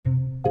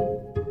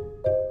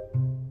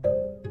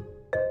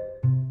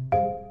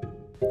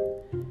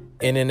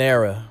In an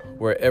era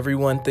where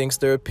everyone thinks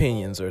their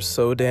opinions are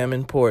so damn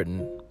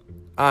important,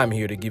 I'm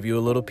here to give you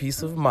a little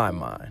piece of my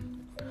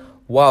mind.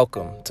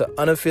 Welcome to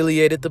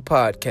Unaffiliated the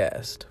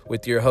Podcast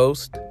with your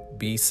host,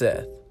 B.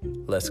 Seth.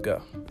 Let's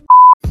go.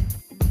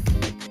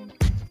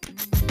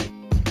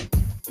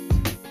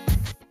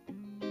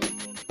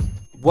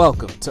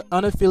 Welcome to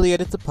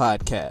Unaffiliated the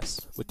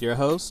Podcast with your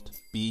host,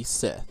 B.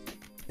 Seth.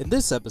 In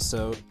this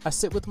episode, I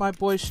sit with my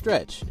boy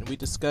Stretch and we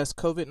discuss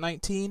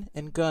COVID-19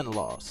 and gun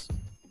laws.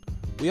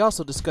 We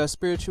also discuss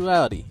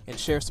spirituality and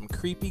share some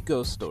creepy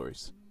ghost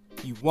stories.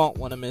 You won't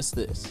want to miss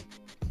this.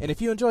 And if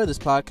you enjoy this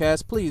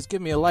podcast, please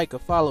give me a like, a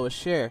follow, a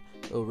share.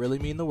 It will really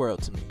mean the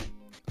world to me.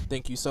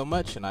 Thank you so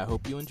much, and I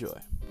hope you enjoy.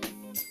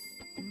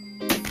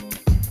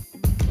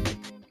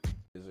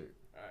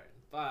 Alright,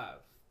 5,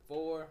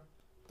 4,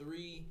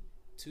 3,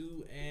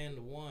 2, and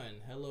 1.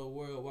 Hello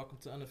world, welcome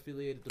to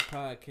Unaffiliated the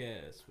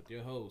Podcast with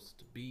your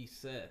host, B.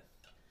 Seth.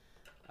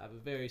 I have a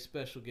very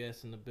special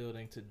guest in the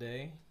building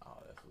today. Oh,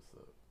 that's what's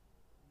up.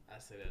 I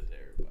say that to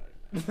everybody.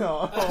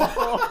 No.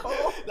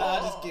 No,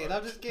 I'm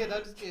just kidding.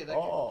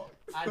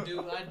 I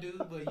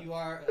do, but you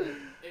are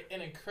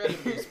an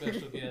incredibly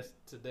special guest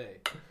today.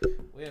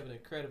 We have an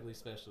incredibly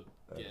special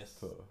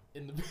guest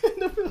in the building.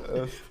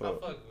 That's I'm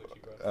fucking with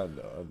you, bro. I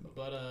know.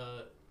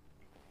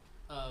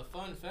 But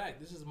fun fact,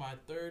 this is my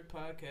third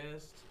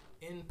podcast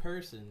in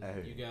person,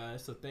 you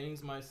guys, so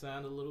things might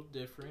sound a little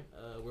different.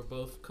 We're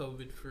both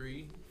COVID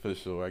free. For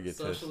sure, I get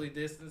socially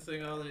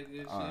distancing, all that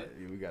good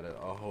shit. We got a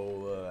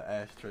whole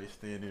ashtray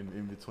standing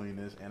in between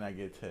us, and I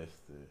get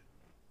tested.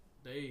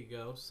 There you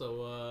go.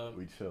 So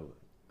we chilling.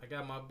 I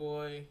got my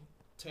boy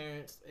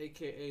Terrence,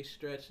 aka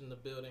Stretch, in the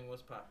building.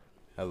 What's poppin'?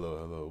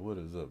 Hello. What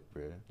is up,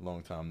 bro?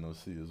 Long time no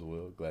see as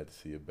well. Glad to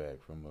see you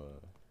back from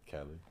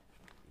Cali.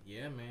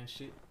 Yeah, man.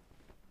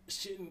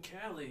 Shit in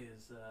Cali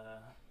is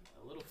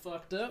a little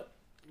fucked up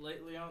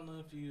lately. I don't know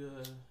if you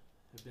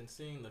have been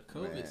seeing the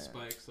COVID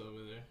spikes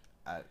over there.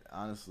 I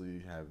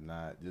honestly have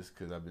not, just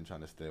because I've been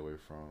trying to stay away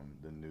from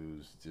the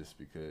news, just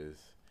because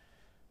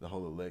the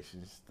whole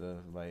election stuff,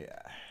 like,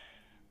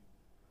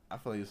 I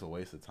feel like it's a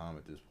waste of time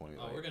at this point.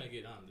 Oh, we're going to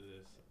get on to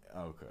this.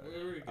 Okay. We're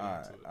going to get all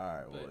into it. All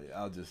right, well,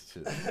 I'll just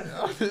chill.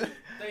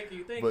 Thank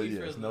you but you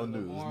yes, for no the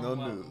news, warm no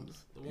welcome.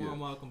 news. The warm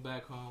welcome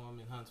back home. I'm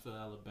in Huntsville,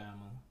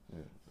 Alabama,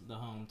 the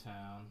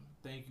hometown.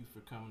 Thank you for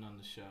coming on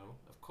the show.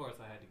 Of course,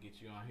 I had to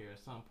get you on here at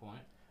some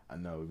point. I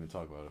know, we've been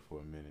talking about it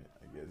for a minute.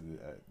 I guess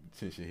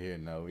since you're here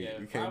now, we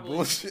can't probably,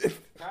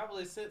 bullshit.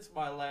 Probably since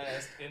my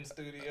last in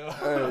studio.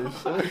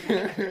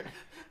 Hey,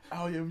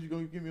 oh yeah, you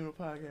gonna get me on the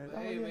podcast?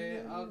 Hey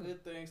man, all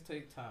good things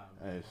take time.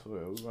 Hey, I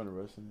swear, we're gonna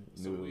rush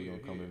it. So Knew it was gonna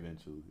come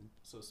eventually.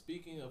 So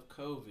speaking of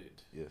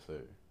COVID, yes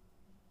sir.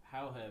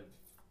 How have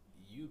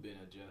you been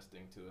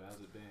adjusting to it?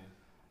 How's it been?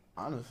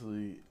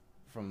 Honestly,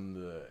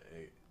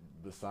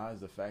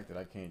 besides the fact that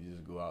I can't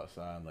just go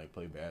outside and like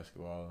play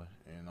basketball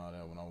and all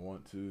that when I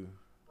want to,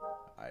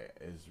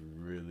 it's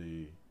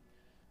really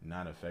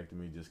not affecting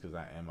me just because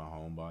I am a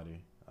homebody.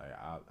 Like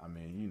I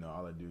mean, you know,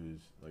 all I do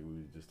is, like we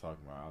were just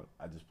talking about,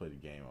 I just play the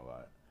game a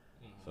lot.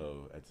 Mm-hmm.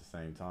 So at the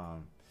same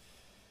time,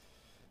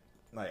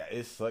 like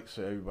it sucks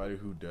for everybody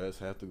who does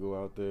have to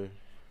go out there,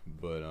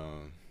 but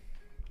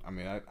I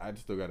mean, I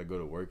just still got to go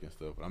to work and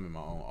stuff. But I'm in my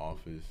own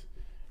office,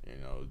 you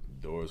know,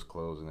 doors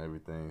closed and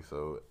everything.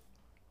 So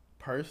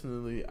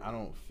personally, I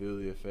don't feel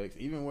the effects.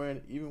 Even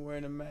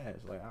wearing a mask,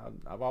 like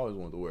I've always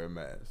wanted to wear a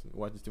mask.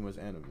 Watching too much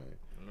anime.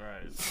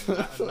 Right.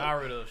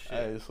 Naruto shit.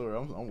 Hey, sorry,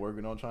 I'm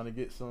working on trying to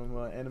get some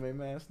anime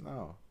masks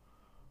now.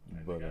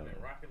 But I've been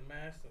rocking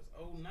masks since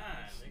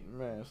 2009.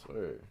 Man, I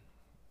swear,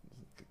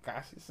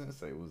 Kakashi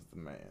Sensei was the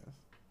man.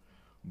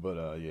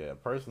 But yeah,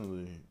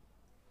 personally,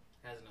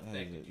 hasn't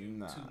affected you too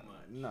much.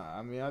 Nah,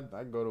 I mean,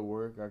 I go to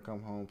work, I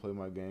come home, play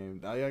my game.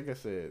 Like I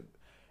said,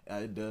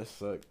 it does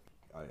suck.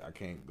 I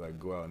can't like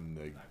go out and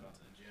like. Not go to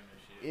the gym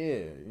and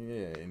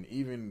shit. Yeah,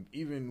 and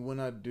even when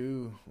I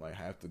do like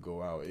have to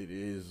go out, it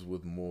is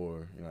with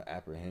more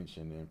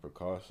apprehension and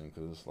precaution,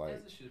 because it's like.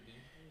 As it should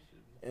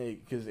be.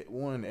 Because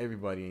one,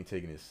 everybody ain't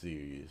taking it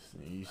serious. I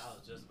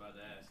was just about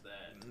to ask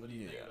that. What do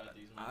you think about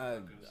these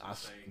motherfuckers who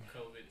say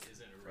COVID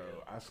isn't real?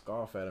 Bro, I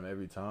scoff at them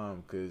every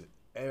time because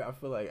I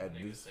feel like at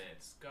this. Said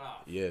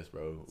scoff. Yes,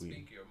 bro.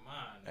 Speak your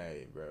mind.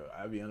 Hey, bro,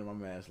 I be under my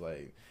mask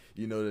like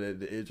the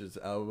Idris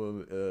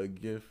Elba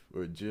gif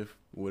or GIF,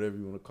 whatever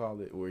you want to call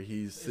it, where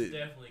he's It's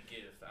definitely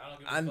GIF.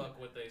 I don't give a fuck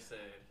what they said.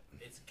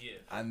 It's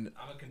GIF. I'm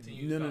gonna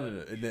continue.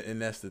 No.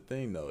 And that's the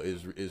thing though.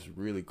 It's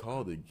really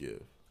called a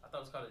GIF. I thought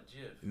it was called a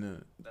GIF. No.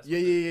 That's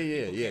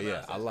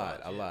yeah. I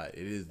lied.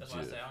 It is That's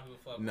GIF. Why I say I don't give a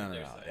fuck no. what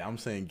they're saying. I'm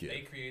saying GIF.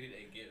 They created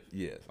a GIF.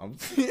 Yes, I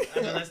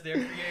know that's their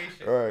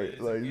creation. All right,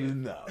 like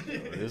no.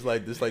 It's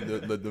like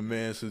the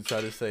man who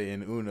try to say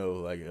in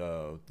Uno, like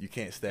you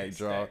can't stack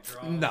draw.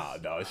 Nah,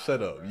 dog,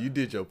 shut up. You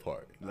did your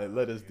part. Like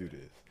let us do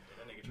this.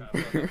 That nigga trying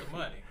to fuck up the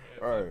money.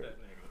 All right.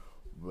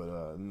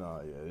 But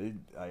no,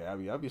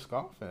 yeah, I be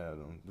scoffing at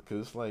them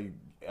because it's like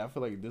I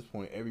feel like at this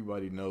point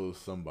everybody knows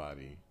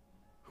somebody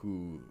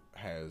who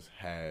has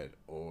had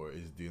or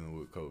is dealing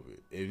with COVID.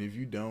 And if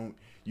you don't,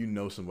 you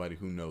know somebody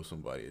who knows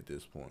somebody at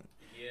this point.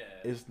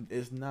 Yeah.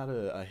 It's not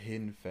a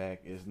hidden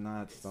fact. It's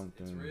not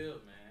something. It's real,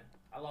 man.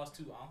 I lost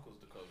 2 uncles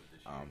to COVID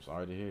this year. I'm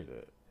sorry to hear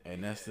that.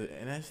 And yeah, that's the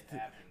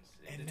happens.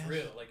 and it's that's,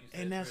 real, like you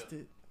said. And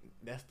real.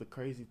 that's the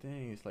crazy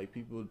thing. It's like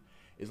people.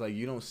 It's like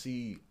you don't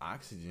see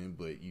oxygen,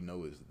 but you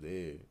know it's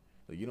there.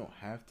 Like you don't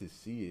have to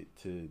see it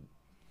to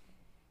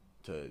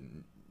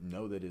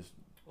know that it's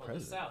present.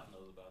 The South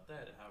knows about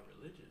that and how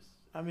religious.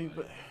 I mean,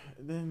 but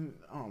then,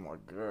 oh my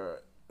god,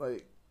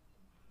 like,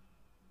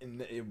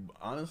 and it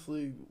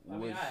honestly was. I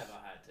mean, I have a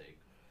hot take.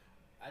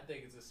 I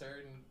think it's a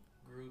certain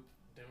group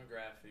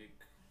demographic.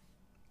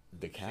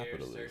 The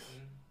capitalists. Share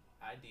certain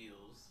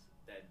ideals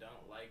that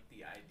don't like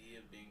the idea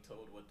of being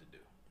told what to do.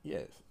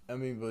 Yes, I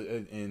mean, but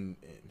in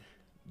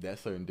that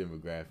certain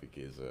demographic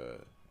is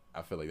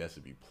I feel like that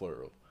should be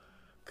plural,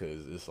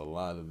 because it's a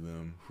lot of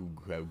them who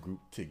have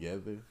grouped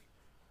together,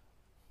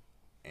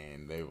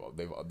 and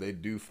they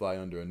do fly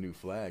under a new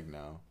flag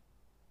now.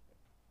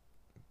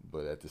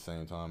 But at the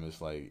same time,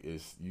 it's like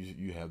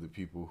you have the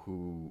people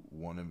who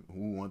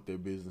want their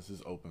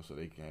businesses open so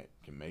they can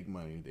make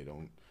money.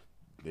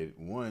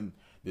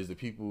 There's the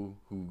people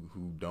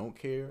who don't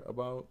care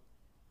about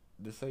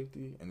the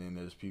safety, and then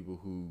there's people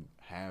who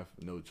have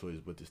no choice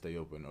but to stay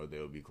open or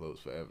they'll be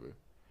closed forever.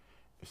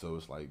 So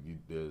it's like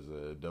there's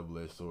a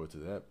double-edged sword to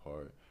that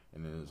part,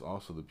 and then there's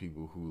also the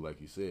people who, like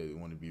you said, they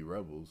want to be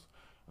rebels.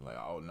 Like,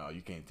 oh no,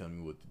 you can't tell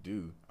me what to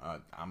do.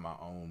 I'm my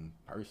own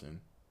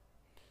person.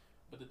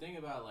 But the thing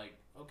about, like,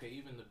 okay,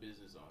 even the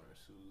business owners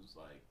whose,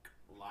 like,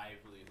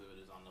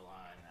 livelihood is on the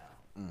line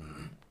now.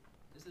 Mm-hmm.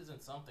 This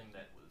isn't something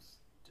that was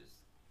just,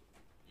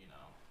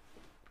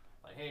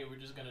 like, hey, we're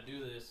just going to do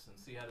this and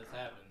see how this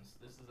happens.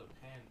 This is a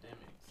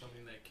pandemic,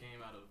 something that came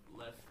out of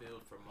left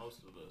field for most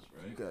of us,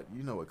 right?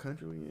 You know what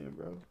country we in,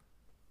 bro?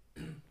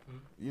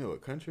 You know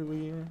what country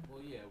we in?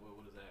 Well, yeah, well,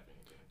 what does that have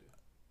anything to do?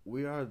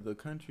 We are the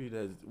country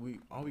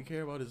all we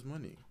care about is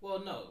money.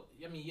 Well, no.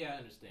 I mean, yeah, I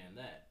understand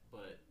that,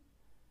 but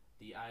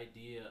the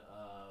idea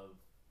of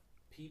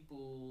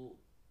people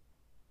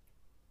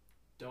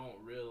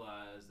don't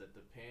realize that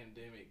the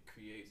pandemic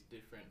creates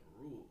different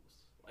rules.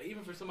 Like,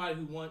 even for somebody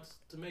who wants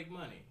to make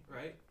money,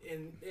 right?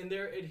 And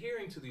they're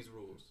adhering to these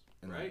rules,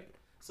 right?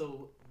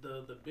 So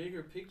the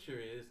bigger picture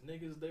is,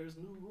 niggas, there's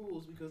new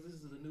rules because this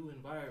is a new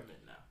environment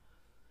now.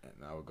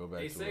 And I would go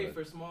back they to say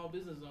for small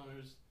business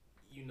owners,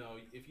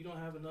 if you don't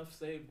have enough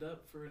saved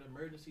up for an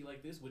emergency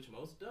like this, which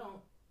most don't,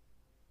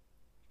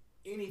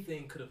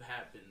 anything could have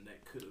happened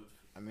that could have.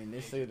 I mean, they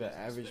say the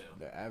average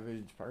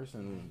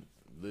person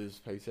lives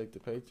paycheck to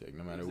paycheck,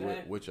 no matter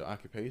what your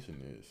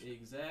occupation is.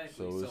 Exactly.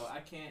 So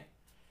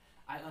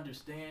I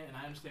understand, and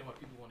I understand why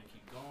people want to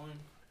keep going,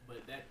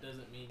 but that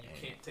doesn't mean you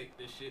can't take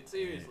this shit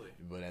seriously.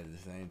 But at the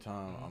same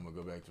time, I'm gonna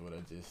go back to what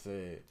I just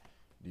said.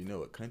 Do you know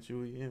what country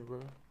we in,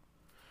 bro?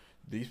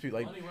 These people,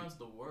 like, money runs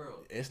the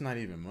world. It's not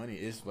even money.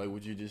 It's like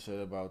what you just said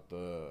about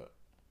the.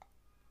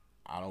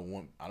 I don't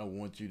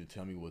want you to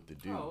tell me what to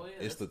do. Oh,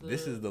 yeah,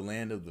 this is the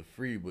land of the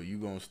free, but you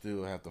gonna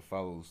still have to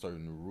follow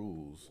certain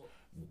rules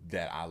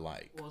that I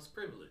like. Well, it's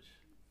privilege.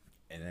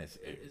 And that's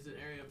it's an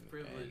area of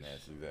privilege. And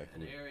that's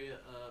exactly an area.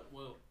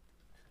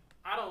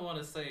 I don't want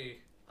to say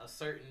a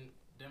certain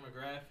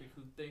demographic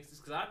who thinks this,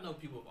 because I know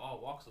people of all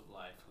walks of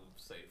life who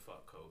say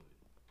fuck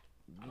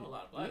COVID. I know a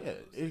lot of black people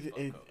who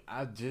say fuck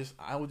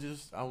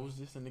COVID. I was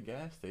just in the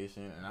gas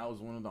station, and I was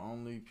one of the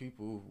only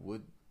people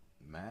with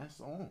masks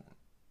on.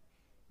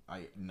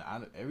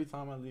 Every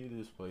time I leave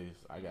this place,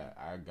 I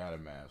got a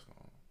mask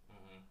on.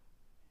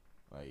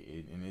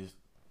 Mm-hmm.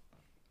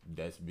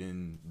 That's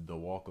been the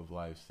walk of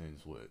life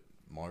since what,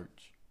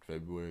 March,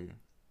 February.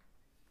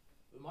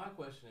 But my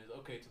question is,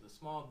 okay, to the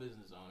small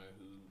business owner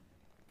who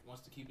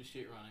wants to keep his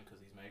shit running because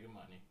he's making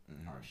money,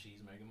 mm-hmm. or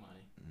she's making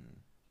money, mm-hmm.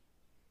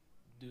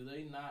 do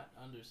they not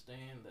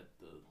understand that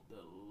the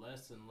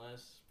less and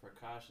less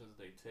precautions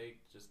they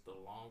take, just the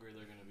longer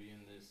they're going to be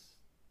in this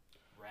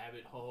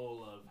rabbit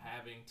hole of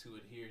having to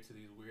adhere to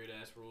these weird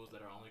ass rules that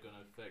are only going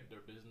to affect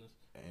their business?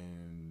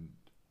 And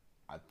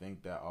I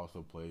think that also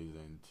plays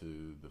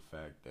into the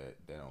fact that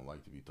they don't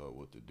like to be told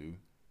what to do.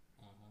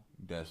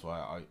 Mm-hmm. That's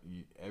why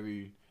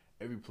every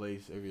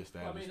place, every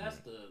establishment. Well, I mean, that's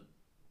the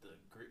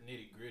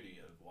nitty gritty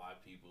of why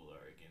people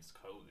are against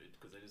COVID,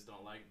 because they just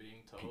don't like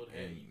being told,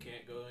 hey, you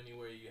can't go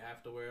anywhere, you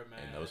have to wear a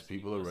mask. And those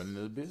people are running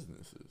the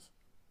businesses.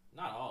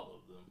 Not all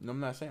of them. No, I'm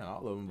not saying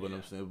all of them, but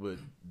I'm saying, but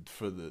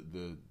for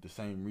the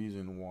same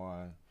reason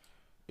why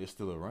it's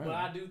still around. But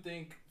I do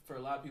think for a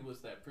lot of people it's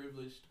that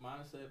privileged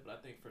mindset, but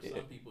I think for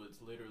some people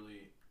it's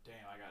literally,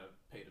 damn, I gotta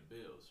pay the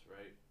bills,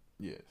 right?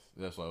 Yes,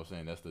 that's what I was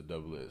saying. That's the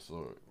double-edged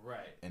sword.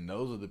 Right. And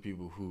those are the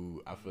people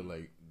who I feel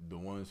like the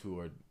ones who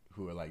are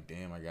like,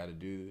 damn, I gotta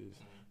do this.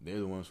 Mm-hmm. They're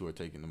the ones who are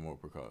taking the more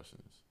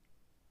precautions,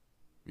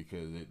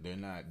 because they're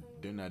not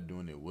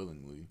doing it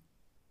willingly.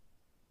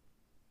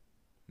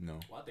 No.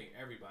 Well, I think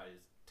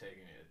everybody's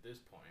taking it at this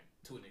point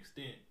to an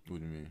extent. What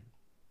do you mean?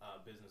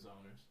 Business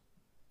owners,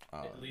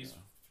 at least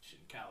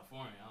in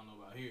California. I don't know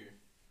about here,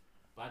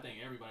 but I think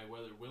everybody,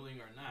 whether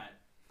willing or not,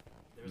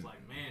 there's like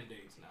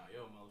mandates now.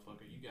 Yo,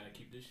 motherfucker, you gotta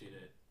keep this shit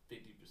at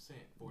 50%,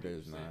 40%.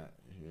 There's not.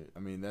 I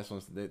mean, that's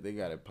what they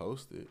got it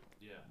posted.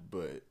 Yeah.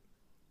 But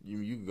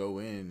you go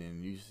in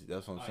and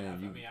that's what I'm saying.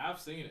 Yeah, I mean, I've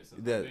seen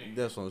it.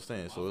 That's what I'm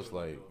saying. So it's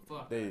like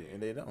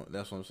they don't.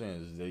 That's what I'm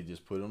saying. Is they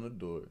just put it on the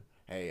door.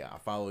 Hey, I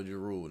followed your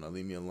rule. Now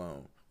leave me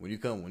alone. When you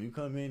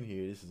come in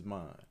here, this is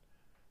mine.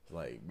 It's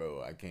like,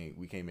 bro,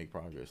 we can't make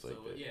progress like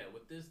that. So yeah,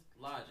 with this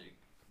logic,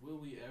 will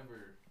we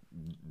ever?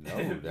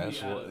 No,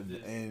 that's what,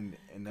 and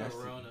that's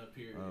Corona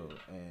period.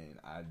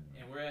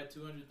 And we're at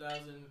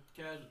 200,000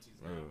 casualties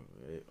now.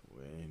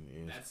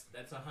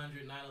 That's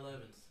 100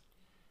 9/11s.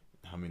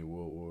 How many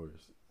world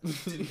wars?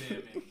 Too damn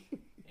many.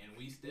 And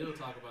we still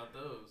talk about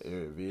those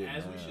Vietnam,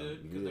 as we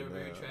should, because they're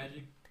very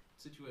tragic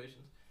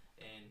situations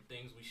and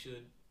things we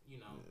should,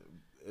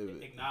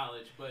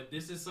 acknowledge. But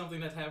this is something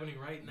that's happening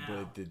right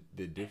now. But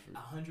the difference,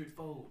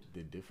 100-fold.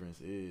 The difference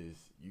is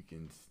you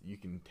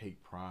can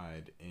take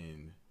pride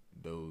in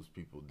those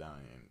people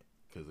dying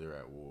because they're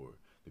at war.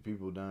 The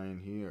people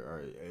dying here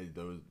are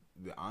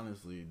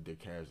honestly, they're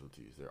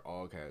casualties. They're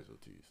all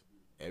casualties.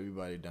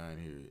 Everybody dying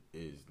here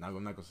is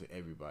I'm not gonna say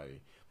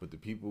everybody, but the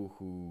people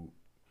who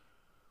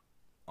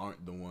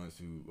aren't the ones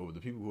or the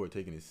people who are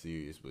taking it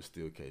serious but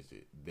still catch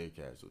it, they're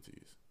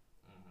casualties.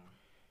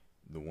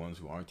 The ones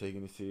who aren't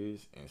taking it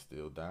serious and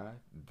still die,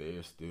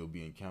 they're still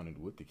being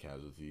counted with the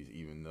casualties,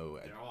 even though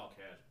they're all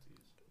casualties.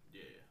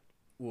 Yeah.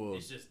 Well,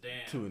 it's just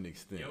damn. To an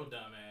extent, your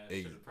dumb ass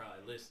should have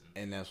probably listened.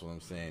 And that's what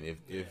I'm saying.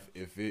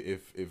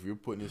 If you're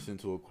putting this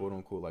into a quote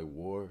unquote like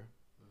war,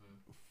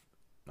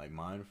 like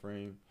mind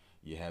frame,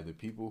 you have the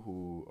people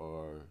who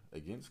are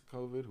against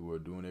COVID, who are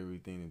doing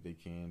everything that they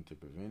can to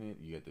prevent it.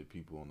 You got the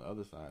people on the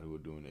other side who are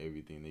doing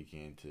everything they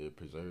can to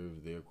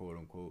preserve their quote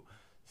unquote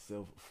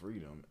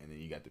self-freedom, and then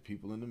you got the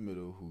people in the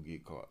middle who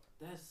get caught.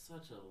 That's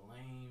such a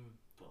lame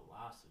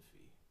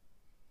philosophy.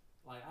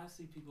 Like, I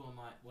see people in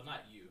my... Well,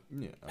 not you.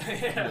 Yeah.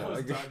 I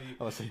was talking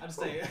to you. I'm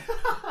saying...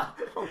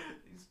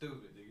 You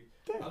stupid, nigga.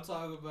 Damn. I'm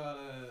talking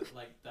about,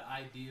 like, the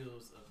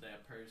ideals of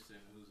that person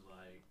who's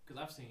like...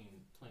 Because I've seen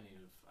plenty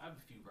of... I have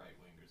a few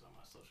right-wingers on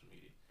my social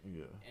media.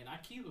 Yeah. And I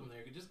keep them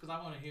there just because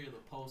I want to hear the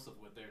pulse of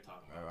what they're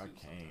talking about. I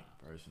can't,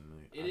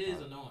 personally. It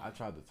is annoying. I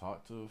tried to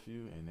talk to a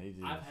few, and they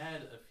just... I've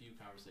had a few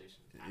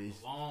conversations.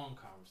 Long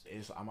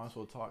conversations. I might as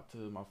well talk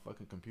to my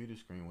fucking computer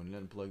screen when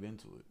nothing plugged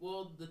into it.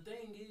 Well, the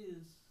thing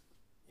is,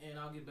 and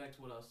I'll get back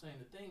to what I was saying,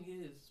 the thing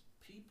is,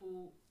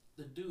 people...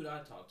 The dude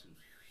I talked to,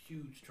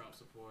 huge Trump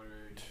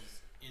supporter,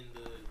 he's in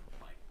the,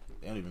 like...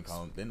 They don't even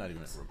call them... They're not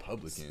even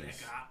Republicans.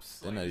 Spec ops.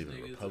 They're not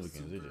even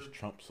Republicans. They're just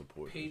Trump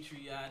supporters.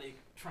 Patriotic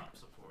Trump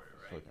supporter.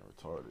 Fucking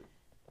retarded.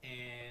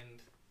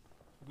 And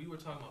we were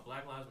talking about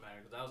Black Lives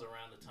Matter because that was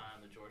around the time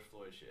the George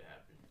Floyd shit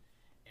happened,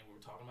 and we were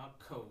talking about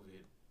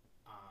COVID,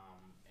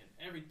 and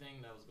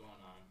everything that was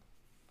going on.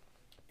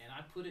 And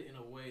I put it in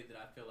a way that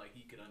I felt like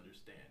he could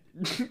understand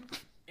it,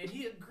 and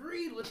he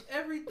agreed with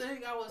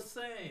everything I was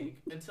saying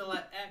until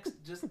I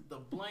asked just the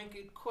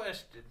blanket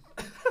question: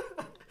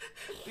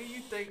 do you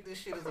think this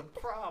shit is a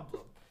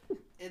problem?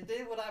 And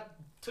then when I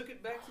took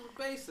it back to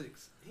the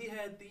basics, he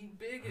had the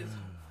biggest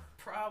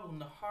problem,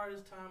 the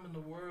hardest time in the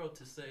world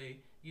to say,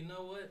 you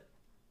know what,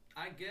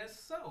 I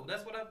guess so.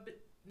 That's what I've been,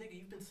 nigga,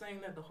 you've been saying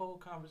that the whole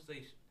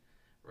conversation,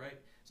 right?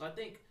 So I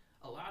think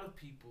a lot of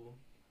people,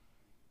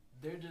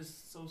 they're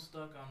just so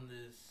stuck on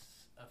this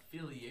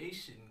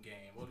affiliation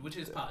game, which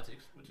is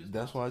politics.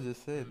 That's why I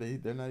just said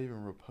they're not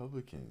even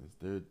Republicans.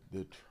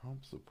 They're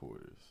Trump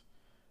supporters.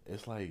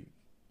 It's like,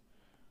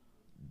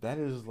 that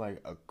is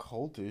like a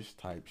cultish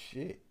type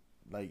shit.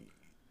 Like,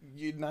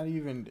 you're not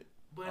even...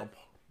 But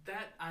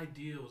that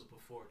idea was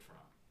before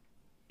Trump.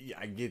 Yeah,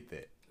 I get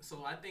that.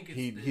 So I think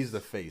he's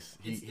the face.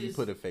 He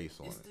put a face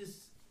on it. It's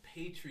this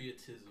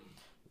patriotism,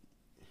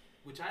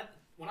 which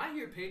when I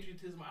hear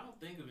patriotism, I don't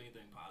think of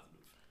anything positive.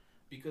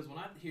 Because when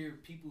I hear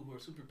people who are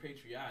super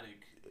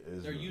patriotic,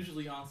 they're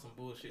usually on some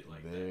bullshit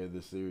like that. They're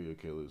the serial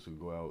killers who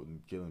go out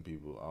and killing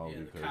people all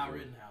because the Kyle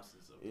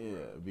Rittenhouses.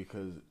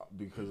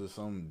 Because of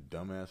some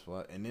dumbass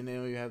plot, and then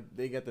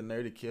they got the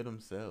nerve to kill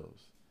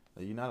themselves.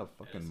 Like, you're not a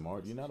fucking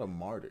martyr. You're not a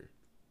martyr.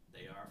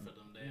 They are for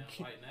them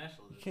damn white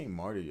nationalists. You can't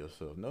martyr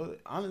yourself. No,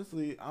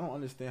 honestly, I don't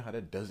understand how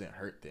that doesn't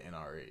hurt the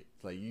NRA.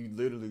 It's like, you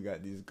literally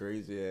got these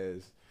crazy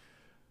ass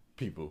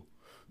people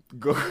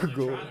go. Trying to hurt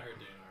the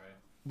NRA.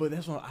 But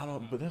that's what I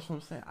don't. But that's what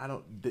I'm saying. I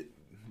don't.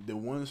 The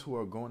ones who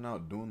are going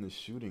out doing the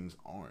shootings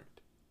aren't.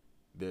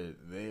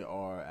 They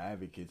are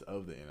advocates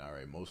of the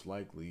NRA, most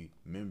likely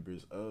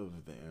members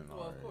of the NRA.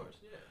 Well, of course,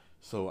 yeah.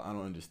 So I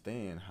don't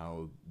understand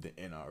how the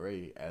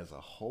NRA as a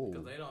whole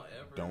because they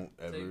don't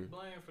ever take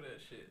blame for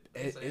that shit.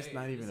 It's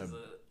not even an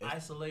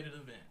isolated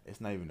event. It's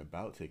not even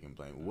about taking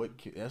blame.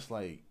 That's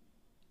like,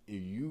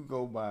 if you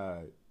go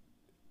buy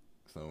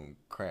some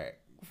crack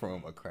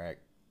from a crack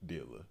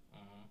dealer,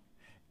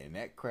 and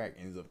that crack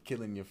ends up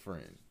killing your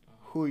friend,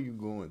 who are you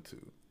going to?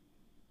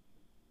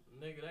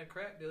 Nigga, that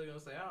crack dealer gonna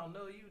say, I don't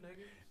know you,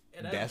 nigga.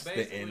 And that's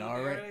the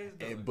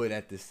NRA. But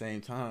at the same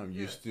time,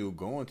 you're still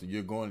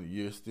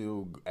you're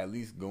still at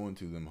least going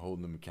to them,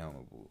 holding them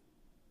accountable.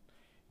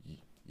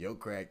 your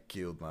crack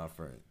killed my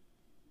friend.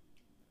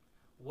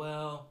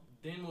 Well,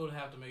 then we'll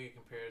have to make a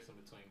comparison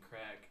between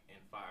crack and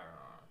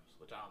firearms,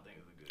 which I don't think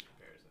is a good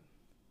comparison.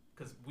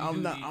 Because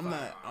I'm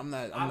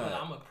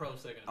a pro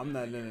Second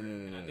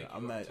Amendment.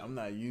 I'm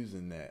not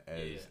using that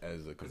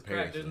as a comparison.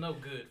 Crack, there's no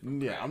good.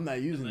 Yeah, I'm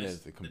not using that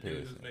as a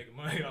comparison. Making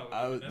money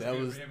off it. That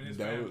was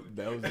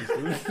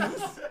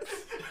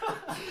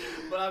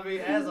But I mean,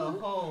 as a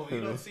whole,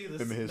 you don't see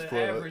the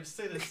average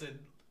citizen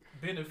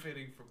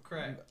benefiting from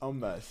crack.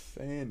 I'm not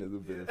saying there's a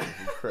benefit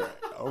from crack.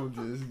 I'm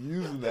just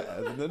using that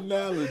as an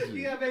analogy.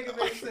 You gotta make it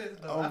make sense,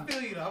 though. I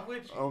feel you, though. I'm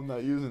with you. I'm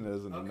not using it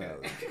as an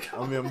analogy.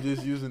 I mean, I'm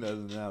just using it as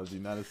an analogy,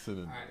 not a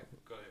synonym. All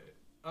right, go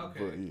ahead. Okay.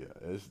 But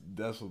yeah,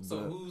 that's what.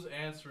 So who's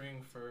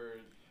answering for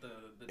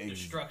the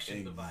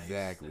destruction device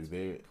that's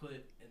being put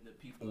in the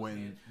people's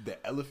hands?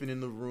 The elephant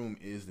in the room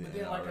is the NRA. But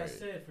then, like I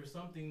said, for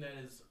something that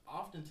is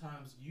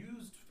oftentimes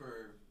used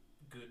for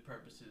good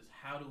purposes,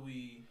 how do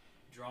we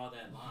draw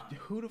that line?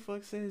 Who the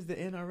fuck says the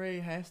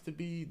NRA has to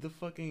be the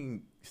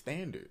fucking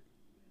standard?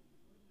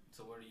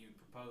 So what are you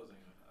proposing?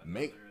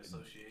 Another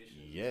association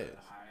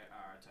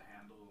to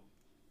handle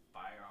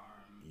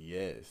firearms?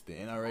 Yes, the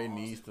NRA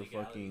needs to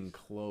fucking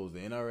close. The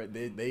NRA,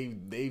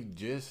 they've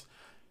just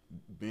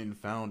been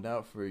found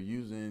out for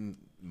using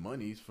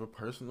monies for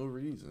personal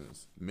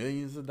reasons,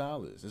 millions of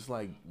dollars. It's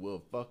like,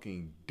 well,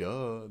 fucking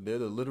duh. They're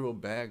the literal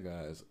bad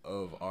guys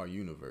of our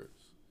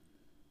universe.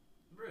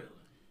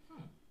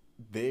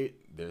 Really?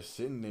 They're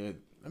sitting there.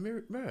 I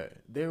mean, man,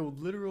 they're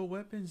literal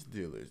weapons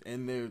dealers,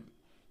 and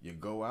you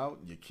go out,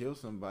 you kill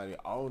somebody.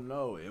 Oh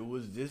no, it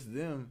was just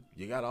them.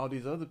 You got all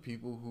these other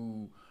people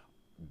who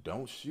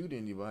don't shoot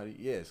anybody.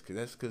 Yes,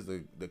 because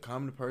the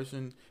common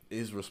person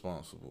is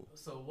responsible.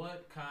 So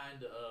what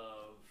kind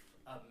of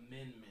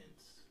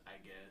amendments, I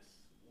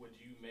guess, would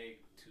you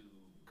make to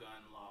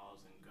gun laws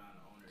and gun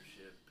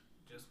ownership,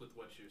 just with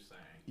what you're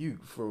saying?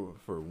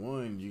 For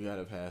one, you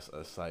gotta pass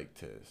a psych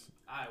test.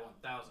 I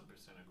 1000%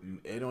 agree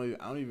with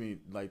that. I don't even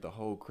like the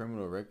whole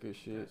criminal record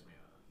shit. Pass me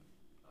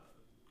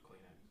a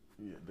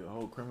Kleenex. Yeah, the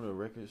whole criminal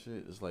record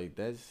shit is like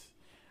that's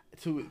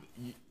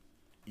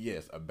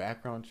yes, a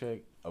background check,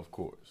 of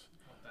course.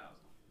 1,000,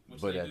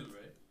 which they do,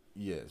 right?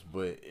 Yes,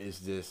 but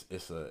it's just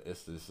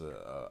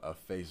a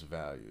face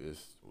value.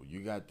 It's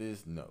you got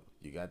this, no.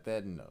 You got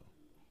that, no.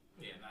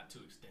 Yeah, not too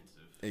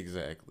extensive.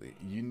 Exactly.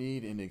 You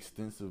need an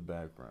extensive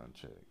background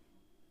check.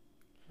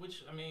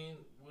 Which I mean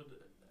would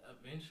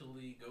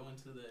eventually go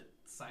into that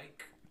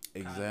psych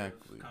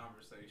exactly kind of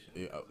conversation.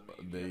 Yeah,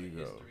 I mean, there you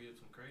go. History of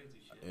some crazy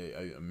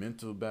shit. A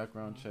mental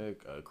background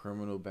check, a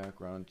criminal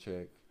background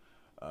check,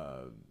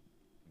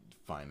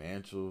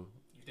 financial.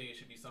 You think it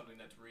should be something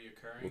that's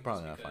reoccurring? Well,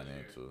 probably not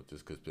financial,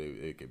 just because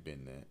it could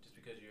been that. Just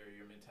because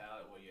your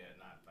mentality, well, yeah,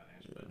 not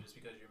financial, but just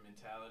because your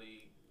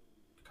mentality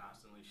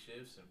constantly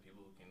shifts and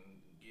people can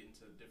get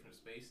into different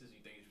spaces, you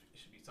think it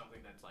should be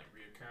something that's like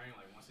reoccurring,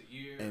 like once a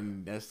year?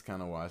 And that's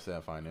kind of why I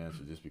said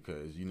financial, just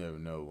because you never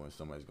know when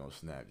somebody's gonna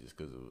snap just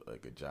because of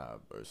like a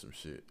job or some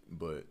shit.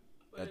 But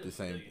at the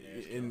same,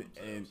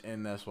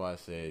 and that's why I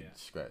said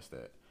scratch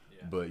that.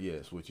 Yeah. But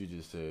yes, what you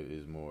just said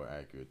is more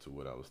accurate to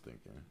what I was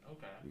thinking.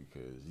 Okay.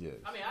 Because yes,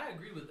 I mean I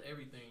agree with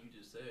everything you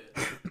just said.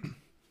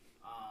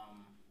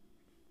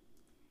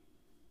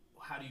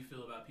 How do you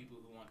feel about people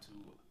who want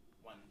to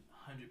 100%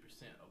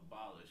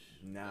 abolish?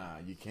 Nah,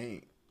 you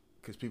can't,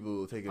 because people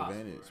will take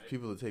advantage. Right?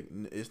 People will take.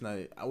 It's not.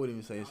 I wouldn't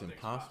even say it's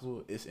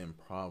impossible. It's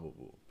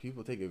improbable.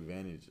 People take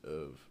advantage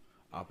of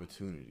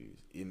opportunities,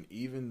 and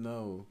even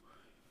though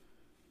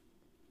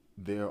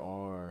there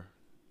are,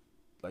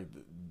 like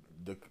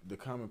the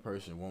common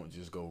person won't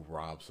just go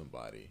rob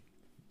somebody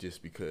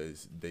just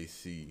because they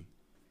see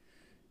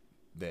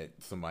that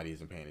somebody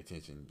isn't paying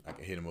attention. I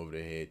can hit them over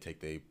the head, take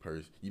their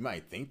purse. You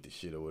might think the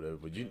shit or whatever,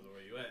 but you're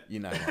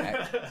not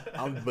gonna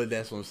act. But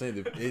that's what I'm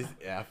saying.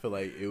 I feel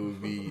like it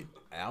would be.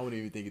 I wouldn't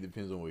even think it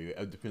depends on where you.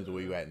 It depends on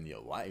where you at in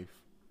your life.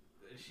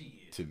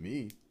 To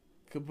me,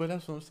 but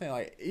that's what I'm saying.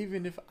 Like,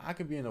 even if I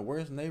could be in the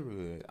worst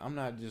neighborhood, I'm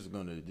not just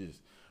gonna just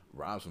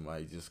rob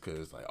somebody just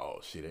because, like,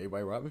 oh shit,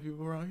 everybody robbing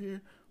people around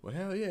here. Well,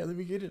 hell yeah, let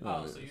me get it.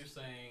 Oh, so you're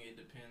saying it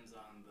depends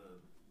on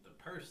the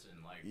person,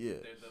 like,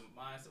 the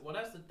mindset. Well,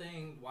 that's the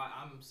thing. Why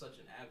I'm such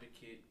an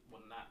advocate.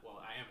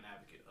 I am an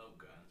advocate of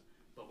guns,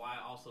 but why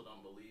I also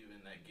don't believe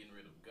in that getting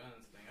rid of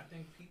guns thing. I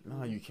think people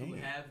who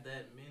have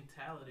that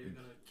mentality are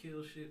gonna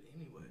kill shit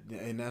anyway. Yeah,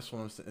 and that's what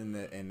I'm saying.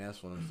 And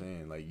that's what I'm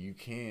saying. Like, you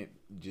can't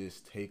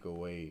just take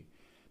away.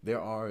 There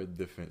are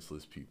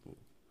defenseless people.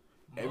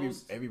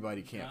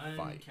 Everybody can't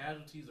fight.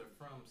 Casualties are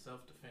from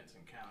self-defense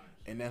encounters.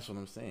 And that's what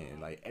I'm saying.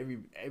 Like,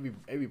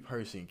 every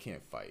person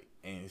can't fight.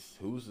 And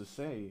who's to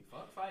say?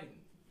 Fuck fighting.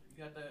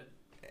 You got that.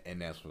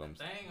 And that's what I'm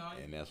saying.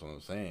 And that's what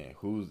I'm saying.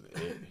 Who's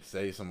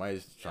say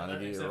somebody's trying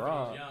to get Young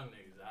robbed?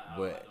 niggas. I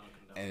but don't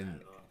condone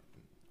that at all.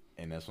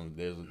 And that's when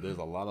there's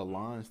a lot of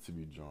lines to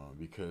be drawn,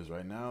 because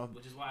right now,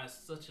 which is why it's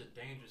such a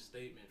dangerous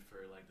statement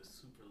for like the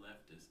super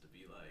leftists to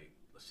be like,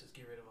 let's just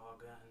get rid of all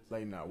guns.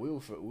 Like, nah, we're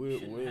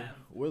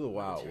the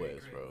Wild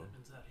West, bro.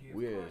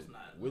 We're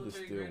the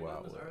still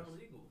Wild West. Are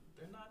illegal.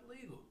 They're not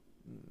legal.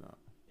 No.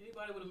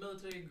 anybody with a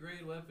military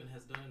grade weapon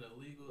has done an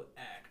illegal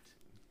act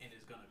and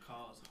is gonna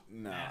cause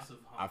massive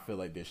harm. I feel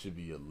like there should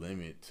be a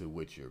limit to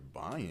what you're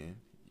buying.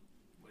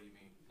 What do you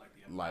mean?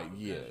 Like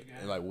the amount?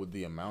 And like with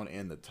the amount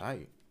and the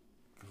type.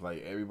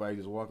 Like everybody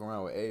just walking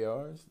around with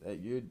ARs. That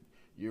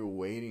you're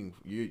waiting.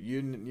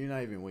 You're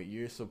not even waiting.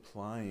 You're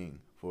supplying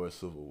for a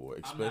civil war.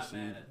 Especially,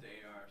 I'm not mad at the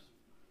ARs.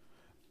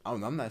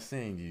 I'm not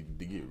saying you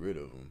to get rid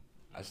of them.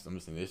 I'm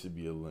just saying there should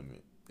be a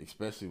limit,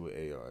 especially with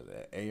ARs.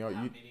 How many ARs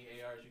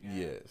you got?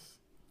 Yes.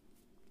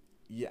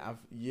 Yeah,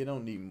 you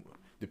don't need.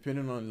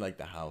 Depending on like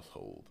the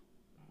household.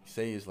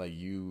 Say it's like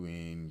you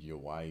and your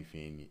wife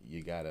and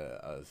you got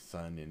a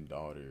son and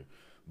daughter,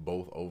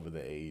 both over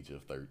the age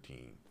of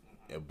 13,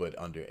 but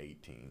under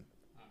 18.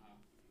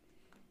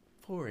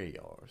 4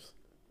 ARs.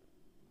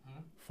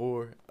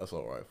 4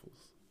 assault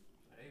rifles.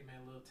 Hey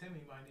man, little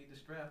Timmy might need to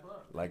strap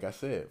up. Like I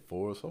said,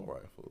 4 assault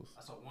rifles.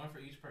 So one for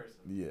each person.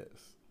 Yes.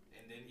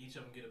 And then each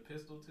of them get a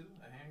pistol too,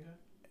 a handgun.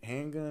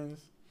 Handguns.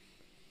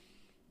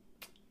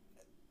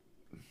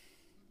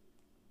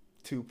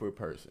 2 per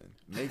person.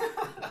 Make hey,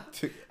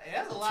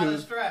 that's a lot of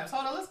straps.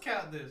 Hold on, let's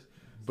count this.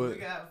 So we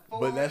got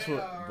 4 ARs,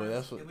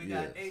 and we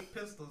got 8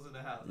 pistols in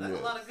the house. That's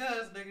a lot of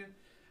guns, nigga.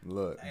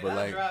 Look, hey, but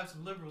like, drive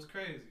some liberals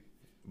crazy.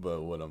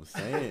 But what I'm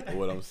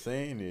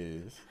saying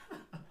is,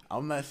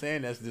 I'm not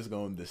saying that's just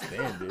going to the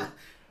standard.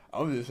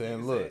 I'm just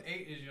saying, look,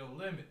 8 is your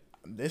limit.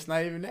 That's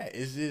not even that.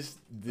 It's just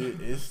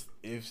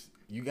if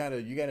you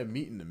gotta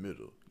meet in the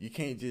middle. You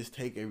can't just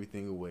take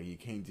everything away. You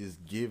can't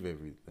just give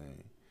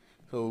everything.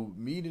 So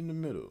meet in the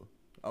middle.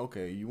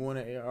 Okay, you want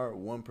an AR,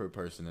 1 per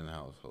person in the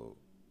household.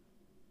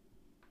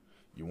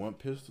 You want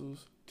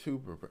pistols, 2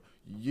 per person.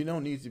 You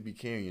don't need to be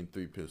carrying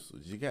 3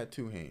 pistols. You got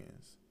 2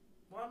 hands.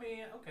 Well, I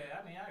mean, okay, I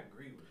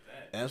agree with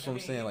that. And that's what I'm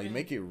saying. Like,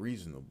 make it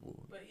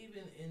reasonable. But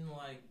even in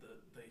like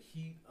the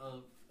heat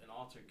of an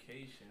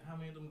altercation, how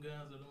many of them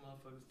guns are them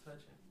motherfuckers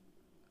touching?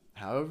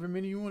 However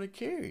many you want to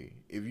carry.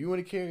 If you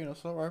want to carry an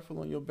assault rifle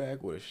on your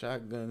back with a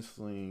shotgun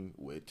sling,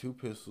 with 2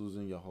 pistols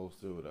in your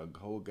holster, with a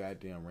whole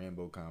goddamn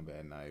Rambo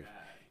combat knife,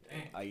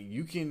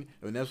 you can.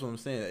 And that's what I'm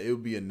saying. It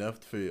would be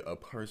enough for a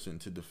person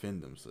to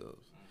defend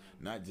themselves,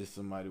 not just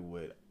somebody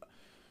with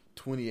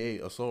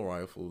 28 assault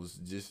rifles.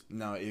 Just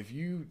now, if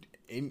you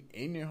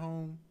in your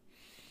home,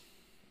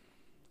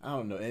 I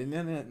don't know, and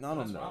then I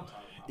don't know.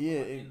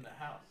 Yeah, in the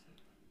house.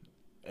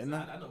 And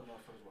I know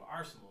motherfuckers with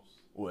arsenals.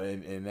 Well,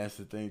 and that's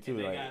the thing too. And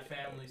they like, got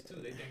families too.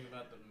 They think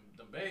about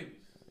the babies.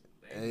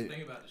 They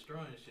think about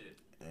destroying shit.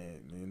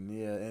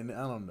 And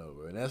I don't know,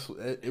 bro. That's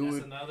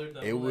another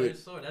double-edged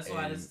sword. That's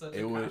why it's such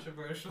a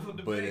controversial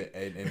debate.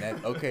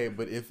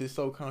 But if it's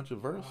so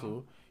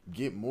controversial,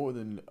 get more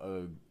than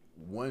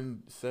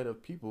one set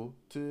of people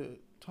to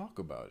talk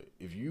about it.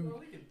 If you, well,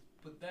 we could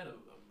put that.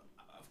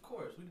 Of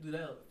course, we can do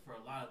that for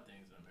a lot of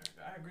things in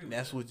America. I agree.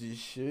 That's what it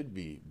should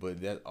be,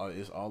 but that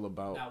it's all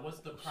about. Now, what's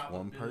the probability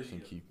one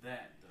person of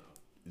that though?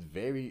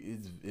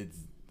 It's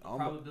the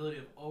probability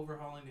of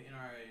overhauling the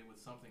NRA with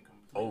something completely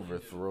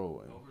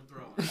overthrowing with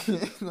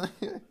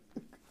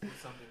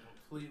something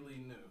completely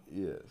new.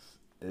 Yes,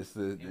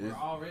 we're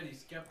already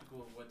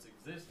skeptical of what's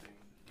existing.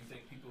 You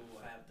think people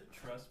will have the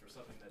trust for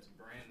something that's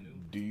brand new?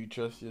 Do you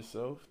trust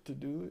yourself to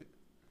do it?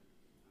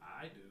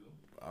 I do.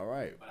 All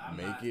right, but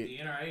the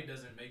NRA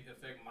doesn't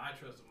affect my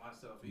trust of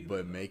myself either.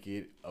 But make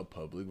it a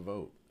public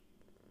vote.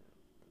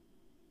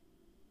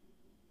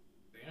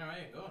 The NRA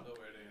ain't going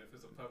nowhere then if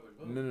it's a public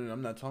vote. No,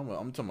 I'm not talking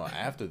about. I'm talking about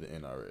after the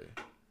NRA.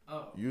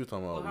 Oh. You were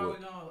talking about how are we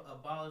gonna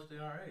abolish the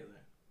NRA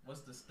then?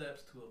 What's the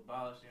steps to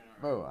abolish the NRA?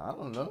 Bro, I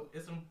don't know.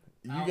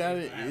 You got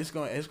it. It's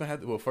gonna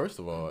have to. Well, first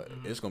of all,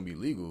 it's gonna be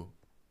legal.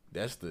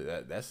 That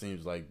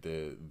seems like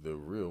the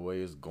real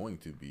way it's going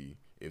to be.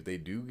 If they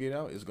do get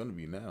out, it's gonna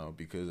be now,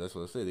 because that's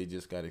what I said. They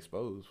just got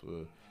exposed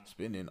for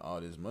spending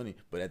all this money.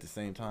 But at the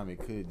same time, it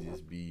could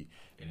just be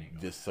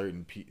just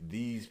certain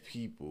these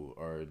people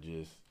are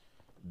just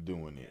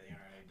doing it.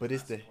 But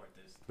it's the head.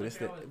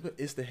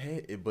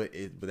 But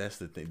that's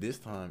the thing. This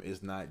time,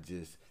 it's not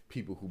just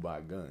people who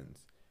buy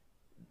guns.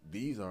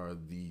 These are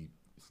the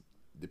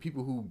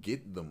people who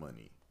get the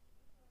money.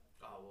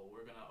 Oh well,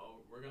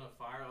 we're gonna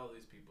fire all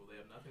these people. They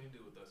have nothing to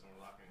do with us, and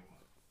we're locking them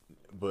up.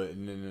 But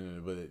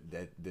no. But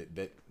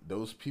that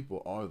those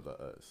people are the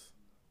us.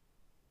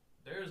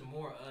 There's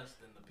more us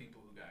than the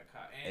people who got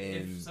caught.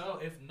 And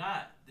if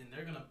not, then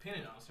they're gonna pin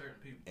it on certain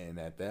people. And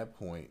at that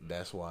point,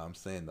 that's why I'm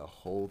saying the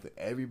whole thing.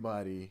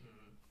 Everybody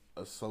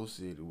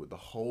associated with the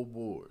whole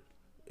board.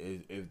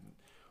 If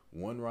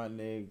one rotten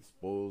egg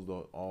spoils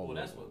all. Well,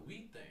 that's what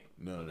we think.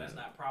 No, that's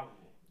not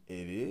probable.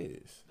 It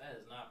is. That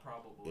is not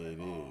probable. It at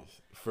all.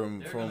 is. From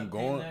gonna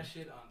going pin that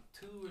shit on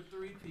 2 or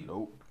 3 people.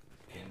 Nope.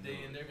 And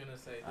then they're gonna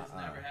say this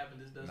never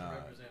happened. This doesn't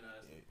represent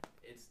us.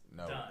 It's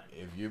done.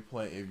 If you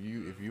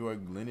are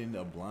lending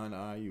a blind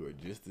eye, you are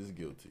just as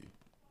guilty.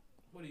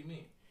 What do you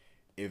mean?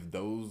 If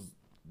those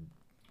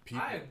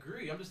people, I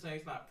agree. I'm just saying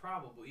it's not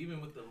probable,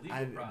 even with the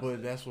legal process.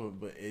 But that's what.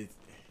 But it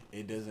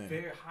doesn't.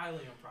 Very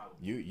highly improbable.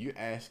 You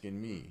asking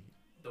me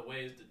the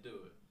ways to do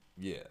it.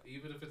 Yeah.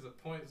 Even if it's a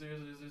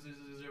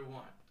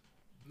 .00001,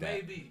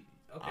 maybe.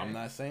 Okay. I'm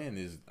not saying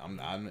this.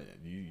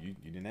 You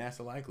didn't ask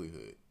the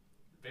likelihood.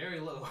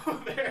 Very low.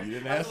 I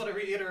just want to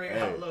reiterate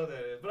how low that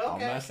is. But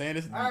okay. I'm not saying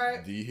this. All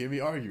right. Do you hear me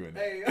arguing?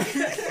 Hey,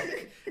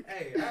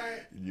 hey, all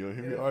right. You don't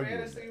hear me arguing.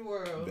 Fantasy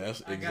world. That's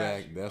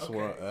exact. That's okay,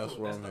 where. That's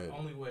cool. where I'm at. That's the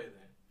only way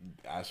then.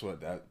 That's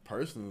what that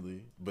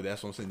personally. But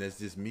that's what I'm saying. That's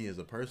just me as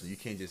a person. You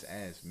can't just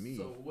ask me.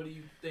 So what do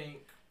you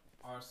think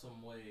are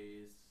some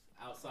ways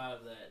outside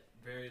of that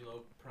very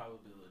low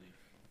probability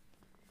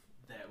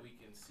that we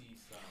can see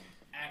some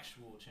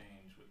actual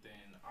change within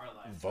our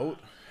lifetime? Vote.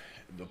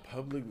 The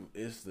public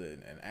is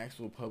an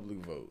actual public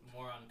vote.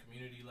 More on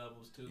community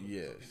levels too.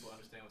 Yes. So people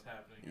understand what's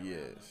happening.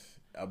 Yes.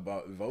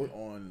 About vote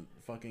on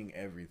fucking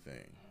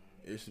everything.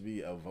 Mm-hmm. It should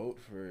be a vote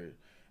for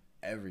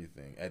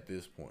everything at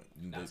this point.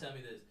 Now tell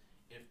me this: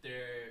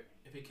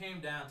 if it came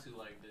down to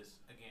like this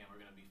again, we're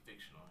gonna be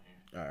fictional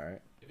here. All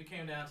right. If it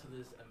came down to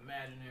this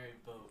imaginary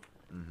vote,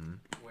 mm-hmm.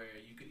 where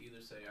you could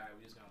either say, all right,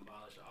 we're just gonna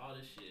abolish all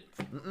this shit,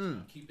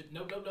 keep it.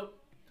 Nope.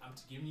 I'm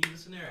giving you the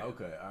scenario.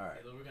 Okay, all right.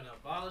 Either we're gonna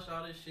abolish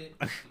all this shit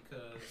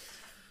because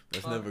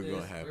that's never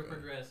gonna happen. We're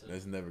progressive.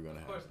 That's never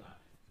gonna happen. Of course not.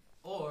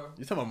 Or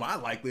you're talking about my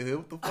likelihood.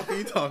 What the fuck are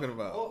you talking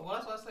about? Well,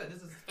 that's what I said.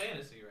 This is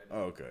fantasy right now.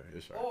 Oh, okay,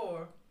 it's right.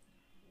 Or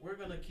we're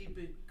gonna keep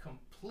it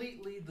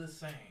completely the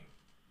same.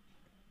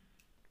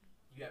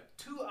 You have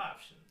two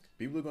options.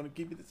 People are gonna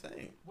keep it the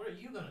same. What are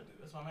you gonna do?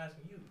 That's what I'm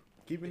asking you.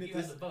 Keeping if it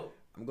you had to vote.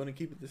 I'm gonna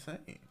keep it the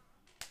same.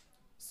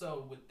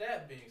 So with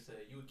that being said,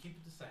 you would keep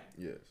it the same.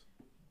 Yes,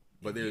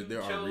 but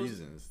there are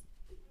reasons.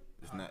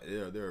 It's not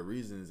there are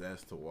reasons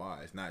as to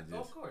why. It's not just.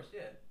 Oh, of course,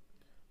 yeah.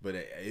 But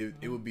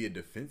it would be a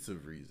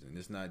defensive reason.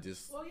 It's not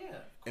just. Well,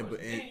 yeah. Of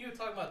course. And you were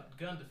talking about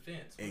gun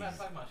defense. We're not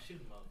talking about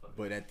shooting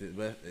motherfuckers.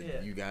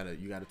 But you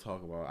gotta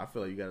talk about. I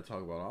feel like you gotta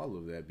talk about all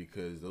of that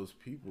because those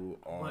people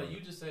are. Well, you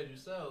just said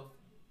yourself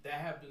that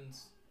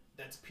happens.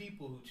 That's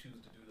people who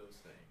choose to do those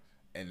things.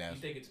 And that's.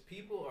 You think it's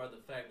people or the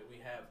fact that we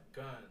have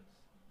guns?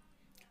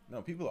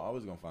 No, people are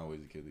always gonna find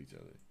ways to kill each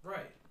other.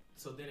 Right.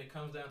 So then it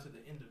comes down to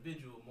the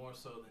individual more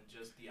so than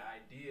just the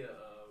idea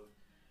of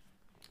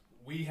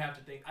we have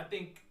to think. I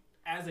think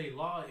as a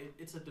law,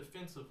 it's a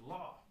defensive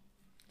law.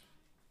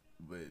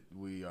 But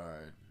we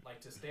are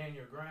like to stand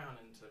your ground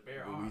and to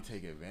bear arms. We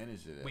take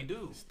advantage of that. We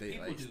do.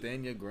 People do.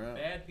 Stand your ground.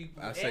 Bad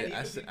people. I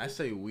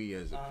say we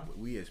as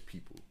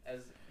people.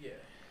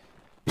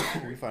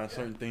 We find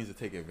certain things to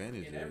take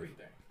advantage of.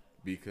 Everything.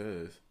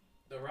 Because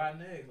the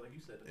rotten eggs, like you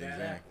said, the bad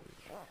exactly.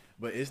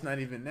 But it's not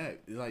even that.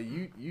 It's like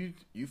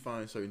you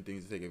find certain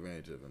things to take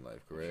advantage of in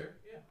life, correct?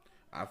 Sure, yeah.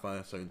 I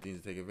find certain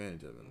things to take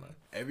advantage of in life.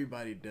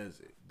 Everybody does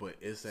it, but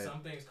it's that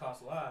some things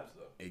cost lives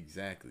though.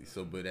 Exactly.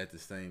 So, but at the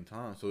same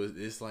time, so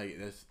it's like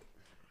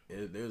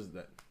there's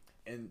that,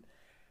 and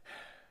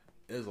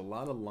there's a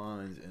lot of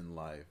lines in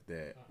life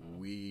that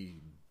we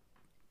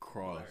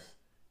cross. Right.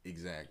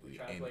 Exactly. We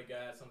try to play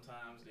God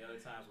sometimes. The other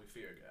times we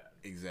fear God.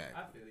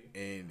 Exactly. I feel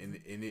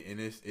you. And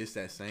it's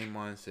that same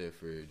mindset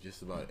for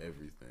just about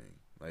everything.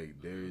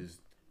 Like there's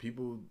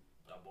people.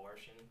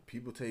 Abortion.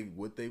 People take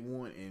what they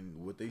want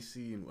and what they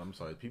see.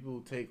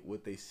 People take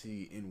what they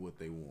see in what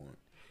they want,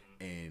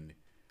 and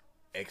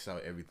X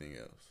out everything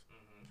else.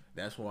 Mm-hmm.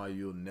 That's why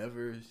you'll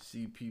never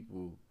see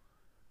people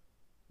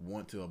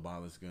want to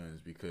abolish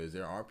guns because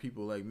there are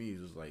people like me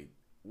who's like,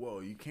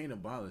 well, you can't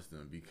abolish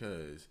them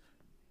because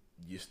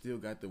you still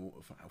got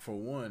for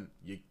one,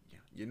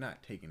 you're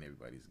not taking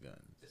everybody's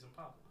guns. It's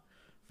impossible.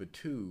 For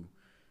two,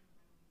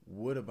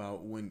 what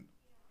about when,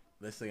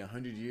 let's say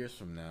 100 years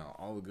from now,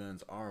 all the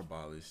guns are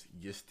abolished,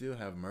 you still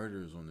have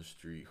murderers on the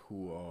street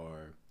who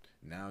are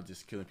now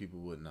just killing people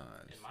with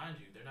knives. And mind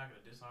you, they're not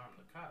going to disarm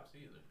the cops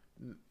either.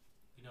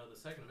 You know, the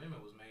Second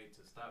Amendment was made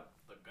to stop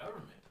the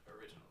government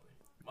originally.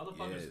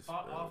 Motherfuckers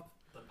fought off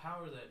the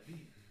power that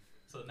be.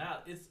 So now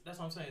that's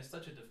what I'm saying. It's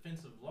such a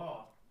defensive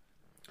law.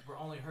 We're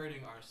only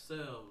hurting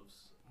ourselves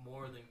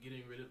more than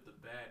getting rid of the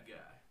bad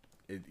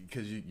guy.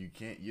 Because you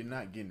can't. You're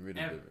not getting rid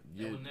of it.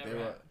 It will never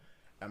happen.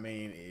 I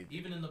mean,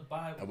 even in the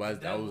Bible,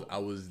 I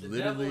was the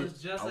literally. devil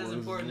is just as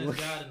important as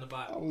God in the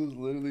Bible. I was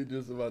literally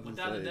just about to say.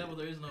 Without the devil,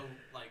 there is no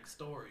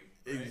story.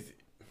 Right?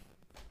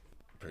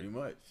 Pretty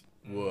much.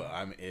 Mm-hmm. Well,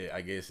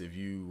 I guess if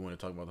you want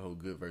to talk about the whole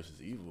good versus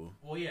evil.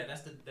 Well, yeah,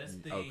 that's the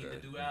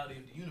duality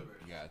of the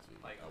universe. Got you.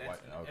 Like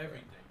that's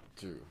everything.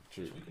 True.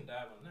 Which we can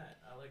dive on that.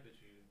 I like that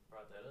you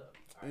brought that up.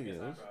 I guess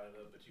I brought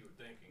it up, but you were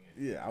thinking it.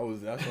 Yeah,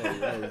 That's what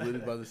I was literally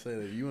about to say.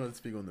 That you want to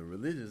speak on the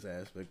religious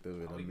aspect of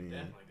it. We can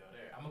definitely go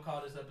there. I'm gonna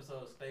call this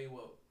episode "Stay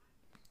Woke."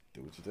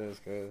 Do what you does,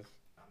 cuz.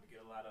 I'm gonna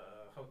get a lot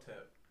of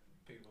Hotep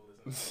people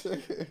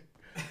listening.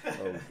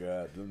 Oh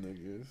God, them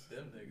niggas.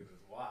 Them niggas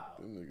is wild.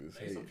 Them niggas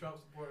hate. Some Trump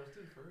supporters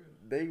too, for real.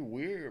 They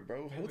weird,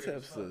 bro.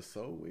 Hoteps are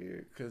so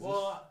weird.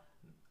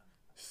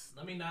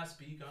 Let me not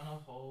speak on a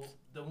whole.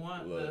 The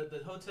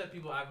Hotep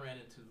people I've ran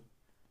into,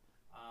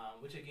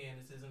 which again,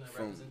 this isn't a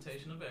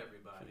representation of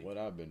everybody. What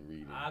I've been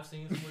reading, I've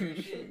seen some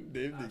weird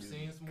shit. I've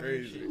seen some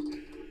weird shit.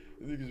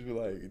 Niggas be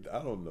like,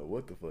 I don't know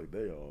what the fuck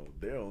they on.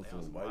 They're on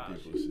some white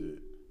people shit.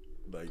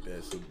 Like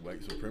that,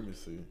 white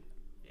supremacy.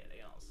 Yeah,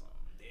 they on some.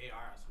 They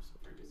are on some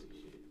supremacy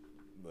shit.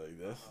 Like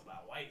that's. I don't know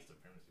about white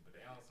supremacy, but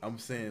they I'm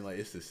saying like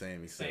it's the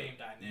same. Same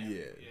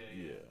dynamic.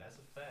 Yeah. That's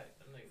a fact.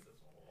 Them niggas is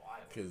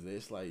wild. Because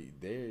it's like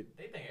they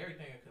think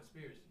everything a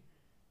conspiracy.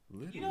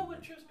 Literally. You know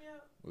what trips me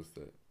out? What's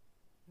that?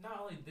 Not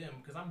only them,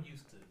 because I'm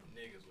used to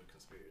niggas with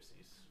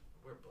conspiracies.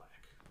 We're black.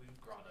 We've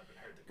grown up and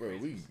heard the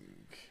crazies.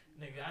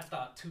 Nigga, I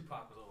thought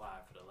Tupac was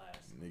alive for the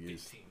last 15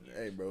 years.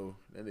 Hey, bro,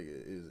 that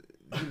nigga is.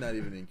 He's not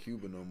even in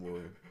Cuba no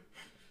more.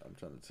 I'm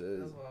trying to tell you.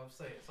 That's what I'm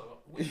saying. So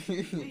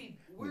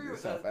we're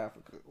South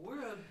Africa.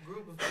 We're a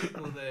group of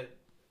people that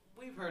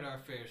we've heard our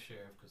fair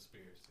share of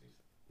conspiracies.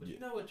 But you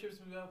know what trips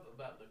me up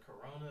about the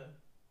Corona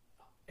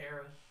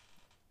era?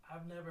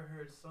 I've never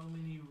heard so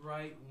many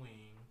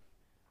right-wing,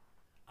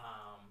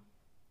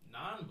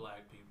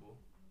 non-black people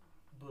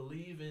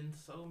believe in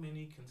so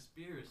many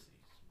conspiracies.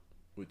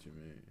 What you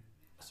mean?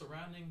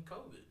 Surrounding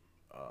COVID.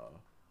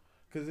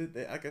 Cause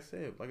like I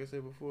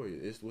said before,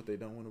 it's what they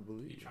don't want to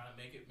believe. You're trying to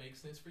make it make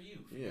sense for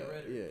you. For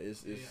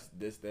It's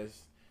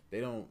they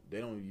don't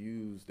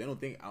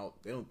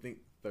think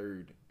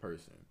third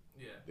person.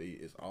 Yeah.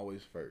 It's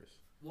always first.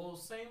 Well,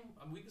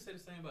 we can say the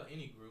same about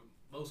any group,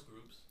 most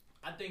groups.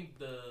 I think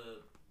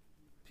the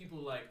people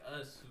like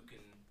us who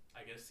can,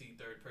 I guess, see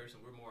third person,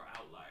 we're more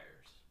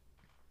outliers.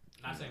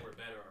 Not saying we're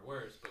better or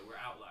worse, but we're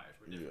outliers.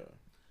 We're different.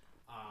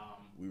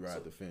 We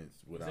ride the fence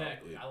without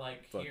exactly. I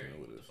like hearing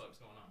what the fuck's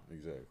going on.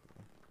 Exactly.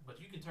 But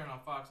you can turn on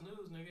Fox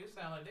News, nigga. It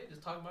sound like they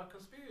just talking about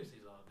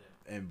conspiracies all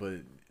day.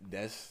 But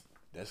that's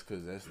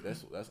because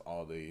that's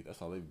all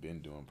they've been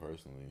doing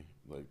personally,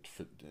 like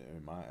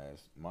in my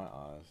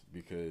eyes.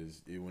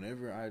 Because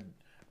whenever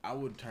I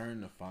would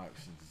turn to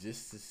Fox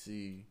just to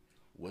see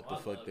what the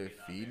fuck they're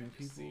feeding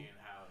people. Seeing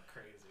how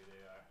crazy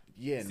they are.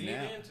 Yeah,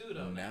 CNN too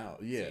though. Now,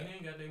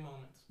 CNN got their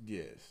moments.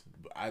 Yes,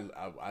 but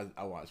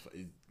I watch.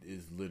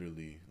 It's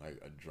literally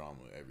like a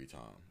drama every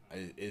time.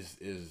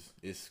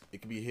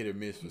 It can be hit or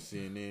miss with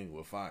CNN.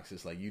 With Fox,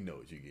 it's like you know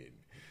what you're getting.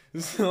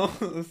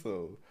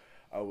 So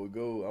I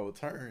would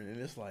turn,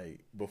 and it's like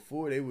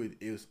before it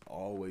was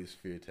always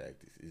fear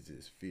tactics. It's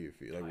just fear.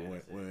 Like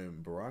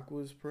when Barack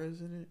was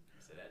president,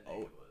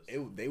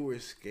 they were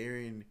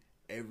scaring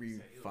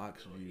every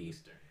Fox viewer.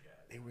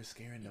 They were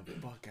scaring the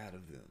fuck out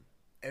of them.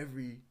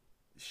 Every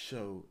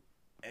show,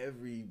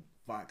 every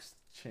Fox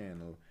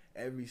channel,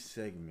 every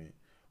segment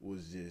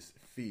was just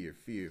fear.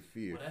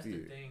 Well, that's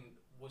the thing.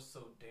 What's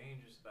so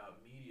dangerous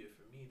about media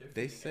for me?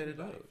 They set it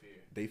up.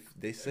 Fear.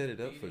 They set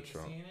it up for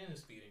Trump. CNN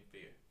is feeding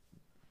fear.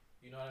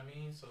 You know what I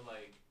mean? So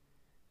like,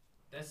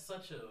 that's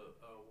such a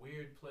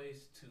weird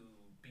place to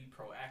be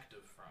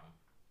proactive from.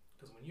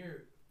 Because when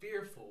you're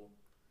fearful,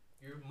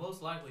 you're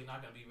most likely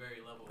not going to be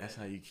very level. That's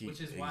how you keep.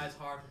 Which is why it's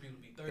hard for people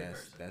to be third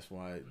person. That's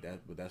why.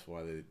 That's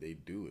why they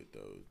do it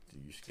though.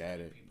 You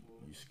scatter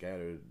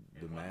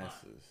the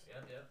masses.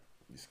 Yep.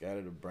 You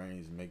scatter the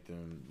brains, make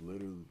them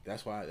literally.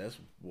 That's why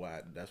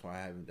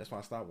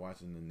I stopped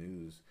watching the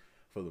news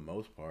for the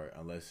most part,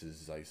 unless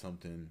it's like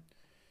something.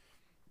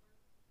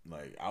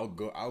 Like I'll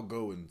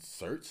go and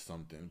search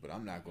something, but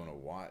I'm not gonna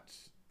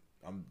watch.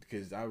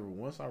 Because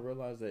once I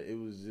realized that it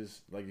was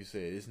just like you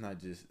said, it's not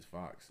just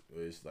Fox.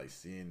 It's like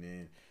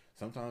CNN.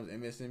 Sometimes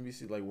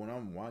MSNBC. Like when I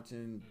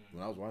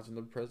was watching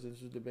the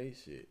presidential debate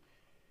shit.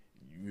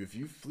 If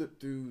you flip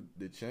through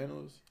the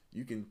channels,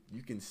 you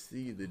can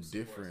see the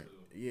different.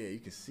 Yeah, you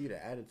can see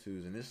the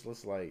attitudes, and it's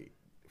just like,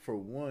 for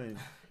one,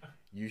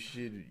 you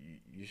should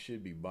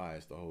be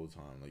biased the whole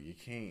time. Like you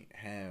can't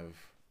have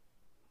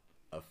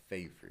a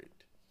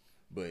favorite.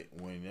 But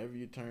whenever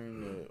you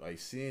turn to like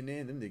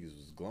CNN, them niggas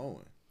was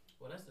glowing.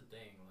 Well, that's the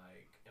thing.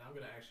 Like, and I'm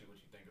gonna ask you what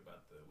you think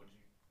about the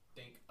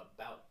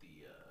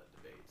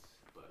debates.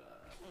 But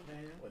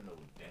man, wasn't no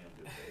damn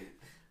debate.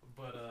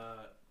 But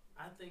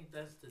I think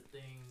that's the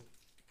thing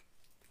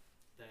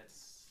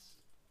that's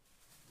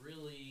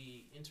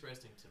really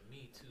interesting to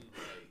me too.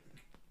 Like,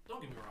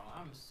 don't get me wrong,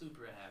 I'm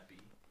super happy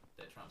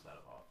that Trump's out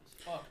of office.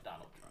 Fuck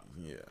Donald Trump.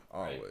 Yeah,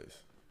 always. Right?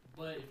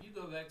 But if you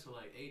go back to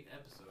like 8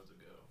 episodes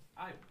ago,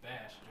 I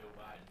bashed Joe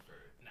Biden for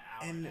an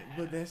hour and a half.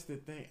 But that's the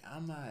thing.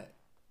 I'm not.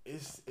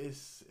 It's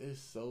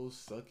so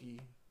sucky.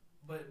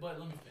 But let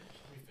me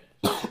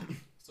finish.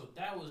 So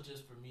that was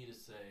just for me to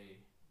say,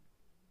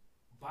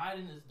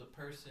 Biden is the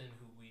person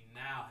who we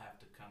now have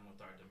to come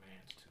with our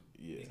demands to.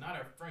 Yeah. He's not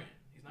our friend.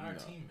 He's not our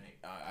teammate.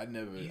 I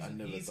never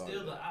He's thought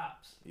still of the that.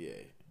 ops.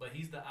 Yeah. But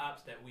he's the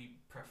ops that we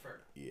prefer.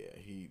 Yeah.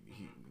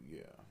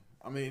 Yeah.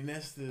 I mean,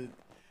 that's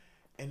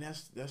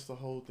the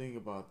whole thing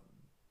about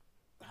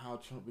how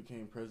Trump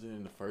became president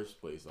in the first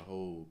place. The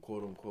whole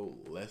quote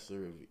unquote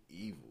lesser of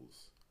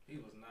evils. He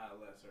was not a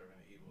lesser of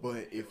an evil.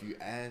 But if you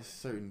ask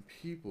certain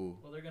people,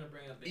 well, they're gonna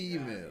bring up the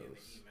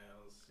emails.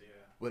 Yeah.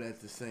 But at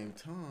the same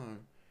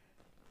time,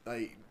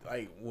 like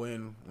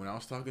when I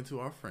was talking to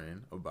our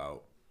friend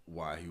about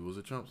why he was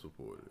a Trump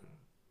supporter,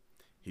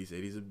 he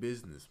said he's a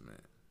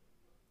businessman,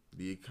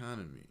 the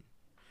economy,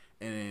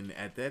 and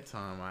at that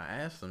time I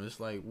asked him, it's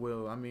like,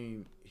 well, I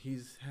mean,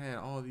 he's had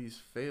all these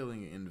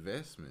failing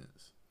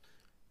investments.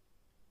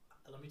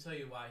 Let me tell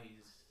you why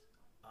he's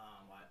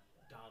why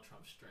Donald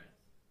Trump's strength.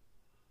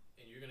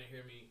 And you're gonna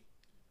hear me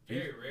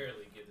very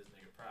rarely give this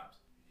nigga props.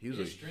 He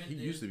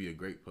used to be a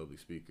great public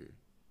speaker.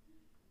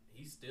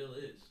 He still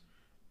is.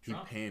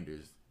 Trump, he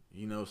panders.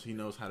 He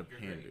knows how to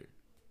pander. Great.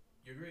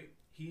 You're great.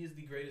 He is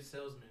the greatest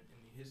salesman in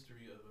the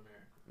history of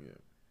America. Yeah.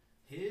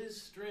 His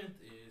strength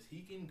is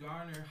he can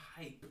garner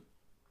hype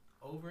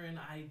over an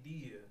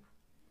idea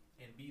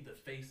and be the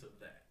face of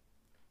that.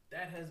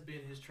 That has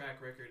been his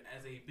track record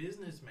as a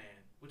businessman,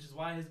 which is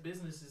why his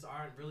businesses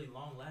aren't really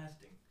long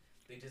lasting.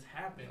 They just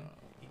happen.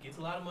 He gets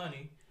a lot of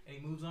money and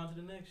he moves on to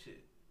the next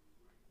shit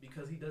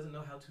because he doesn't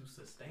know how to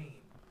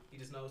sustain. He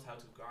just knows how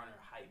to garner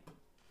hype.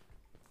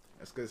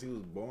 That's because he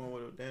was born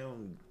with a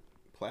damn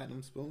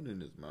platinum spoon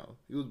in his mouth.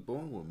 He was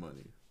born with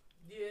money.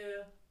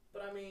 Yeah,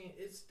 but I mean,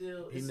 it's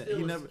still a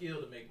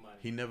skill to make money.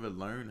 He never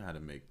learned how to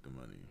make the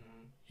money.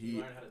 Mm-hmm. He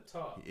learned how to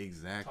talk.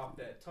 Exactly. Talk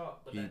that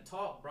talk, but that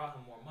talk brought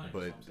him more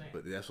money.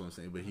 But that's what I'm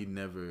saying. But he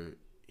never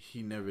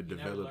developed.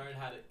 Never learned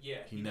how to. Yeah.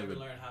 He never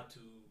learned how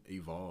to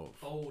evolve.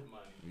 Fold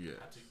money. Yeah.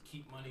 How to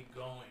keep money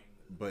going.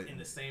 But in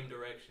the same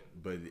direction.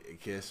 But I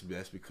guess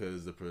that's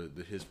because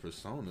his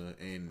persona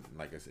and,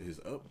 like I said, his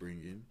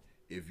upbringing.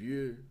 If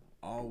you're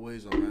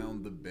always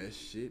around the best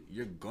shit,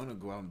 you're gonna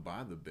go out and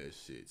buy the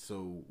best shit.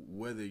 So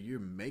whether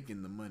you're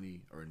making the money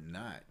or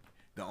not,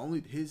 the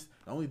only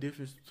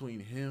difference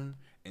between him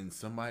and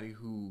somebody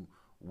who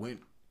went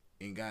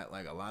and got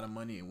like a lot of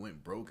money and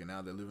went broke and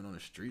now they're living on the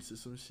streets or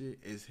some shit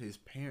is his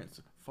parents'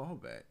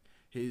 fallback,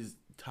 his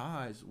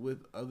ties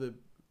with other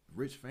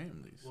rich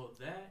families. Well,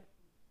 that,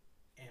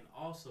 and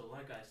also,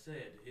 like I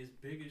said, his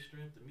biggest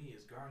strength to me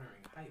is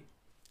garnering hype.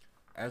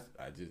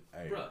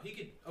 Bro, he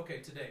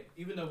could today.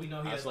 Even though we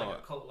know he has like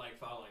a cult-like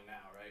following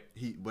now, right?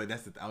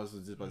 I was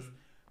just about to,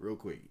 real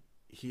quick.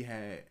 He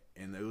had,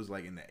 and it was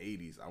like in the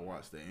 80s. I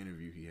watched the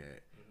interview he had.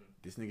 Mm-hmm.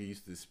 This nigga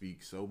used to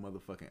speak so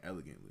motherfucking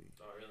elegantly.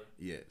 Oh, really?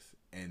 Yes,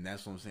 and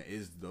that's what I'm saying.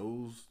 Is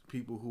those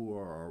people who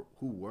were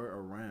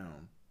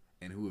around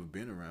and who have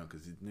been around,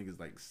 because this nigga's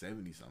like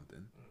 70 something.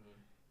 Mm-hmm.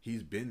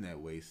 He's been that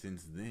way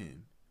since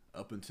then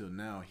up until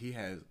now. He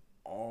has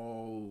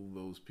all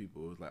those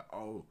people. It was like,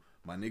 oh,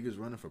 my nigga's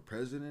running for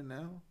president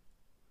now?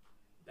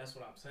 That's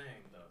what I'm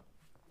saying, though.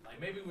 Like,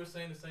 maybe we're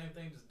saying the same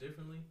thing just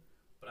differently,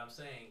 but I'm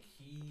saying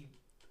he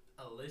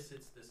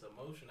elicits this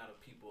emotion out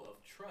of people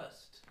of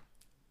trust.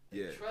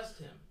 They trust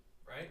him,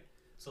 right?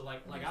 So,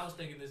 like I was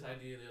thinking this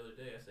idea the other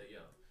day. I said, yo,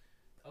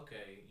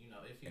 okay,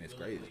 if he and it's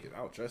crazy, because I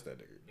don't trust that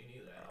nigga. Me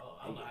neither at all.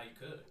 I don't know how you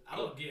could. I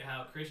don't get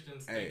how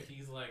Christians think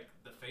he's, like,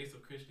 the face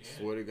of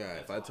Christianity. Swear to God,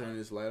 if I turn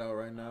this light out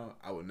right now,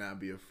 I would not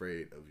be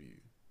afraid of you.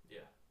 Yeah.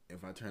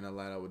 If I turn that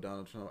light out with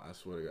Donald Trump, I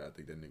swear to God, I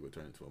think that nigga would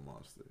turn into a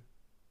monster.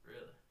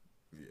 Really?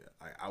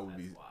 Yeah, I would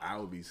be. Wild. I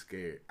would be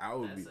scared. I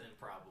would be.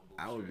 Improbable.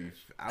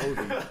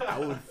 I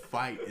would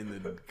fight in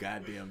the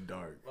goddamn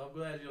dark. Well, I'm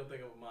glad you don't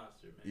think I'm a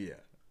monster, man.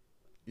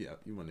 Yeah,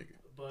 you my nigga.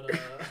 But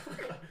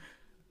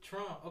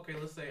Trump. Okay,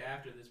 let's say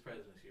after this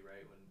presidency,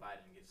 right, when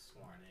Biden gets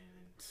sworn in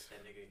and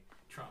that nigga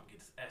Trump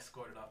gets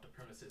escorted off the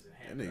premises and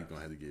handcuffs. That nigga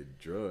gonna have to get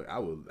drugged.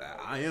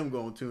 I am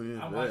gonna tune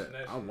in. I'm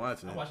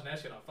watching that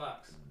shit on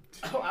Fox.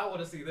 I want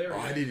to see their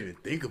reaction. I didn't even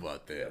think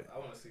about that. I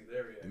want to see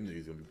their reaction. Them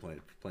niggas gonna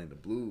be playing the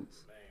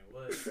blues. Man,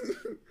 what? They're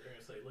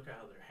gonna say, look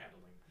how they're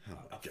handling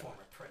a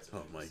former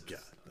president. Oh my God,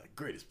 the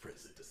greatest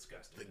president.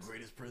 Disgusting. The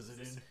greatest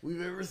president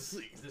we've ever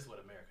seen. Is this what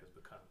America's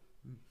become?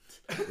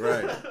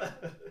 Right.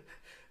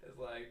 It's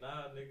like,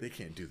 nah, nigga. They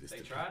can't do this. They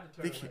tried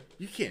to turn.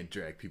 You can't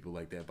drag people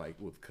like that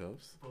with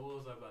cuffs. But what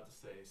was I about to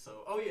say?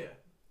 So,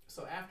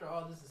 So after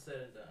all this is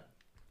said and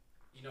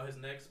done, his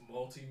next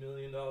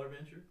multi-million-dollar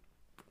venture.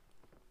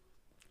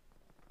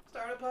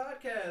 Start a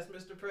podcast,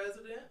 Mr.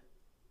 President.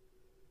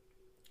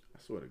 I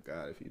swear to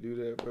God, if you do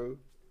that, bro.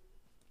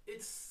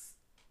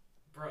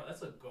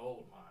 That's a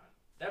gold mine.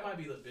 That might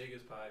be the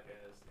biggest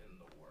podcast in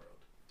the world.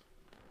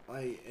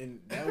 Like,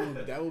 and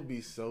that would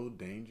be so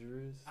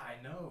dangerous. I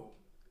know.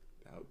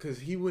 Because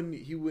he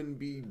wouldn't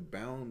be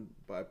bound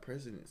by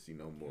presidency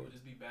no more. He would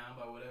just be bound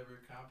by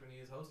whatever company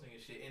is hosting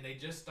and shit. And they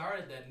just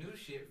started that new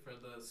shit for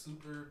the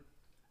super,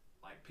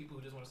 like, people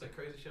who just want to say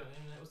crazy shit on the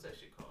internet. What's that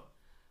shit called?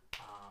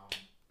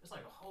 It's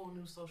like a whole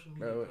new social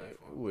media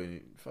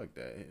platform. Fuck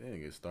that. That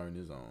nigga starting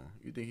his own.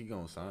 You think he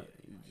gonna sign?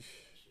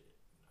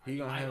 He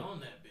gonna own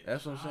that bitch.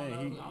 That's what I'm saying. I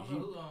don't know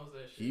who owns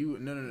that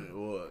shit.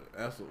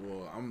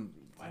 No. I'm.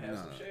 Might have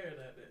some share in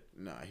that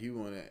bitch. Nah, he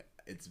wanna.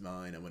 It's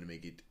mine. I wanna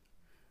make it.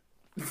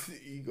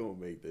 He gonna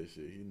make that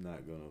shit. He's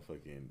not gonna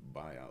fucking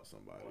buy out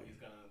somebody. Well, he's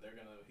gonna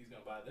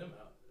buy them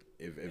out.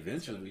 Eventually,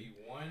 it's gonna be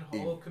one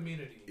whole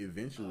community.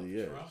 Eventually,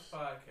 yes. Trump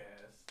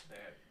podcast,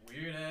 that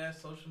weird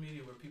ass social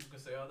media where people can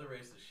say all the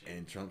racist shit.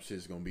 And Trump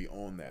shit's gonna be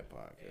on that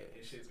podcast. And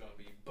his shit's gonna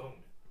be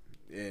booming.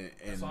 And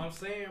that's what I'm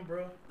saying,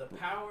 bro. The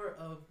power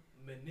of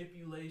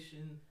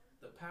manipulation,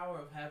 the power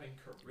of having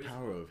charisma. The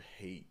power of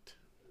hate.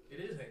 It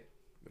is hate.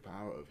 The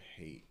power of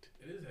hate.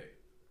 It is hate.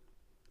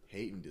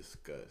 Hate and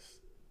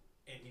disgust.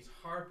 And he's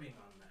harping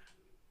on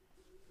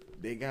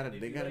that. They got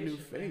a new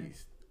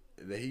face.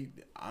 That he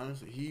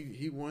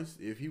wants,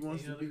 if he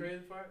wants to be. The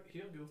crazy part, he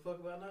don't give a fuck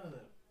about none of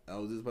that. I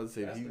was just about to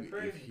say,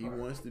 if he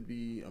wants to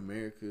be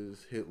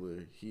America's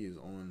Hitler, he is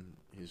on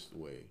his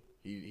way.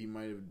 He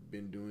might have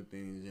been doing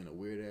things in a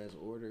weird ass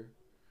order,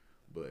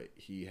 but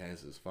he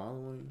has his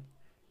following,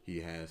 he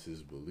has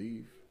his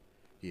belief,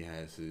 he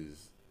has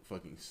his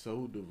fucking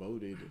so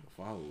devoted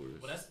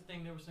followers. Well, that's the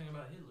thing they were saying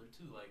about Hitler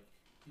too. Like,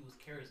 he was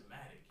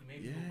charismatic. He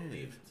made people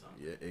believe in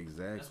something. Yeah,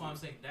 exactly. That's why I'm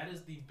saying that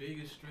is the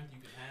biggest strength you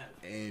can have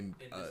and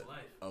in this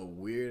life. A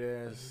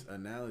weird ass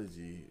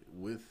analogy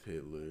with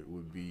Hitler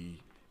would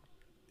be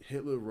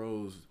Hitler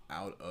rose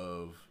out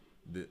of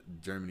the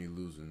Germany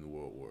losing the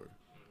World War.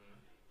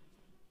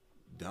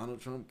 Donald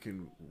Trump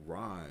can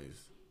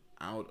rise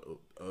out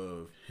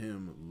of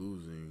him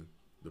losing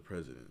the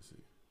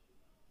presidency.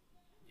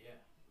 Yeah,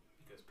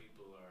 because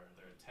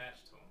they're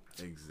attached to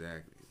him.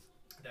 Exactly.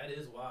 That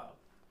is wild.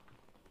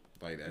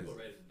 Like that's people are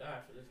ready to die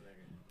for this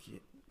nigga.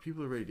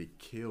 People are ready to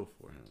kill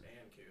for him.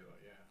 And kill,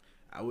 yeah.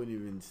 I wouldn't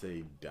even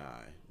say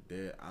die.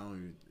 I don't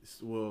even.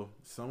 Well,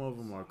 some of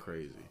them are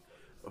crazy.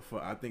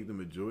 I think the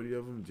majority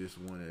of them just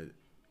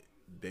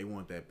they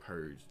want that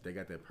purge. They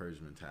got that purge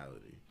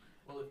mentality.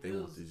 Well, they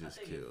want to just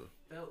kill.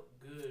 It felt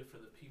good for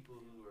the people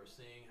who are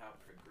seeing how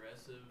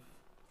progressive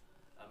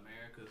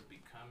America's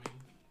becoming.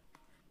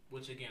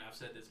 Which again, I've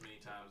said this many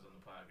times on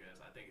the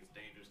podcast. I think it's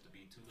dangerous to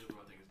be too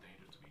liberal. I think it's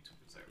dangerous to be too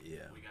conservative.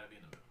 Yeah. We got to be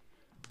in the middle.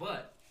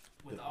 But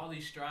with all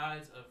these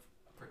strides of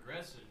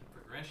progression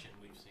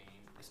we've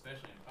seen,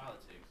 especially in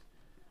politics,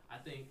 I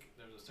think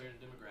there's a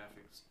certain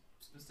demographic,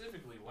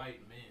 specifically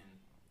white men,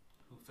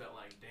 who felt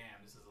like,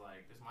 damn, this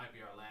might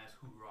be our last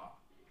hoorah.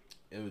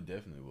 It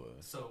definitely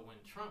was. So when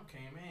Trump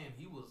came in,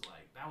 he was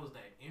like, that was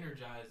that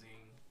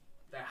energizing,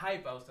 that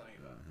hype I was telling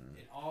you about. Mm-hmm.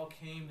 It all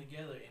came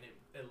together and it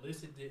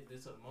elicited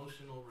this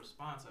emotional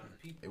response out of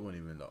people. It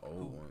wasn't even the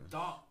old ones.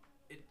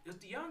 It was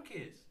the young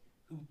kids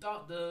who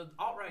thought the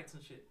alt-rights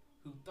and shit,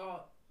 who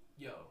thought,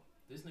 yo,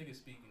 this nigga's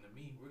speaking to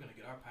me, we're gonna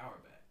get our power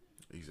back.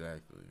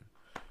 Exactly.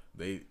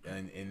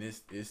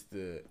 It's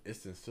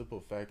the simple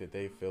fact that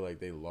they feel like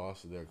they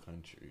lost their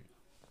country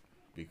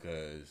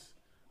because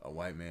a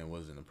white man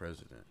wasn't the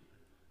president.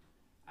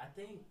 I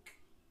think,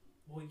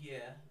 well,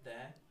 yeah,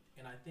 that,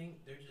 and I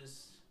think they're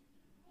just,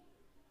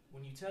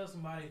 when you tell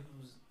somebody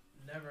who's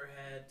never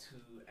had to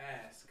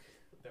ask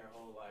their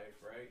whole life,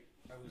 right,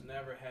 or who's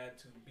never had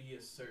to be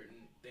a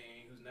certain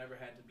thing, who's never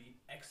had to be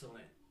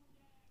excellent,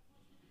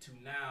 to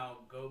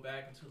now go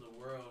back into the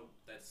world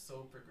that's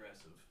so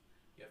progressive.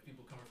 You have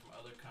people coming from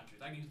other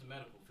countries. I can use the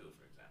medical field,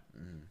 for example.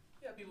 Mm-hmm.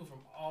 You have people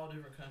from all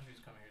different countries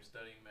coming here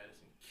studying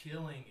medicine,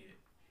 killing it.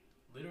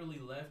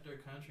 Literally left their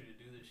country to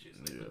do this shit.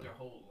 So they put their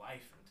whole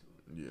life into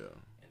it. Yeah.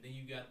 And then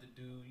you got the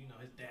dude,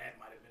 his dad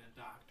might have been a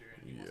doctor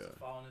and he wants to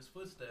follow in his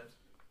footsteps.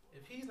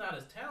 If he's not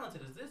as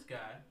talented as this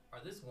guy or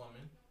this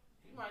woman,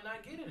 he might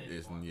not get it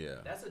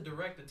anymore. That's a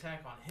direct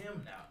attack on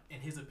him now, in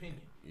his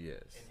opinion.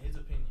 Yes. In his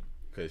opinion.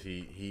 Because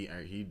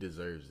he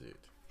deserves it.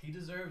 He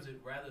deserves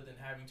it rather than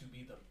having to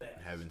be the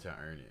best. Having to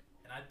earn it.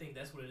 And I think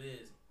that's what it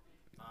is.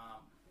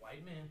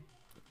 White men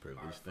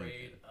are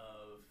afraid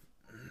of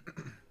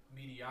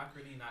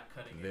mediocrity not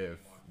cutting it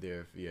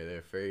anymore. They're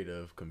afraid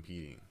of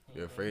competing. Mm-hmm.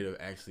 They're afraid of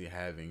actually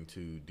having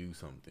to do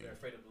something. They're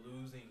afraid of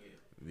losing it.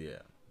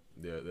 Yeah.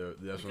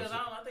 That's because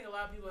I think a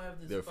lot of people have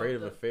this. They're afraid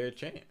of a fair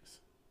chance.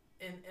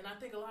 And I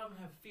think a lot of them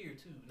have fear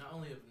too, not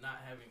only of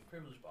not having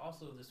privilege, but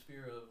also this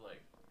fear of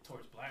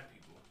towards black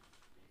people,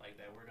 like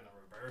that we're gonna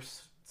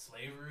reverse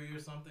slavery or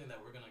something, that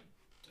we're gonna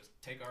just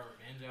take our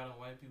revenge out on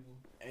white people.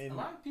 And a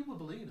lot of people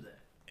believe that.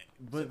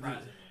 But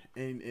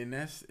and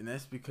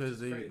that's because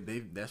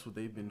that's what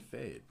they've been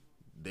fed.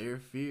 Their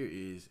fear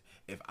is,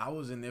 if I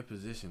was in their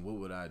position, what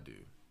would I do?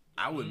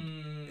 I would.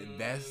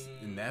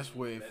 That's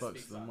where it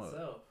fucks them up.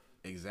 Self.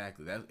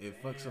 Exactly.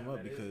 It fucks them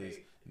up because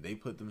they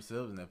put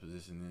themselves in that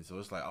position, and so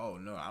it's like, oh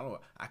no,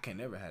 I can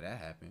never have that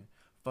happen.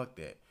 Fuck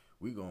that.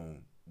 We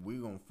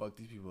gonna fuck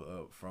these people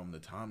up from the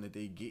time that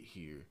they get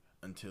here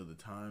until the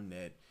time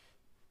that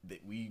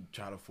we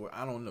try to force.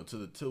 I don't know,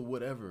 till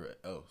whatever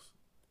else,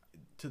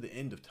 to the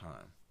end of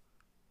time.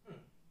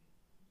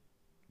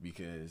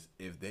 Because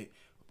if they,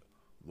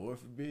 Lord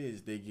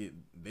forbids, they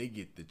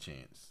get the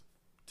chance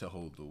to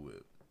hold the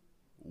whip,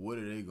 what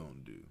are they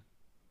gonna do?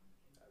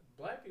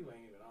 Black people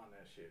ain't even on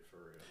that shit for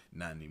real.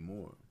 Not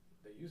anymore.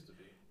 They used to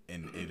be.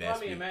 And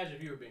imagine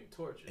if you were being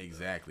tortured.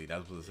 Exactly.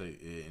 That's what I say,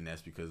 and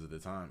that's because of the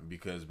time.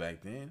 Because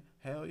back then,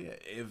 hell yeah,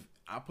 if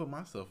I put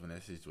myself in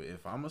that situation,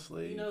 if I'm a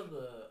slave,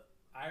 the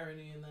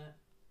irony in that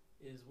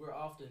is we're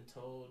often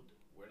told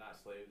we're not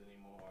slaves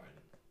anymore,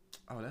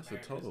 and that's a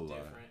total lie.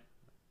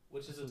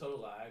 Which is a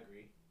total lie. I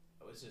agree.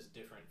 It's just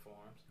different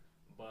forms,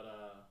 but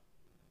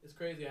it's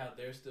crazy how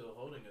they're still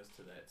holding us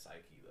to that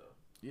psyche, though.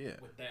 Yeah.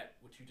 With that,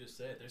 what you just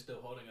said, they're still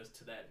holding us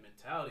to that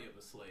mentality of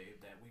a slave,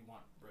 that we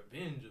want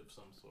revenge of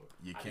some sort.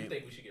 I do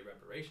think we should get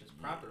reparations,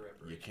 proper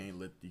reparations.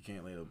 You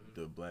can't let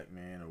the black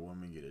man or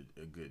woman get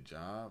a good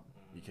job.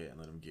 Mm-hmm. You can't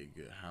let them get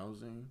good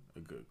housing, a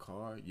good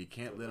car. You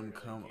can't let them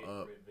come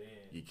up.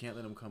 Revenge. You can't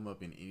let them come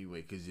up in any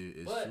way, because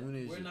soon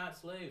as we're not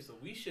slaves, so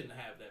we shouldn't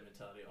have that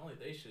mentality. Only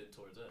they should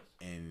towards us.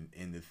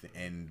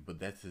 But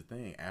that's the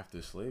thing.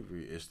 After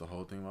slavery, it's the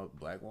whole thing about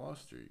Black Wall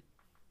Street.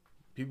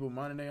 People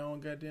minding their own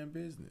goddamn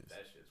business.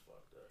 That shit's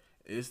fucked up.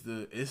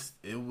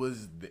 it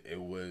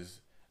was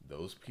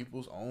those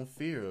people's own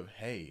fear of,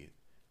 hey,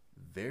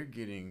 they're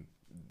getting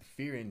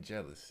fear and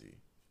jealousy.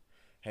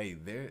 Hey,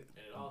 they're. And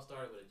it all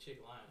started with a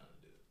chick lying on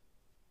a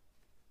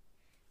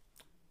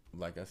dude.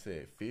 Like I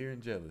said, fear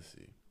and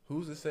jealousy.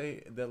 Who's to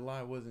say that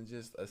lie wasn't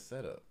just a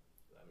setup?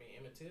 I mean,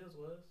 Emmett Tills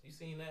was. You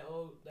seen that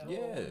old Yeah,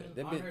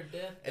 woman on her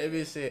death?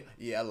 Everybody said,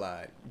 yeah, I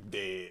lied.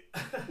 Dead.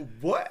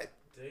 What?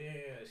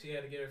 Damn, she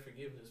had to get her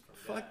forgiveness from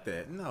Fuck God.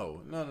 that.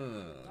 No. Nah,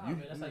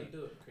 man, that's how you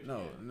do it.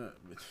 No.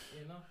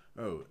 You know.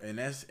 Oh, and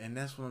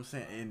that's what I'm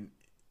saying. And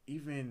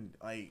even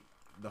like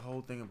the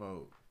whole thing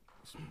about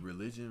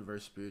religion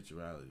versus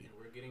spirituality. And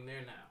we're getting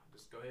there now.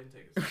 Just go ahead and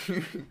take us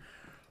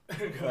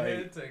there. Go ahead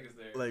and take us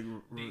there. Like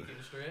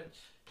Deacon Stretch.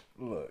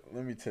 Look,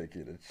 let me take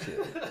you to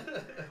chill.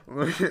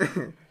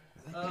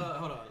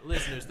 Hold on.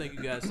 Listeners, thank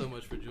you guys so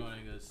much for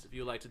joining us. If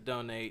you'd like to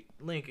donate,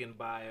 link in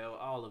bio,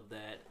 all of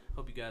that.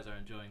 Hope you guys are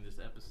enjoying this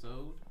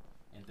episode.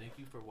 And thank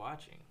you for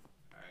watching.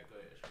 All right, go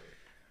ahead, Stretch.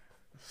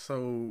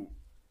 So,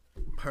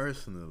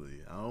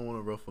 personally, I don't want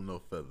to ruffle no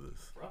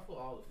feathers. Ruffle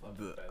all the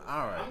fucking feathers.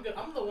 All right.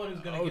 I'm the one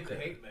who's going to get the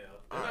hate mail.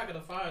 They're not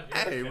going to find you.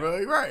 Hey,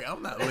 bro, right.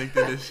 I'm not linked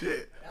to this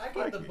shit. I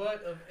get the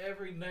butt of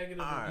every negative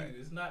review.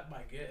 It's not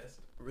my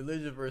guest.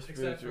 Religion versus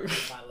Except spiritual.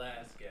 for my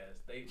last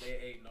guest. They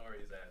ate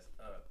Nori's ass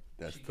up.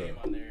 That's she tough. came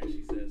on there and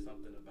she said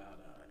something about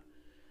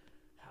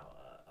how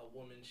a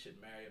woman should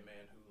marry a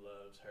man who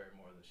loves her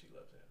more than she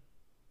loves him.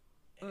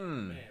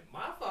 And man,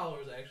 my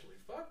followers actually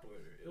fucked with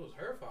her. It was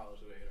her followers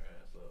who ate her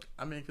ass up.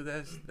 I mean,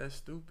 because that's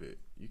stupid.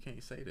 You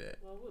can't say that.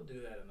 Well, we'll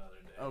do that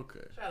another day.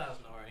 Okay. Shout out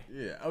Nori.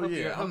 Yeah. Oh, Hope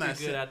yeah. I'm not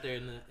good out there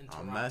in Toronto.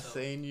 I'm not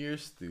saying you're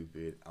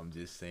stupid. I'm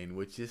just saying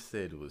what you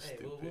said was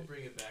stupid. We'll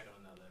bring it back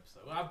on another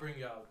episode. Well, I'll bring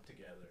y'all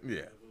together.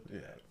 Yeah.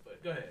 We'll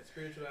but go ahead.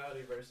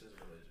 Spirituality versus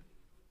religion.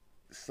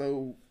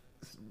 So,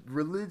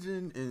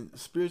 religion and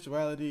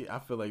spirituality, I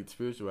feel like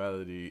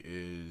spirituality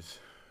is,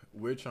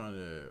 we're trying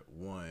to,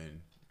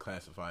 one,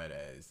 classify it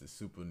as the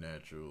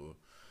supernatural,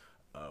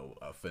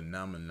 a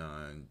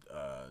phenomenon,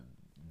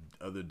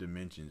 other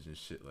dimensions and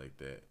shit like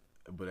that.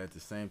 But at the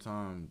same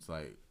time, it's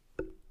like,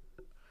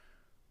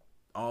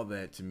 all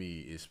that to me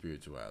is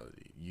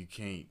spirituality. You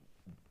can't,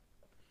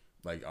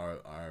 like,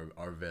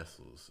 our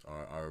vessels,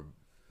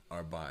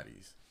 our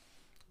bodies.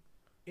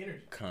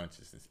 Energy.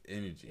 Consciousness.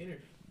 Energy.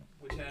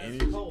 Which has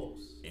energy,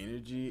 poles.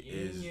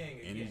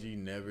 Energy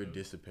never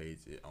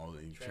dissipates. It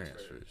only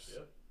transfers.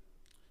 Yep.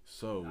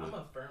 So I'm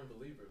a firm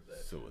believer of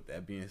that. So with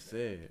that being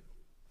said,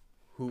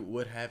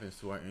 what happens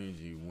to our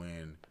energy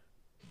when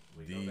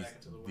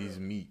these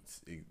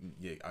meats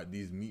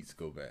these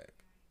go back?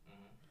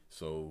 Mm-hmm.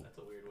 So that's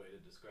a weird way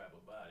to describe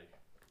a body.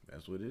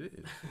 That's what it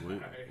is.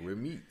 We're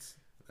meats.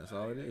 That's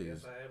all it is. I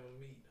guess I have a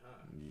meat,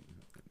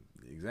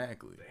 huh?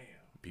 Exactly.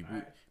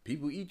 Damn.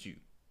 People eat you.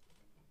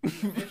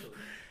 Eventually.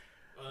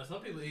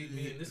 Some people eat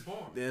me in this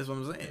form. That's what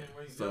I'm saying.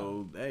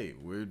 So hey,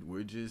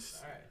 we're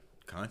just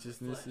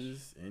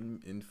consciousnesses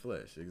in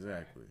flesh.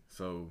 Exactly.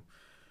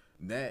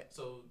 Right.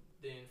 So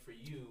then for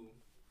you,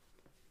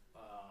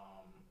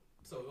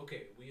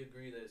 we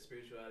agree that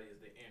spirituality is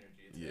the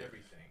energy. It's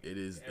everything. It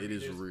is. It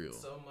is real.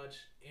 So much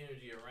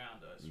energy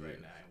around us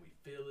right now, and we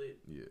feel it.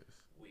 Yes.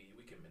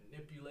 We can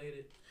manipulate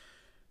it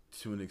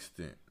to an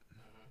extent.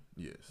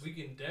 Mm-hmm. Yes. We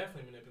can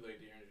definitely manipulate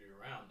the energy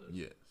around us.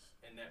 Yes.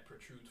 And that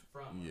protrudes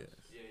from us.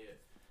 Yeah.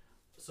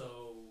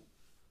 So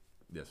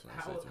that's what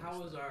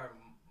how is our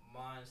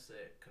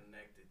mindset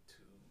connected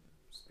to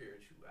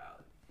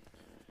spirituality?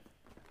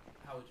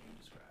 How would you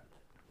describe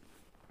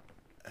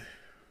it?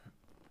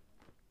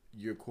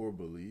 Your core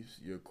beliefs,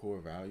 your core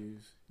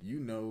values. You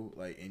know,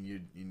 like in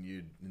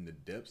the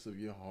depths of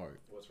your heart.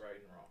 What's right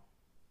and wrong?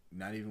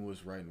 Not even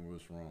what's right and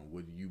what's wrong.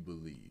 What do you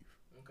believe?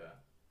 Okay.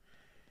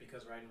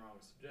 Because right and wrong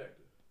is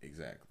subjective.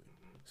 Exactly.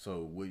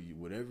 So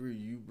whatever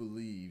you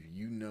believe,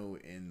 you know,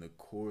 in the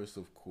course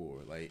of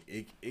core, like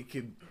it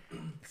could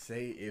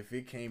say if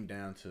it came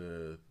down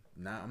to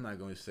I'm not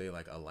going to say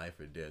like a life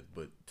or death,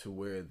 but to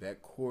where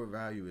that core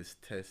value is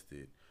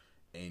tested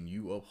and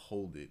you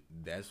uphold it,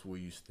 that's where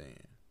you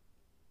stand.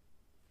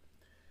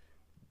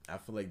 I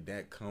feel like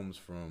that comes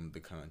from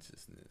the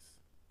consciousness.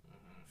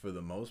 For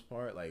the most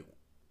part, like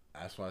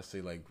that's why I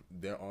say like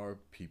there are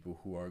people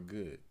who are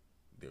good,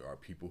 there are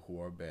people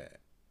who are bad.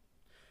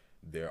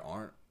 There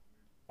aren't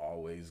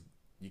always,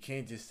 you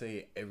can't just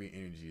say every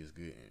energy is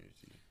good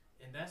energy.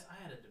 And I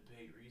had a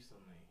debate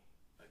recently.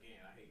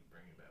 Again, I hate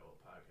bringing back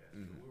old podcasts.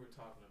 But we were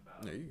talking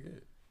about. No, you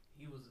good.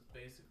 He was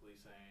basically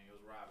saying, it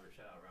was Robert.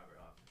 Shout out Robert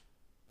Hoffman.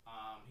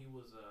 He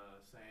was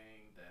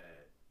saying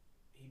that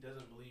he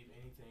doesn't believe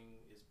anything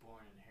is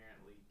born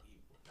inherently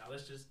evil. Now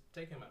let's just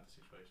take him out of the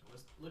situation.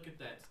 Let's look at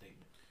that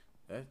statement.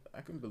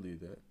 I can believe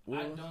that. Well,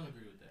 I don't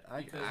agree with that.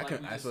 I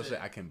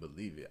can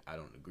believe it. I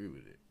don't agree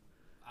with it.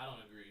 I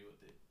don't agree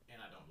with it,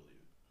 and I don't believe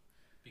it.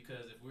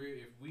 Because if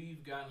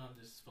we've gotten on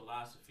this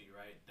philosophy,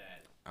 right,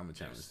 that I'm gonna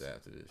challenge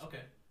that after this.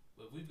 Okay,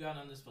 but if we've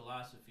gotten on this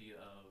philosophy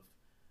of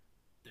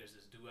there's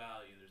this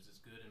duality, there's this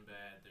good and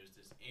bad, there's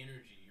this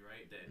energy,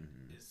 right, that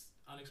is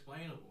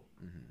unexplainable.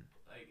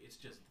 Like it's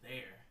just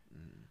there.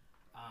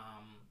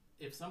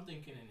 if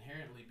something can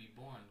inherently be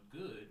born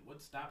good,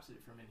 what stops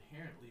it from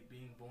inherently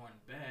being born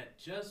bad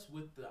just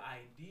with the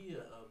idea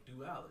of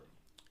duality?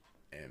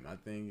 And my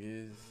thing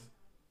is,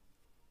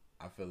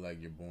 I feel like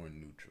you're born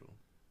neutral.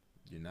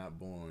 You're not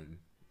born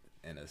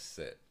in a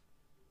set.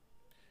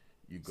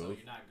 So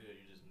you're not good,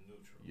 you're just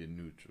neutral. You're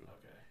neutral.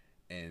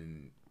 Okay.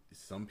 And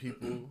some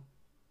people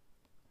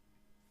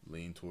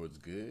lean towards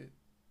good.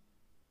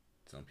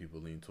 Some people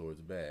lean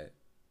towards bad.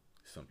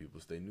 Some people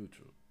stay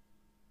neutral.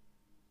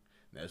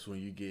 That's when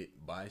you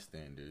get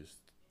bystanders.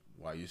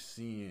 While you're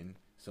seeing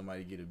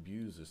somebody get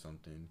abused or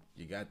something,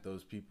 you got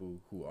those people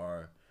who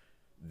are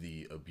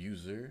the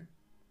abuser,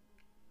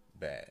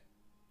 bad.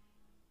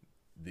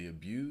 The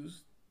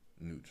abused,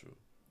 neutral.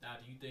 Now,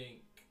 do you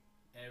think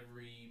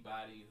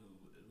everybody who,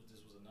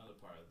 this was another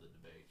part of the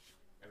debate,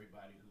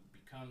 everybody who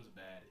becomes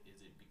bad,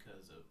 is it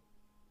because of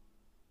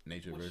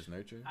nature versus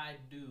nurture? I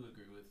do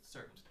agree with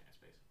circumstance,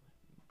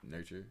 basically.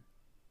 Nurture.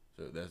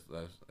 So that's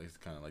it's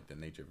kind of like the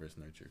nature versus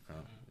nurture.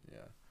 Yeah.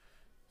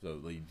 So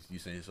like you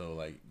saying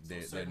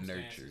they're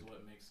nurtured. Is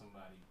what makes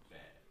somebody bad.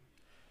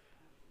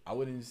 I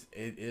wouldn't.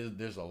 It is.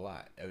 There's a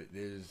lot.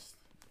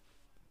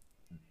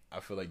 I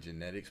feel like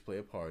genetics play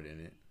a part in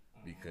it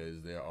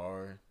because there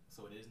are.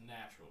 So it is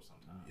natural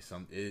sometimes.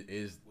 It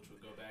is. Which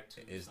would go back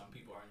to some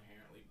people are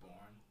inherently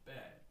born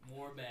bad,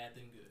 more bad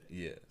than good.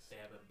 Yes. They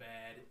have a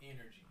bad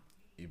energy.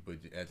 But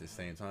at the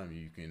same time,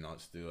 you can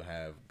still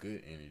have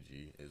good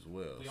energy as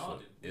well. We all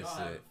do.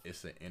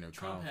 It's an inner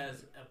Trump conflict.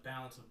 has a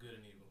balance of good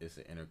and evil. It's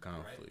an inner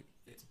conflict. Right?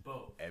 It's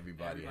both.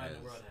 Everybody in has.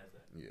 the world has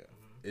that.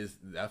 Yeah.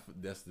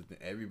 That's the thing.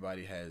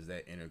 Everybody has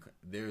that inner.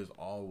 There's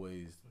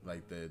always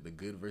like the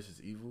good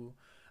versus evil.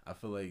 I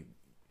feel like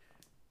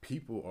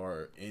people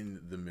are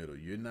in the middle.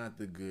 You're not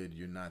the good.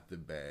 You're not the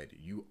bad.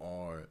 You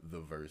are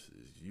the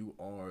versus. You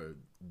are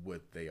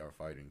what they are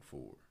fighting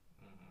for.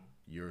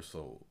 Your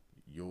soul.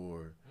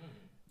 Your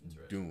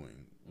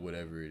doing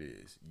whatever it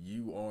is.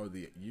 You are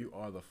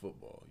the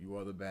football. You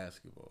are the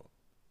basketball.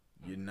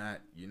 You're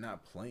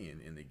not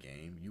playing in the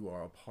game. You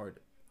are a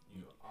part.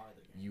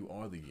 You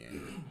are the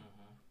game.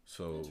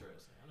 So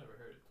interesting. I never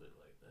heard it put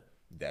like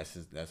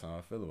that. That's how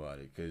I feel about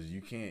it. Because you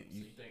can't. So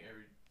you think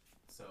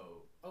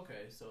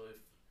okay. So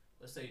if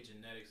let's say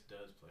genetics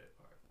does play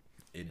a part,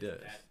 it does.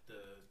 That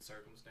the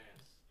circumstance.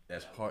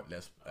 That's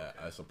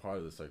a part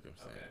of the circumstance.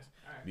 Okay.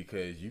 Right.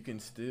 Because you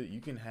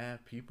can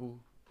have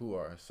people who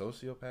are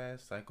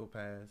sociopaths,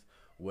 psychopaths,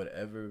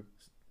 whatever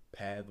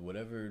path,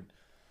 whatever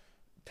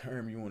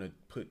term you want to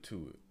put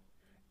to it.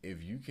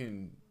 If you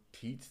can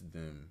teach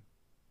them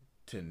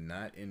to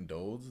not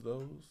indulge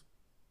those,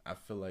 I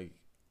feel like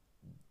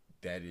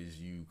that is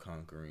you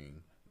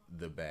conquering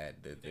the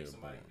bad that they're born.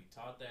 Somebody can be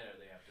taught that, or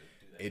they have to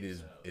do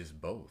that. It's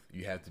both.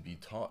 You have to be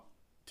taught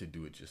to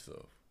do it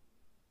yourself.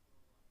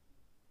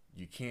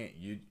 You can't.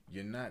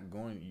 You're not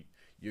going.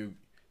 You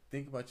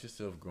think about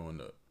yourself growing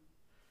up.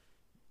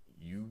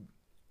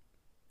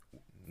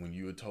 When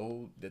you were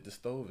told that the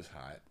stove is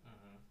hot,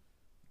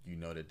 you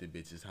know that the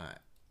bitch is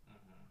hot.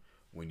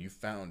 When you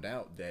found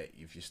out that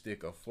if you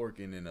stick a fork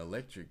in an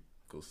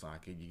electrical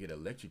socket, you get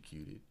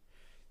electrocuted,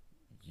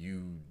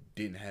 you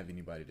didn't have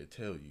anybody to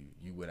tell you.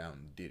 You went out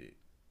and did it.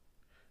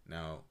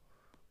 Now,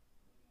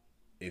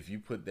 if you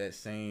put that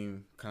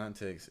same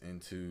context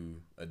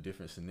into a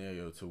different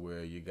scenario to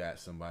where you got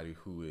somebody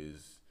who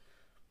is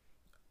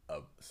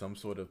some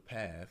sort of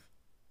path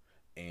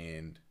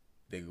and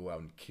they go out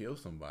and kill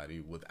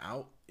somebody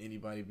without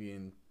anybody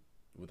being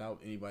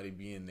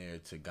there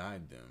to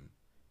guide them,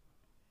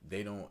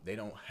 they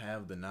don't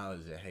have the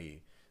knowledge that,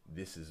 hey,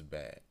 this is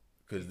bad.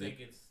 Because you think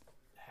it's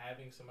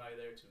having somebody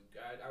there to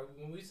guide?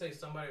 When we say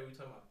somebody, are we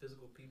talking about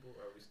physical people,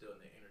 or are we still in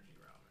the energy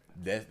realm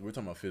right now? We're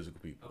talking about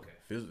physical people. Okay.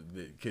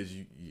 Because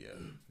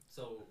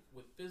So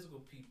with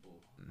physical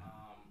people,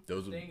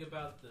 the thing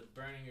about the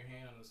burning your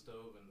hand on the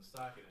stove and the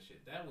socket and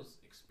shit, that was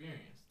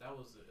experience. That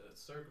was a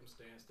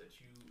circumstance that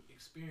you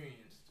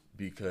experienced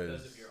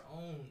because of your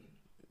own.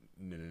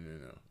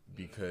 No.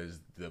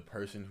 Because the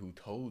person who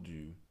told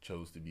you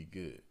chose to be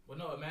good. Well,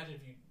 no. Imagine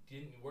if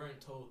you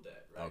weren't told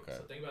that, right? Okay.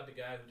 So think about the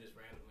guy who just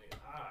randomly,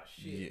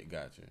 shit. Yeah,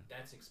 gotcha.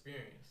 That's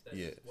experience. That's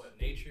yes. What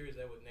nature is.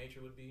 That what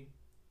nature would be?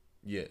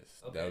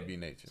 Yes, okay. That would be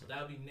nature. So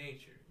that would be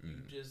nature.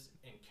 You just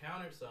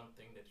encountered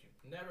something that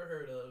you've never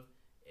heard of,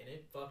 and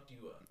it fucked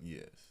you up.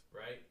 Yes.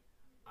 Right.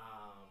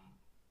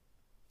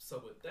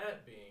 So with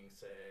that being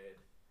said,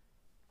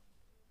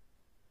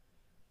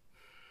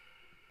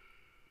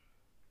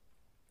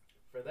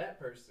 for that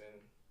person,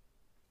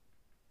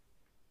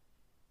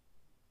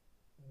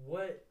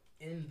 what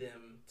in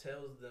them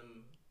tells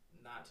them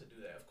not to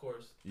do that? Of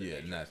course.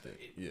 It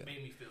made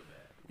me feel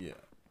bad. Yeah.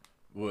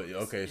 Well,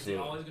 okay, is it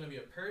always going to be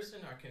a person,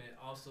 or can it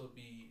also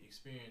be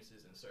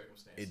experiences and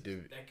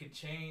circumstances that could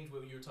change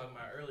what you were talking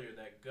about earlier,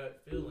 that gut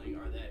feeling,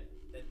 or that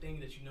thing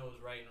that you know is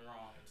right and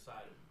wrong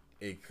inside of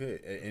you? It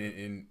could,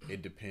 and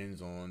it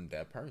depends on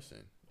that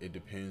person. It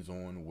depends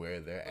on where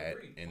they're at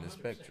in the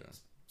spectrum.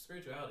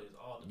 Spirituality is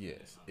all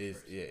dependent on the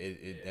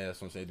person.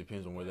 That's what I'm saying. It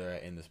depends on where they're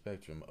at in the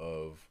spectrum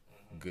of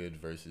good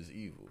versus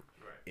evil.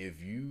 Right.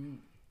 If you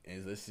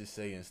And let's just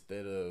say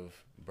instead of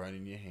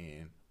burning your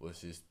hand,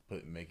 let's just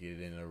make it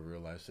in a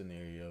real life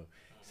scenario.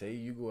 Say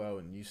you go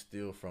out and you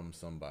steal from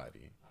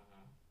somebody.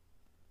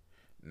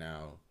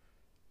 Now,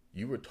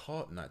 you were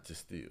taught not to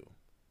steal.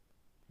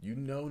 You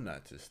know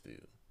not to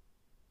steal.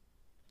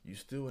 You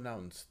still went out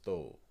and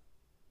stole.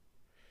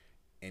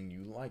 And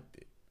you liked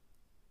it.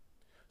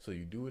 So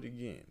you do it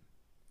again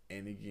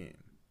and again.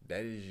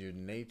 That is your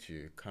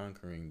nature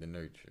conquering the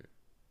nurture.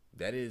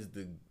 That is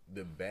the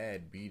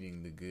bad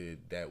beating the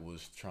good that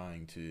was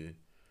trying to.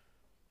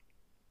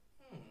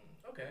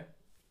 Okay.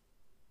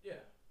 Yeah,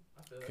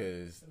 I feel that.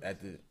 Because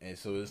and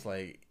so it's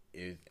like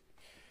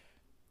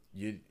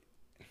you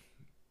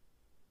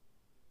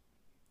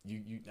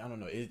I don't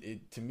know.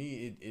 It to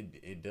me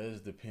it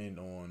does depend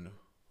on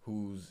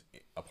who's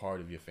a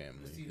part of your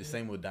family. The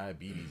same with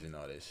diabetes and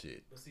all that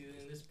shit. But see,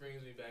 then this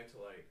brings me back to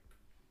like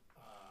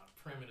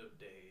primitive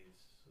days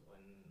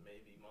when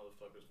maybe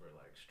motherfuckers were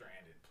like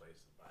stranded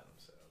places by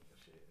themselves and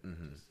shit,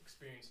 just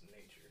experiencing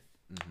nature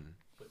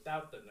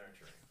without the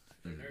nurturing.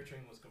 The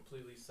nurturing was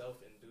completely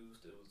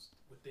self-induced. It was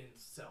within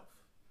self.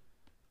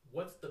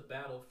 What's the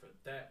battle for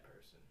that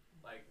person?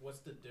 Like, what's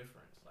the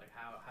difference? Like,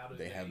 how do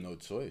they have no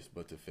choice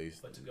but to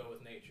go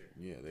with nature?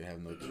 Yeah, they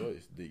have no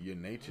choice. Your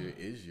nature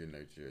is your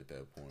nurture at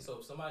that point. So,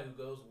 if somebody who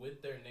goes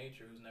with their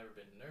nature, who's never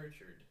been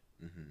nurtured,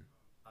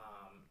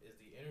 is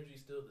the energy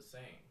still the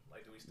same?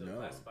 Like, do we still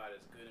classify it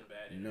as good and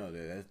bad energy? No,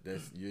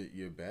 that's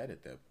you're bad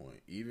at that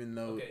point. Even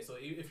though so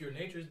if your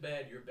nature's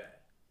bad, you're bad.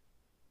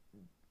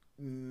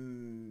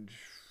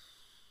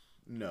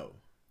 No.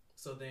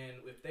 So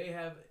then, if they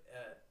have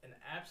an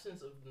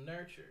absence of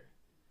nurture,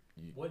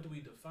 what do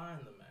we define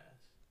them as?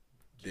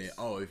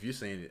 If you're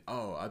saying it,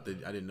 I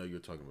didn't know you were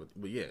talking about.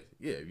 But yeah,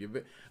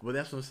 well,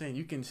 that's what I'm saying.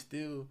 You can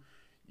still,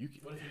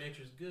 What if your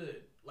nature's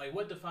good? Like,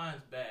 what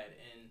defines bad?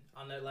 And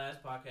on that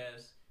last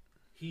podcast,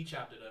 he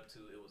chopped it up to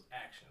it was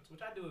actions,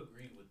 which I do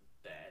agree with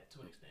that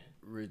to an extent.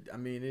 I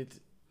mean,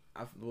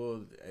 I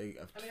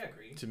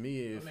agree. To me,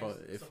 it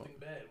makes something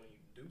bad when you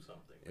do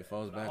something. It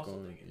falls back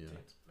on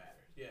intent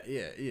matters.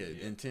 Yeah,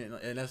 intent,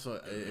 and that's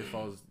what it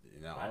falls.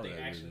 I think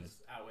actions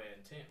outweigh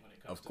intent when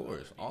it comes. Of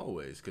course,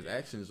 always, because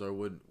actions are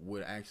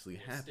what actually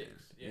happen.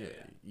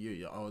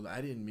 Yeah. Oh,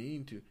 I didn't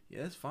mean to.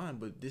 Yeah, that's fine,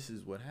 but this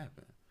is what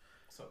happened.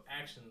 So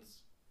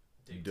actions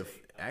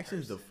dictate.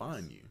 Actions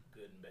define you.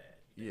 Good and bad.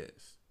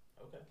 Yes.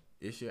 Okay.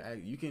 It's your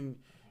act. You can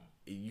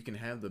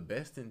have the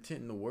best intent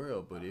in the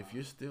world, but if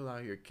you're still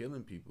out here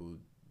killing people,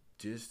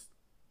 just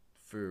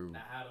for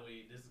now, how do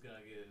we? This is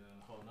gonna get in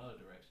a whole nother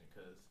direction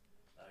because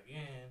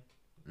again,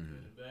 good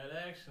and bad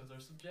actions are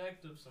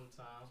subjective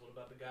sometimes. What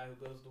about the guy who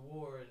goes to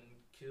war and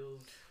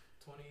kills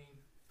 20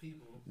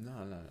 people?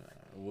 No.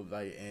 Well,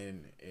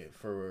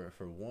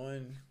 for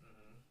one,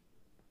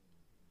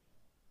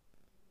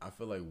 I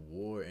feel like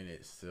war in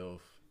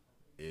itself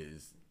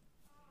is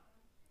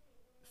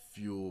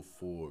fuel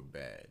for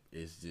bad.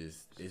 It's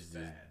just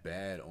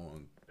bad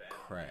on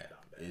crack.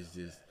 It's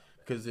just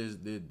because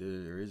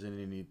there isn't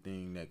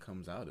anything that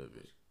comes out of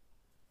it.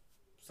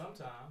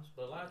 Sometimes,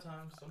 but a lot of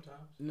times,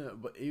 sometimes. No,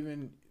 but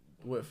even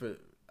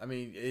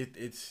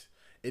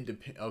it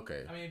depends.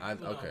 Okay. I mean, all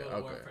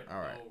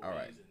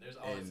right. There's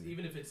always,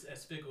 even if it's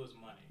as fickle as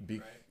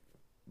money, right?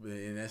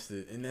 And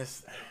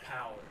that's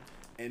power.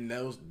 And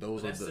those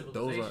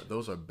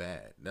are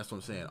bad. That's what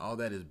I'm saying. All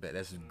that is bad.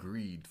 That's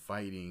greed,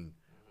 fighting,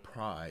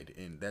 pride,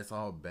 and that's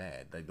all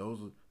bad. Like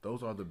those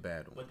are the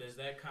bad ones. But does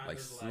that kind like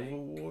of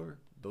Civil War?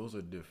 Those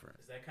are different.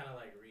 Does that kind of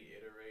like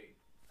reiterate,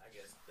 I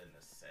guess, the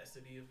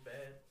necessity of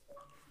bad?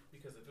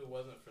 Because if it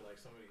wasn't for like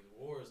some of these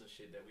wars and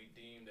shit that we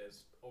deemed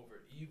as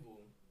over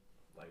evil,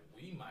 like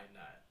we might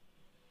not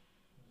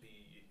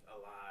be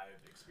alive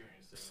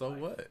experiencing. So life.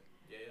 What?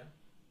 Yeah.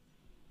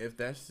 If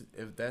that's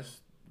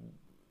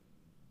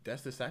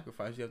the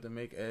sacrifice you have to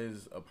make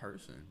as a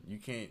person. You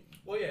can't.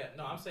 Well, yeah.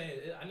 No, I'm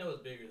saying I know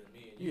it's bigger than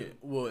me and you. Yeah.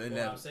 Well, and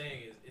what I'm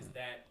saying is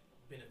that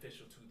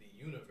beneficial to the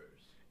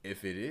universe?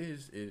 If it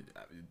is,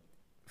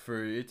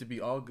 for it to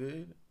be all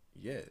good,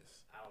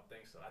 yes. I don't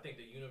think so. I think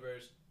the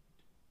universe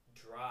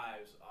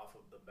drives off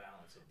of the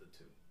balance of the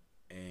two.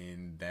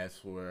 And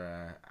that's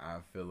where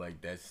I feel like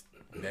that's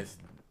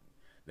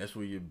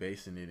where you're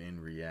basing it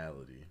in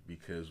reality,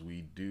 because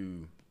we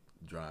do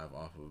drive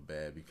off of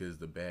bad, because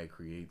the bad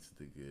creates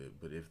the good.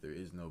 But if there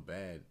is no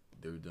bad,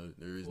 there is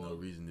no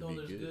reason to be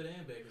good. There's good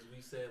and bad, because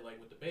we said like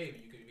with the baby,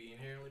 you could be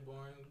inherently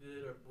born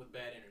good or with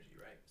bad energy,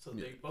 right? So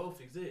they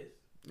both exist.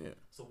 Yeah.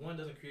 So one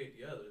doesn't create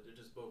the other; they're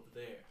just both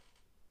there.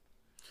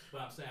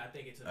 But I'm saying I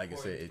think it's important. Like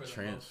I said, it for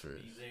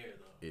transfers. To be there,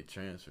 though. It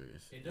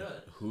transfers. It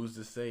does. Who's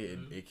to say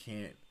it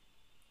can't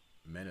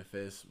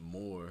manifest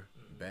more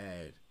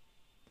bad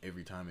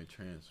every time it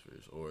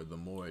transfers, or the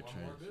more it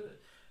transfers? More good.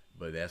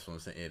 But that's what I'm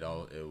saying. It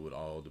would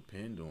all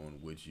depend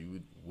on what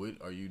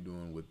are you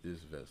doing with this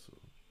vessel.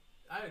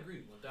 I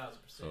agree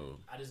 1,000%. So,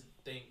 I just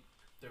think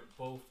they're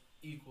both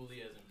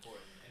equally as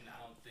important, and I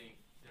don't think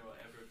there will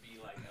ever be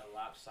like a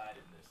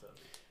lopsidedness of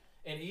it.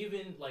 And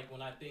even like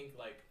when I think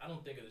like I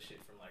don't think of the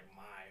shit from like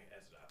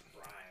as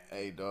Brian.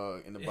 Hey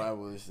dog, in the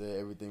Bible it said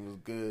everything was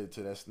good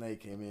till that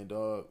snake came in,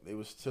 dog. They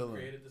was chilling. Who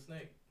created the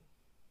snake?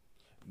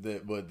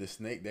 But the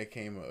snake that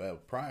came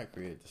Pride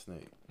created the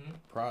snake.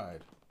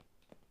 Pride.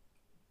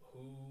 Who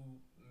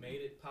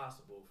made it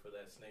possible for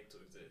that snake to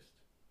exist?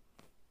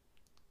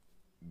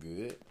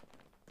 Good.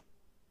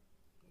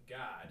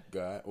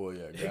 God. Well,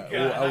 yeah, God.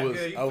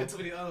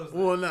 God.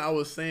 No, I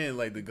was saying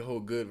like the whole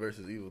good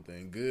versus evil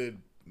thing.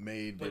 Good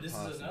made the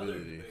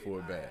possibility for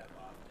bad.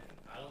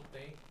 I don't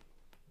think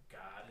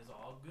God is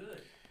all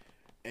good.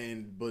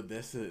 But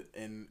that's it,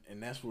 and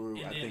that's where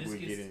I think we're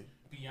getting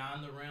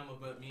beyond the realm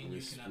of what me and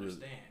you can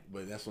understand.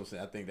 But that's what I'm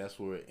saying. I think that's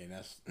where, and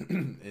that's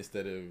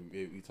instead of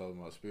we talking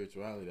about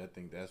spirituality, I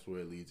think that's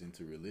where it leads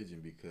into religion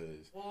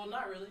because. Well,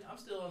 not really. I'm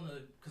still on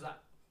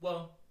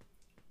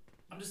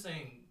I'm just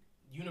saying.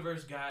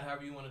 Universe, God,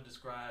 however you want to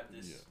describe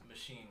this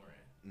machine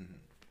we're in. Mm-hmm.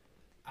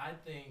 I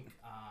think,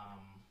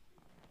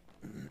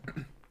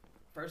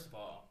 first of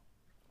all,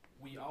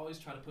 we always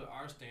try to put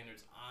our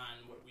standards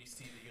on what we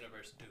see the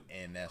universe do.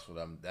 And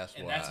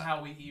that's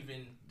how we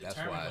even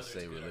determine whether it's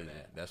good religion. Or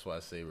bad. That's why I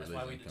say religion.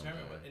 That's why we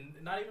determine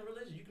and not even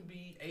religion. You can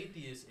be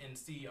atheist and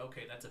see,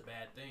 okay, that's a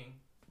bad thing.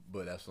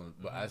 But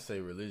but I say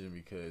religion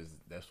because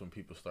that's when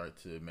people start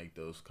to make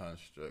those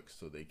constructs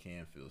so they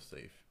can feel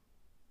safe.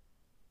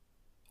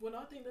 Well, no,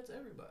 I think that's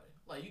everybody.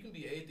 Like, you can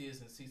be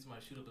atheist and see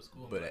somebody shoot up a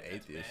school. But an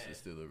atheist is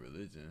still a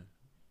religion.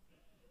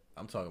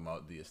 I'm talking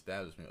about the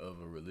establishment of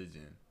a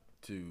religion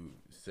to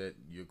set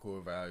your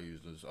core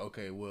values.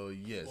 Okay, well,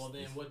 yes. Well,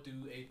 then what do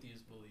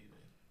atheists believe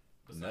in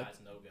besides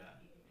no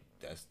God?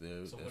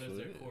 So what is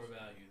their core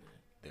value then?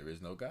 There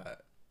is no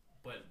God.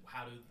 But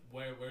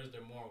where's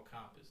their moral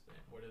compass then?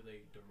 Where do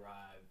they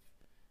derive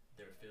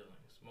their feelings?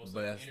 Most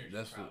of energy,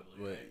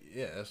 probably. Right?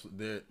 Yeah,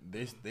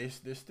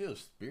 they're still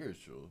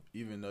spiritual,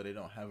 even though they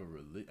don't have a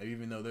religion.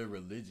 Even though their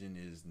religion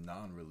is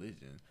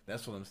non-religion.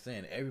 That's what I'm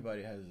saying.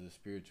 Everybody has a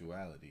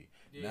spirituality.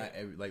 Yeah. Not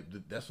every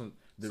that's what.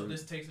 So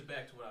this takes it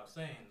back to what I was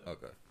saying, though.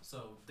 Okay.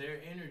 So their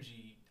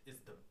energy is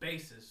the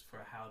basis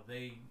for how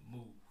they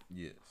move.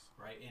 Yes.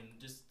 Right, and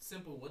just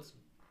simple. What's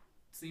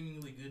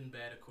seemingly good and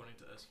bad according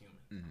to us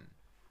humans. Mm-hmm.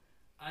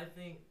 I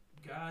think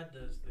God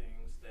does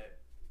things that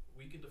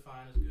we can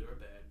define as good or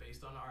bad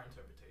based on our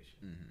interpretation.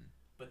 Mm-hmm.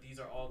 But these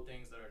are all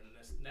things that are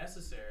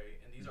necessary,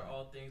 and these are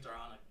all things that are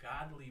on a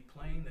godly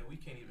plane that we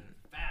can't even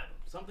fathom.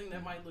 Something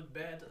that might look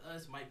bad to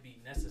us might be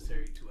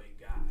necessary to a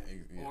God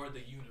or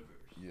the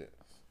universe. Yes.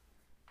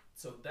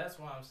 So that's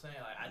why I'm saying,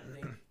 like, I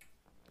think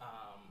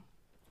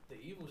the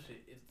evil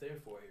shit is there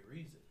for a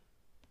reason.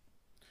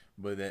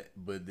 But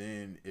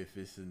then if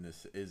it's in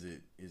this, is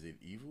it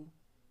evil?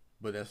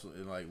 But that's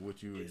like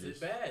what you. Is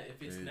it bad?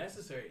 If it's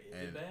necessary,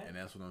 is it bad? And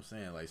that's what I'm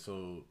saying. Like,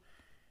 so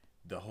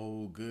the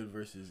whole good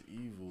versus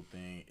evil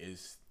thing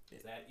is.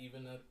 Is that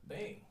even a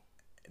thing?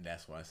 And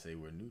that's why I say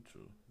we're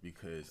neutral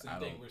because so I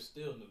think we're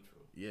still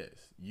neutral. Yes,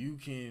 you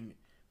can.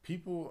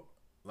 People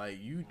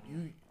like you.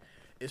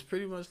 It's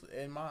pretty much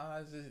in my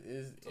eyes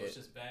is. So it's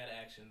just bad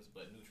actions,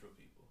 but neutral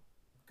people.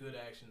 Good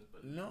actions,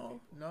 but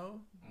no.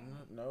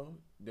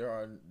 There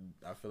are.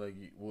 I feel like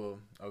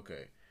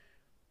okay.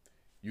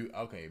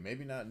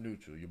 Maybe not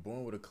neutral. You're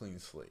born with a clean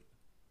slate.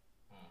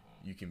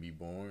 Mm-hmm. You can be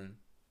born,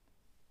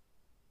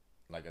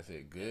 like I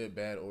said, good,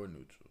 bad, or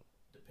neutral.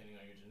 Depending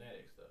on your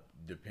genetics, though.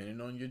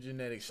 Depending on your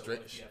genetics, so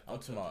I'm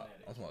talking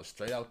about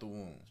straight out the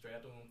womb. Straight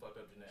out the womb, fucked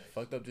up genetics.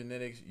 Fucked up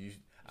genetics.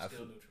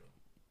 Still neutral.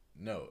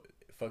 No,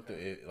 fucked up.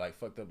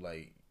 Fucked up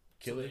like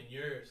killer.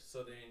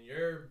 So then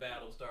your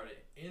battle started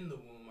in the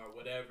womb or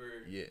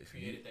whatever. Yes.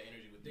 Created that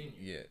energy within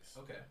you. Yes.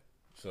 Okay.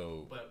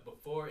 So. But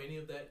before any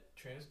of that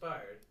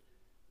transpired,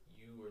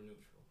 you were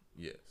neutral.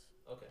 Yes.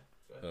 Okay.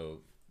 Go ahead.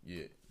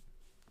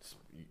 So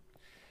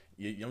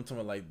I'm talking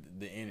about like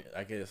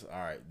I guess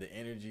the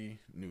energy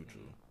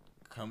neutral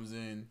comes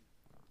in,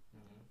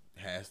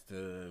 has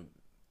to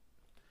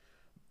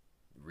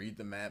read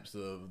the maps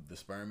of the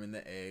sperm and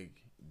the egg.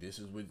 This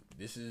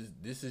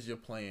is your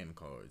playing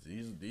cards.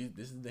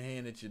 This is the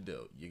hand that you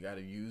dealt. You got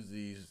to use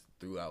these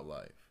throughout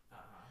life.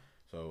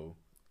 So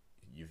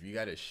if you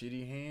got a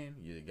shitty hand,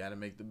 you got to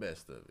make the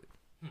best of it.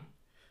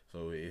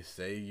 So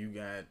say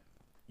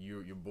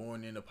you're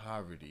born into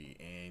poverty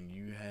and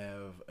you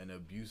have an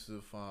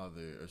abusive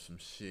father or some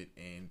shit,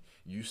 and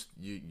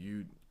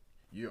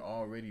you're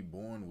already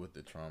born with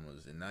the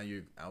traumas, and now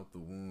you're out the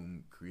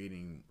womb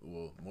creating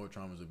more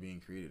traumas are being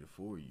created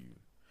for you.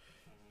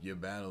 Your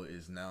battle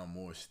is now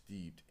more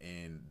steeped,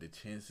 and the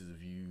chances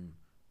of you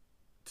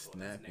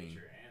snapping,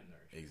 nature and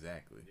nurture.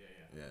 Exactly.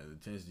 Yeah. The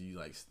chances of you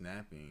like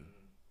snapping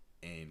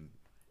and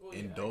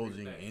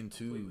indulging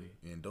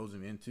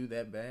into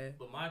that bad.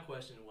 But my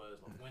question was,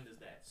 when does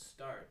that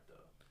start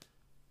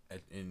though?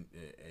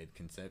 At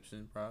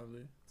conception,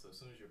 probably. So as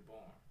soon as you're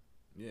born.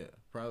 Yeah,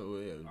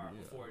 probably. Yeah, or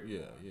before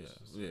you're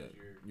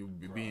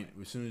born.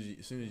 As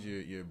soon as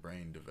your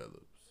brain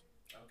develops.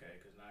 Okay,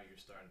 because now you're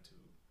starting to.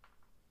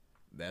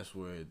 That's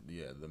where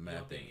the mapping. You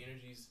don't think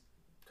energy's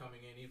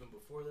coming in even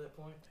before that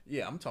point?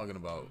 Yeah, I'm talking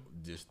about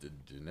just the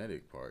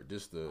genetic part,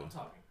 just the. I'm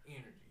talking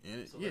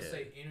energy. So let's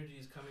say energy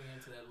is coming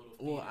into that little.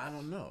 Fetus. Well, I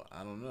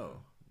don't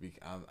know.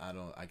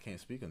 I can't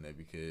speak on that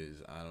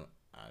because I don't.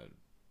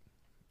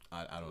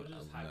 I'm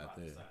not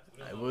there.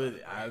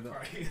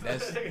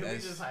 That's we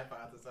just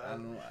hypothesize. I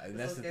know.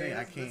 That's the thing.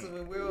 I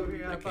can't. We're over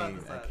here I can't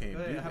do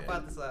that.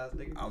 Hypothesize,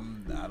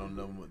 nigga. I don't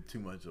know too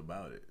much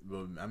about it,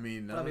 but I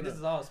mean. This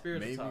is all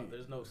spiritual talk.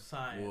 There's no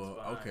science.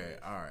 Well, okay,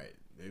 all right.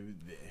 Maybe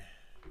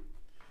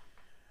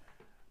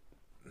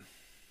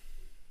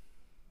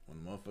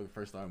when the motherfucker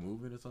first started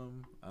moving or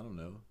something, I don't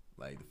know.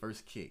 Like the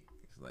first kick.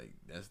 Like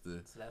that's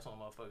the. So that's when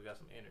motherfucker got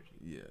some energy.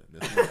 Yeah,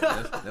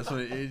 that's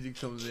when the energy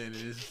comes in, and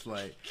it's just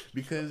like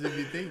because if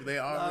you think they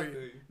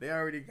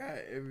already got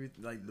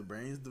everything, like the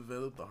brain's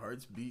developed, the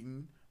heart's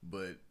beating,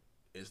 but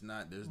it's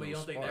not. There's but no. You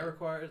don't spark. think that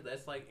requires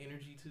that's like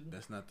energy too?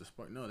 That's not the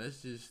spark. No,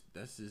 that's just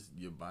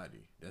your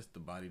body. That's the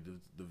body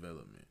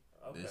development.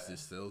 Okay. That's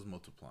just cells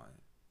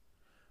multiplying.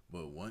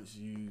 But once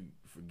you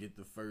forget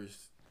the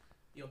first.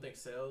 You don't think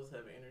cells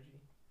have energy?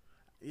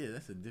 Yeah,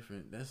 that's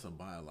a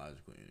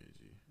biological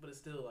energy. But it's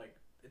still like.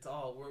 It's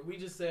all. We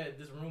just said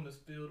this room is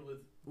filled with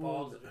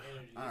balls of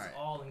energy. It's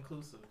all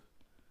inclusive.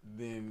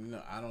 Then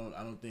no, I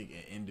don't think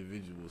an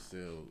individual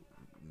cell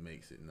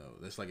makes it. No,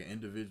 that's like an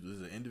individual.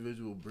 Does an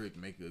individual brick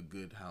make a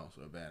good house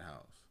or a bad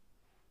house?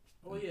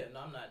 Well, yeah,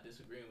 no, I'm not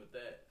disagreeing with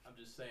that. I'm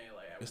just saying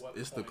like at what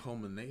point. It's the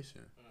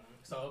culmination.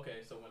 Mm-hmm.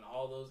 So when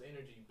all those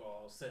energy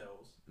balls,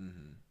 cells,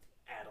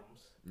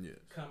 atoms,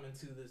 come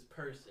into this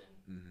person,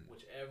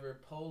 whichever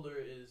polar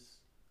is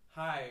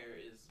higher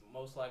is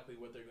most likely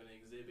what they're going to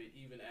exhibit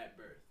even at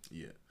birth.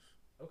 Yes.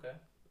 Okay.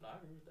 No, I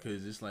agree with that.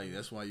 Because it's like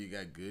that's why you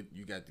got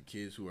the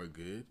kids who are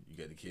good, you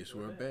got the kids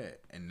who are bad,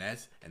 and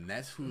that's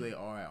who they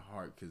are at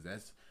heart. Because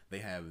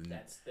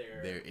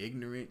they're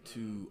ignorant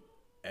to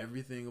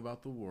everything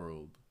about the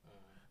world.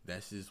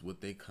 That's just what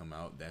they come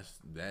out.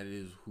 That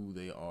is who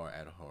they are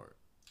at heart.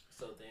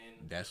 So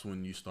then that's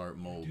when you start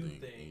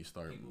molding and you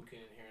start. People can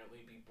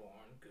inherently be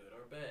born good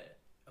or bad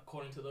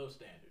according to those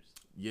standards.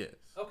 Yes.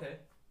 Okay.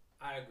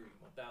 I agree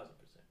 1,000%.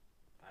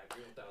 I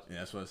agree 1,000%. And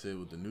that's what I said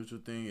with the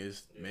neutral thing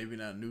is maybe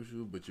not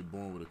neutral, but you're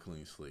born with a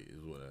clean slate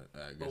is what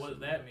I guess. But what does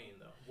that mean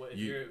though? What if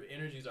your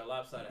energies are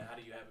lopsided? How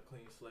do you have a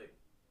clean slate?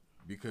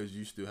 Because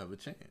you still have a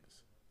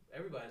chance.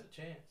 Everybody has a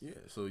chance.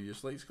 Yeah, so your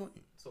slate's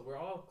clean. So we're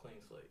all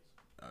clean slates.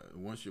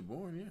 Once you're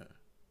born, yeah.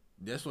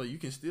 That's why you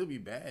can still be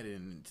bad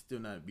and still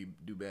not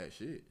do bad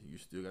shit. You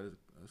still got a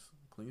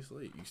clean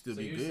slate. You still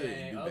be good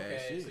and do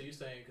bad shit. So you're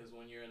saying because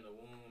when you're in the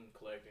womb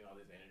collecting all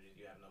these energies,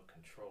 you have no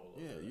control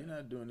over you're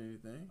not doing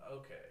anything.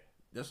 Okay.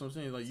 That's what I'm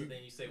saying. Like so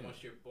then you say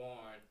once you're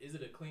born, is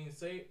it a clean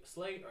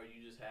slate or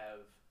you just have...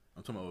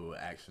 I'm talking about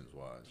actions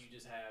wise. You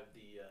just have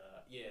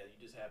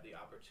the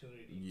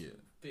opportunity to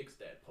fix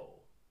that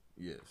pole.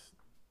 Yes.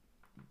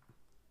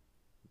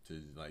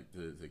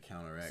 To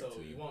counteract. So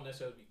you won't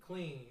necessarily be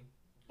clean,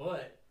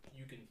 but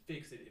you can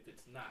fix it if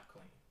it's not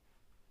clean.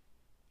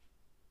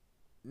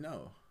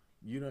 No,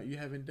 you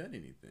haven't done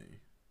anything.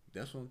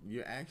 That's when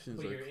your actions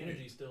but are your clean.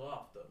 energy's still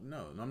off though.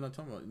 No, I'm not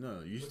talking about.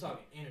 No, we're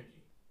talking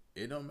energy.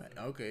 It don't matter.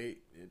 Okay,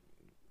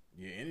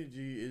 your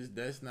energy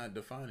that's not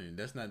defining.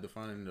 That's not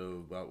defining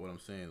about what I'm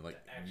saying. Like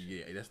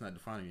that's not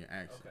defining your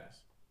actions. Okay.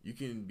 You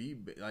can be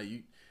like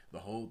you. The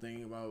whole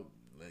thing about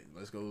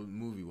let's go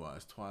movie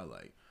wise.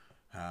 Twilight.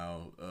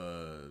 How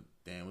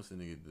what's the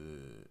nigga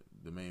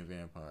the main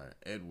vampire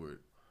Edward.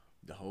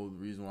 The whole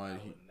reason why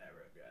he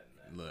never have gotten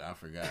that. Look, I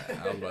forgot.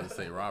 I was about to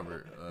say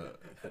Robert,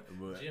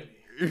 but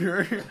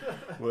Jimmy.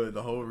 But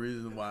the whole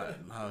reason why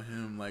how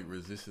him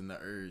resisting the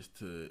urge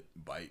to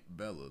bite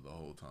Bella the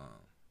whole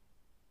time.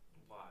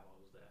 Why?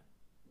 What was that?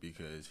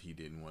 Because he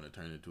didn't want to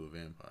turn into a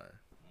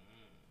vampire.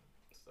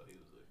 So he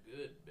was a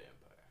good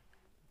vampire.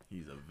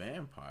 He's a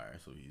vampire,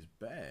 so he's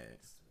bad.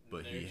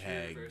 But nature he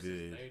had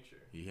good.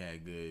 Nature. He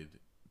had good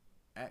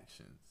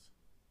actions.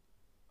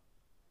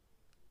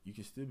 You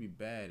can still be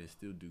bad and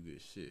still do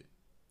good shit.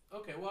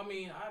 Okay, well, I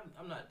mean,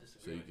 I'm not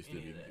disagreeing with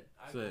any of that.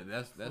 So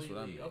that's what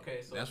I mean.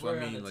 Okay, so that's what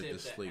I mean. The the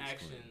slate's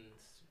actions.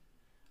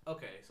 Clean.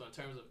 Okay, so in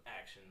terms of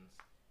actions,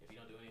 if you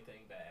don't do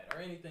anything bad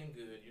or anything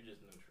good, you're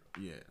just neutral.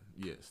 Yeah.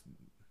 Yes.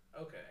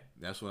 Okay.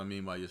 That's what I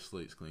mean by your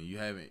slate's clean. You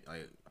haven't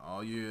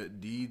all your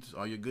deeds,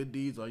 all your good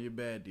deeds, all your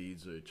bad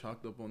deeds are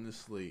chalked up on this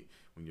slate.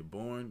 When you're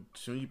born, as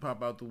soon as you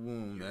pop out the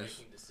womb, you're that's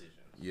making decisions.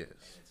 Yes.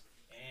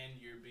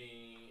 And you're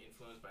being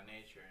influenced by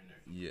nature and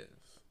nurture. Yes.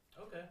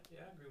 Okay,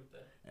 yeah, I agree with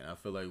that. And I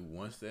feel like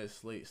once that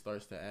slate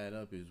starts to add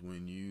up is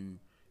when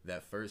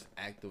that first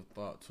act of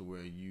thought to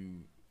where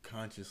you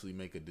consciously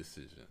make a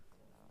decision.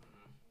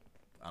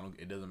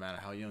 It doesn't matter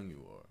how young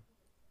you are.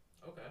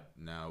 Okay.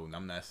 Now,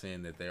 I'm not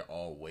saying that they're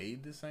all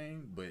weighed the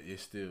same, but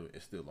it's still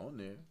on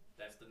there.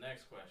 That's the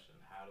next question.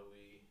 How do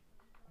we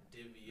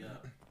divvy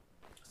up?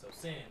 So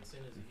sin is a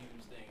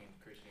huge thing in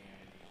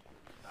Christianity,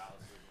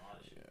 Catholicism, all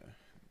that shit. Yeah.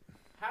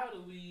 How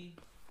do we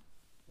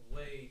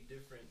weigh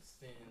different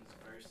sins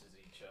versus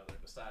each other,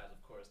 besides, of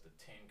course, the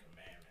 10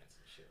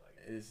 Commandments and shit like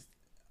that? It's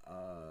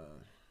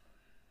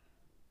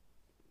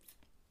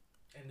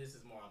and this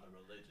is more on the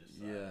religious side.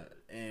 Yeah,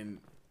 and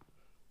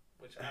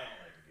which I don't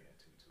like to get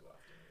into too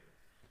often,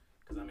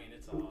 because I mean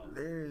it's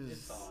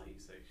all he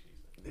say she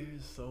say.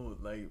 There's so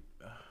like.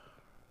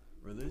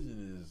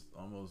 Religion is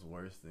almost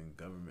worse than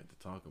government to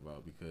talk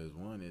about because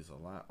one, it's a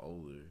lot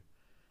older,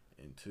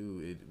 and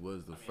two, it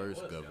was the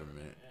first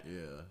government.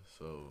 Yeah,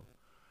 so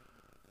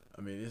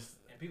I mean it's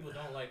and people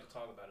don't like to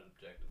talk about it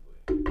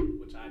objectively,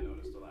 which I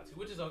noticed a lot too.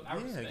 Which is I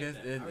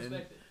respect that. I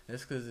respect it.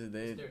 That's because it's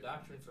their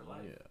doctrine for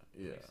life.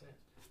 Yeah. Makes sense.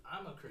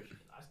 I'm a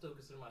Christian. I still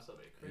consider myself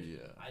a Christian.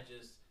 Yeah.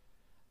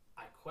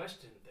 I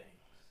question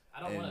things.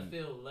 I don't want to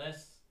feel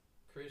less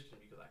Christian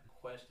because I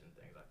question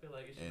things. I feel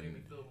like it should make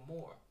me feel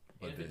more.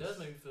 And if it does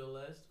make me feel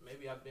less,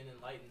 maybe I've been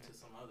enlightened to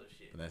some other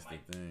shit. But that's the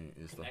thing.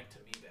 It's connect to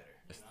me better.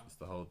 It's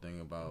the whole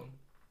thing about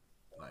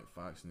like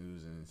Fox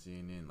News and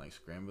CNN like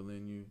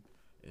scrambling you.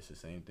 It's the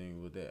same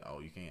thing with that.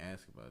 Oh, you can't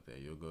ask about that.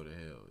 You'll go to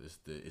hell. It's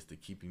the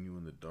keeping you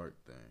in the dark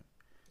thing.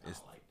 I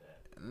don't like that.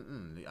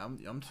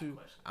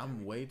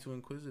 I'm way too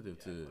inquisitive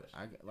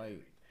I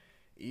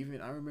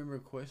remember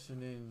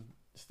questioning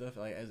stuff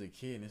like as a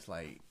kid, and it's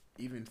like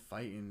even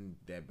fighting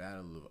that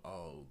battle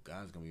of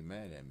God's gonna be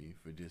mad at me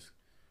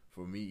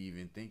for me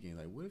even thinking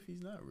like, what if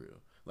he's not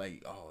real?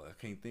 Like, I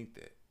can't think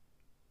that.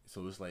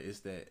 So it's like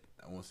it's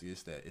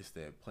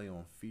that play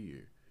on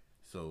fear.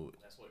 So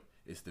that's what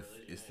it's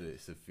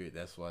the fear.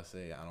 That's why I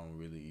say I don't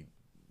really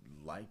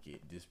like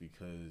it, just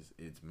because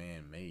it's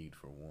man made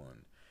for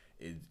one.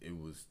 It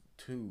was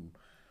two.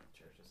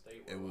 Church and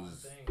state were one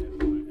thing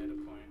at a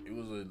point.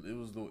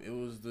 It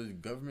was the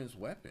government's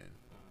weapon.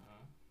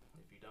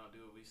 If you don't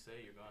do what we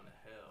say, you're going to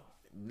hell.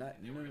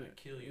 We're gonna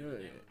kill you in the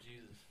name of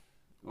Jesus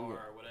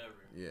or whatever.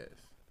 Yes.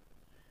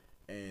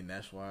 And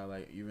that's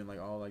why even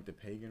all the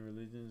pagan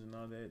religions and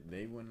all that,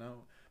 they went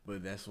out.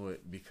 But that's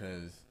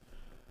because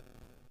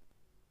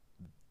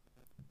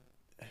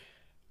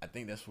I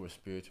think that's where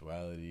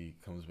spirituality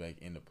comes back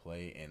into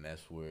play, and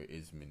that's where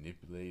it's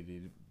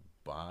manipulated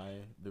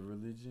by the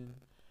religion.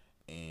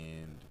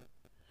 And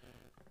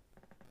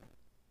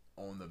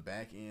on the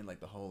back end,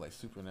 the whole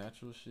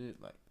supernatural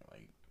shit, like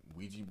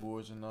Ouija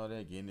boards and all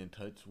that, getting in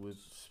touch with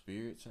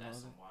spirits and that's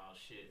all that. That's some wild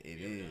shit. It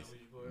is.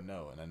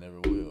 No, and I never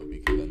will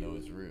because I know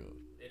it's real.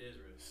 It is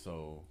real.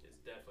 So it's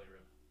definitely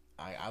real.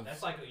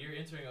 That's you're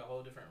entering a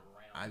whole different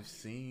realm. I've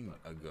seen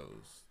a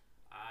ghost.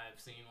 I've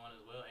seen one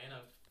as well, and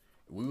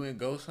we went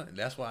ghost hunting.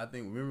 That's why I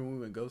think. Remember when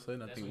we went ghost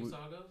hunting? That's when we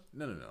saw a ghost?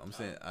 No. I'm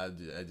saying I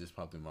just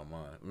popped in my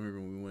mind.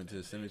 Remember when we went to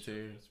the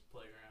cemetery?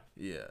 Playground.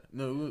 Yeah.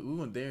 No, we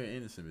went there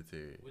in the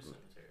cemetery. Which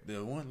cemetery?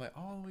 The one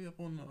all the way up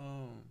on the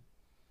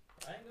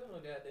I ain't going no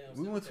goddamn.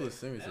 We went to a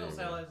cemetery. That don't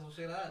sound like some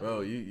shit I do.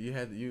 Bro,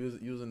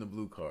 you was in the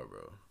blue car,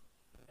 bro.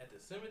 At the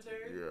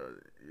cemetery?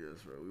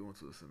 Yes, bro. We went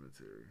to a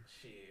cemetery.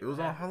 Shit. It was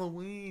on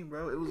Halloween,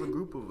 bro. It was a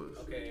group of us.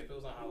 Okay, if it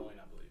was on Halloween,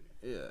 I believe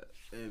you. Yeah,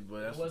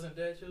 but it wasn't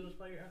Dead Children's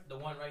Playground? The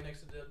one right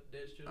next to Dead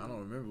Children's? I don't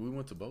remember. We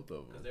went to both of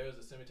them. Because there was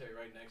a cemetery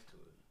right next to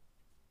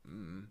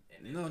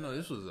it. No,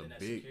 this was a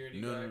big. Security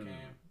guard came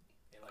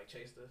and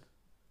chased us.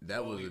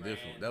 That was a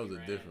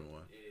different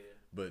one. Yeah.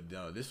 But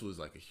no, this was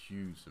a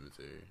huge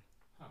cemetery.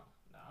 Huh?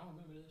 No, I don't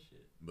remember that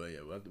shit. But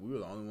yeah, we were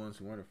the only ones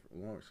who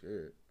weren't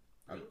scared.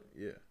 Really?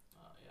 Yeah.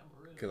 Yeah, I'm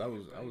really. Because I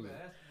was.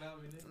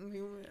 About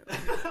me,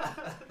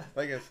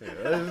 like I said,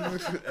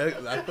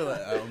 I feel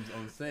like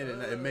I'm saying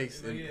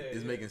it.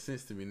 It's making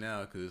sense to me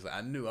now because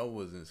I knew I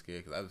wasn't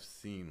scared because I've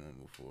seen one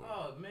before.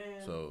 Oh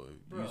man. So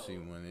if you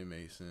seen one, it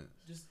made sense.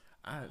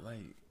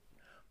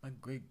 My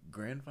great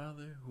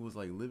grandfather who was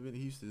living.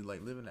 He used to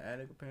live in the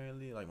attic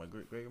apparently, my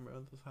great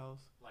grandmother's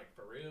house.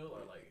 For real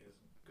or his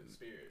good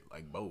spirit.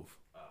 Both.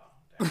 Oh,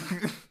 damn. The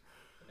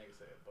nigga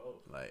said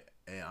both.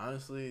 And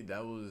honestly,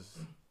 that was.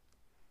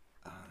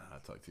 I don't know. I'll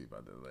talk to you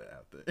about that later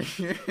after. We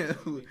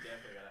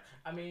definitely gotta.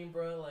 I mean,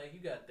 bro, you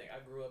gotta think. I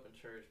grew up in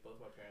church. Both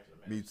my parents were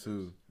ministers.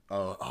 Me too.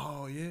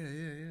 Oh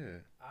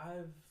yeah.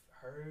 I've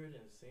heard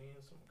and seen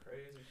some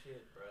crazy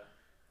shit, bro.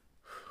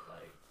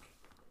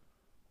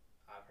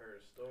 I've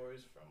heard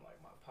stories from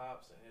my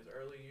pops in his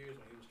early years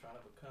when he was trying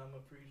to become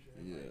a preacher.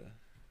 And, yeah.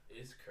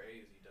 It's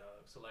crazy,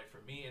 dog. So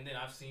for me, and then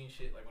I've seen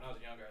shit when I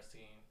was younger.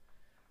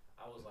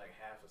 I was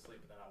half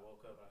asleep, and then I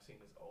woke up and I seen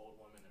this old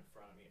woman in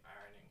front of me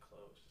ironing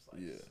clothes, just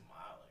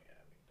smiling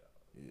at me, dog.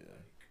 Yeah.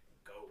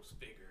 Ghost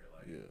figure,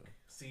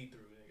 see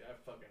through. I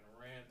fucking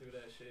ran through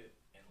that shit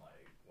and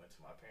went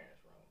to my parents'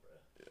 room, bro.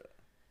 Yeah.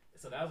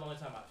 So that was the only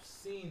time I've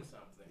seen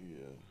something.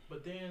 Yeah.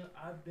 But then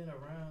I've been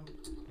around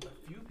a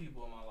few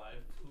people in my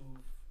life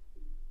who've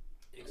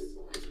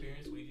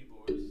experienced Ouija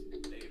boards.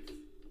 They've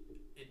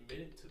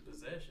admitted to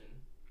possession,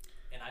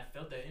 and I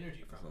felt that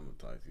energy from them. I'm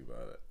gonna talk to you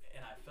about it.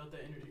 And I felt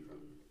that energy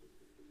from them.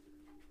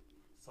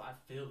 So I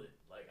feel it.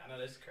 I know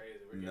that's crazy.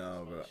 We're getting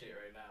some shit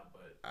right now,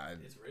 but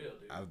it's real,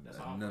 dude. That's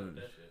how I felt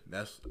that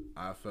shit.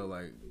 I felt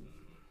like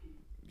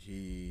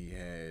he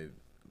had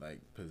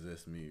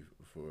possessed me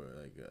for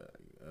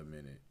a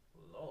minute.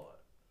 Lord.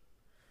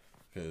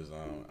 Because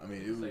I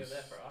mean you it was. Save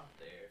that for off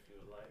there if you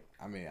would like.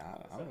 I mean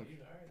I don't.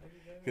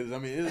 Because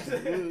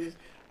it was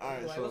All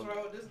right, like, so what's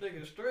wrong with this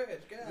nigga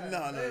Stretch? God,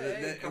 no,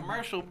 that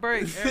commercial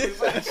break.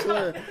 Everybody. I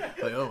swear.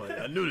 Like, oh my God,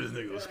 I knew this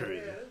nigga was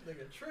crazy. Yeah, this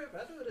nigga trip.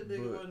 I knew that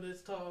nigga wasn't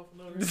this tall for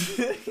no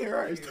reason. You're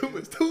right. It's two of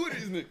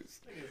these niggas.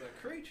 This nigga's a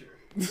creature.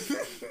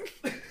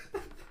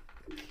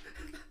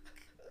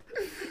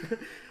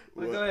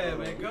 But go ahead,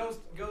 man.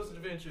 Ghost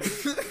Adventures.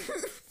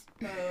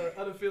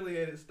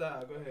 Unaffiliated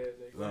style. Go ahead,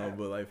 nigga. No,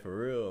 but like for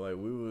real, like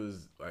we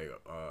was like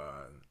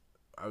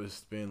I was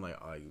spend like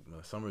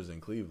my summers in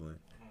Cleveland,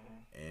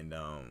 and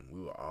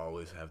we would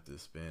always have to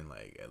spend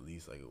like at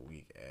least like a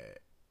week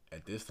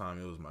at this time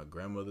it was my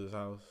grandmother's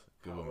house.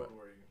 How old were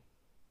you?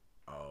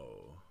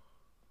 Oh,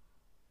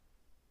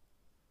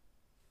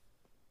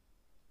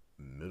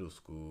 middle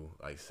school,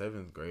 like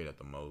 7th grade at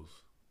the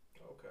most.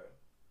 Okay.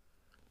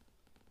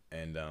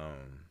 And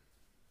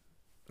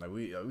like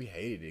we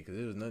hated it because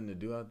there was nothing to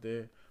do out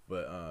there.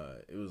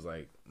 But it was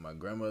like my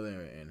grandmother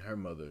and her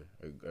mother,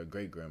 her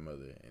great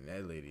grandmother, and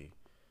that lady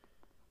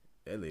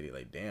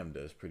like damned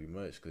us pretty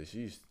much because she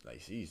used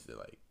to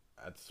like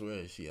I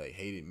swear she like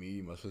hated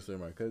me, my sister,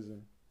 and my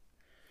cousin.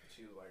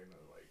 She was like in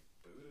a like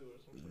voodoo or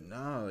something.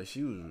 Nah, like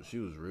she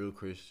was real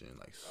Christian,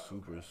 like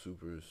super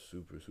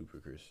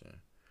Christian.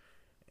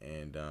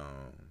 And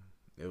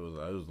it was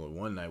like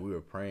one night we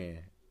were praying,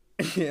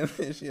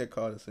 and she had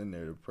called us in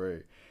there to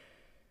pray,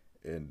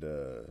 and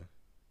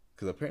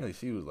because apparently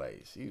she was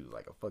like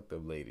a fucked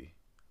up lady.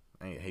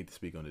 I hate to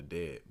speak on the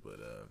dead, but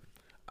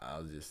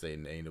I'll just say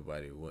ain't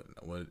nobody.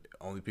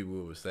 Only people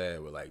who were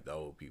sad were like the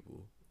old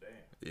people.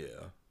 Damn.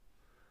 Yeah.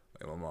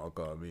 Like my mom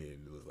called me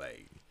and it was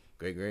like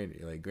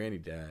granny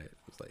died. It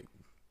was like.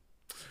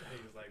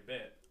 He was like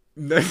bet.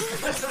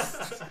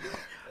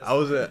 I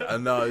was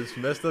no, it's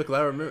messed up. Cause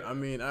I remember. I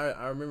mean,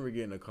 I remember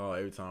getting a call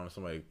every time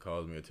somebody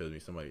calls me or tells me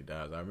somebody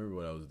dies. I remember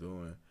what I was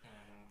doing,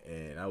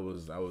 and I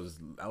was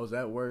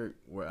at work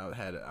where I was.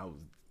 Damn,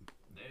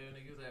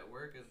 niggas at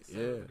work in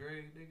 7th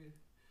grade, nigga.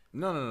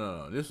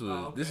 No. This was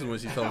okay. This is when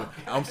she told me.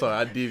 I'm sorry,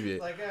 I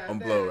deviated. Like, I'm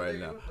blown right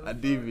now. I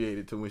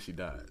deviated to when she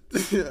died.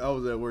 I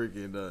was at work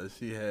and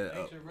she had.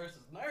 Nature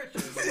versus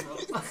nurture.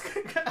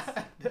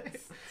 God damn.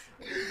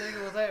 This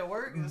nigga was at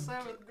work in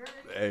 7th grade.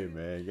 Hey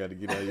man, you got to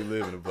get how you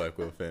live in a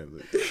Blackwell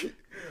family.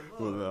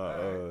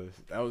 Well,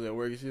 I was at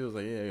work and she was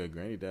like, "Yeah, your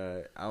granny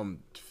died.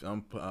 I'm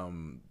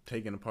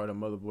taking apart a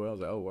motherboard." I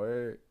was like, "Oh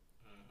word."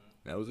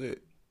 That was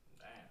it.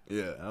 Damn.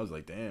 Yeah, I was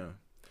like, "Damn,"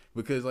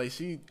 because like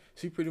she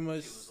pretty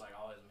much. She was like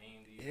always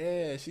mean to you.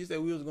 Yeah, she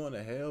said we was going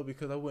to hell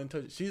because I wouldn't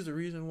touch. She's the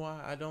reason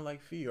why I don't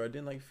like feet or I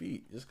didn't like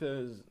feet, just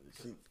because.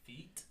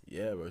 Feet.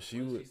 Yeah, bro. What did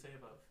she say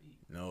about feet?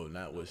 No,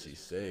 not what she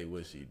say.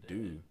 What she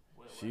do.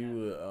 She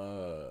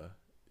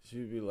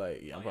would be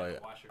like, yeah, I'm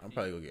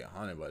probably gonna get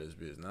haunted by this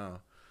bitch now,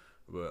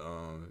 but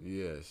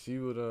yeah, she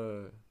would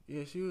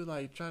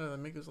like try to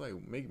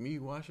make me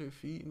wash her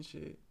feet and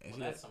shit. And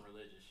that's some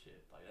religious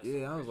shit. Like, that's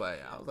yeah, I was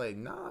like,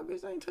 nah,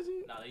 bitch, I ain't touching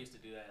you. Nah, they used to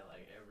do that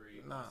like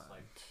every like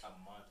a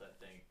month, I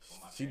think.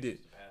 She did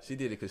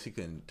it because she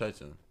couldn't touch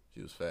him.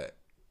 She was fat,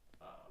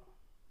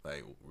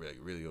 like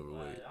really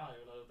overweight. I don't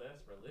even know if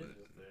that's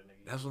religious, there,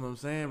 nigga. That's what I'm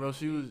saying, bro.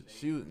 She was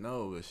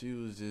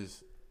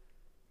just.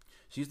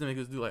 She used to make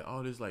us do like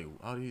all these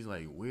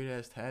weird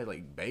ass tags,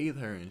 like bathe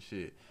her and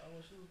shit.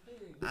 Oh, she was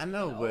big. I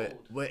know,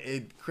 but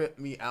it crept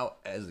me out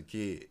as a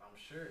kid. I'm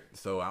sure.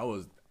 So I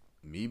was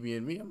me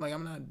being me. I'm like,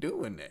 I'm not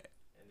doing that.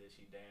 And then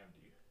she damned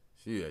you.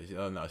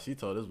 She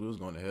told us we was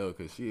going to hell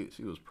because she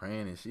was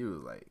praying and she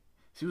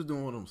was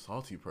doing one of them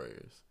salty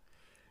prayers,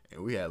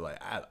 and we had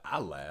like I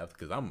laughed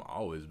because I'm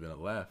always been a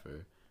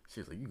laugher. She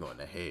was like, "You going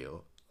to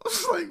hell?" I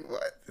was like,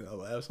 "What?" And I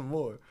laughed some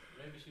more.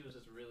 Maybe she was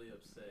just really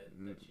upset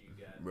that you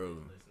guys Bro.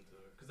 didn't listen to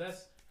her. Because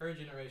that's her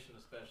generation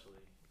especially.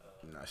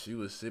 Nah, she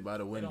would sit by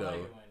the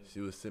window. She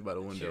would sit by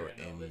the window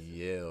and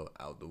yell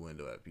out the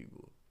window at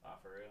people. Oh,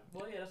 for real?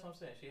 Well, yeah, that's what I'm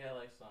saying. She had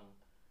like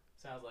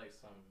sounds like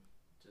some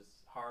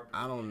just hard.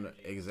 I don't know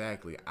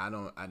exactly. I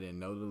didn't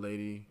know the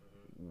lady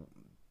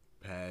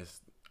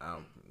past. I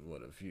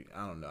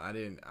don't know.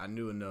 I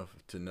knew enough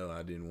to know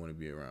I didn't want to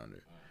be around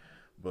her.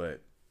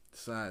 But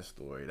side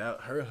story,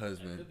 that her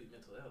husband. It could be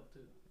mental health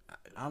too.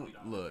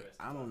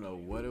 I don't know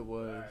what it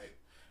was. Right.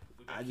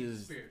 I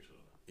just spiritual.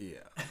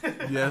 Yeah.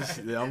 Yes.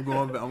 Yeah. I'm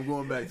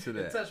going back to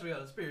that. It touched me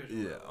on the spiritual.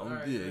 Yeah.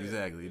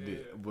 Exactly. Yeah.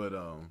 Did. But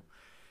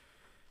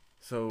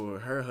so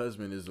her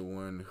husband is the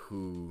one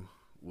who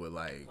would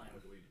like.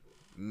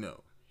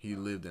 No, he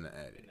lived in the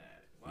attic.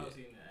 Why was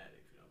he in the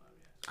attic? If you don't mind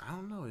me asking. I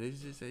don't know. They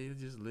just say he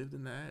just lived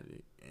in the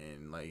attic,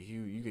 and like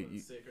you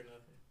sick or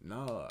nothing.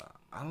 No,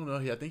 I don't know.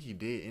 I think he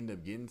did end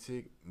up getting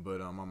sick, but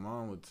my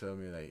mom would tell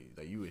me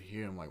like you would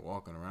hear him like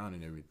walking around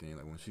and everything,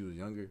 like when she was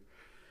younger.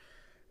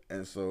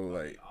 And so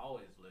like he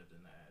always lived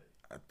in the attic.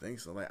 I think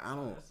so. Like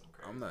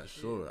I'm not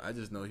sure. I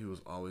just know he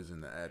was always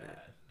in the attic.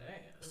 God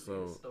damn.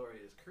 So this story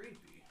is creepy.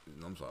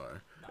 I'm sorry.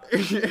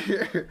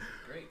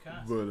 Great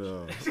concept.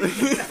 But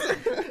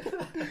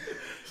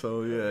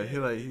so yeah,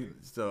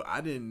 so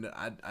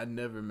I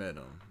never met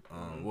him.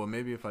 Well,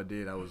 maybe if I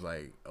did, I was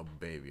like a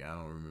baby. I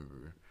don't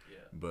remember.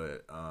 Yeah.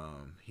 But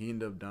he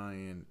ended up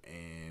dying,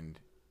 and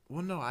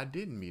well, no, I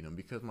didn't meet him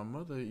because my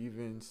mother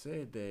even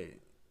said that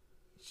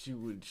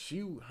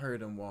she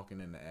heard him walking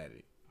in the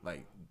attic,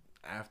 like,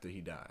 after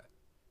he died.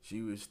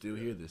 She would still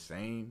hear the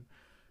same.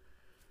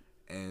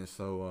 And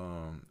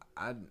so,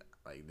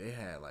 they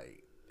had,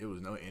 like, it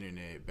was no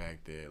internet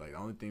back there. Like, the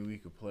only thing we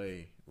could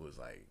play was,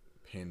 like,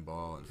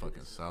 pinball and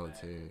fucking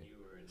solitaire.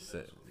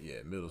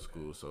 Middle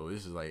school. So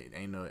this is like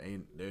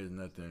there's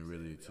nothing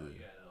really to.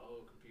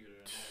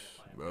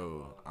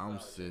 Bro,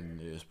 I'm sitting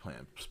there just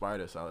playing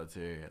Spider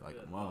Solitaire like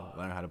a mom.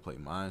 Learn how to play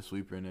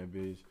Minesweeper in that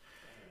bitch.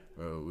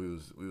 Bro, we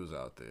was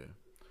out there.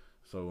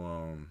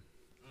 So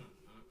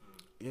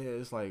yeah,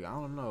 it's like, I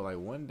don't know. Like,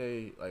 one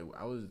day, like,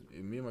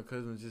 me and my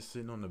cousin was just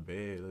sitting on the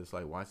bed, just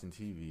like watching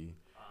TV,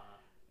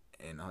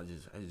 and I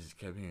just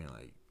kept hearing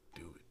like,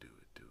 do it,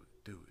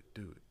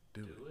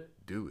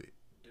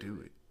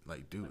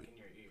 like, do it.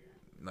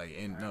 Like,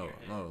 and no,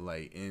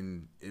 like,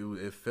 and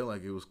it felt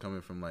like it was coming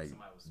from like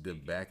the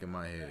back of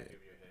my head.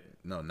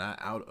 No, not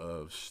out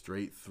of,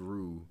 straight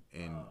through,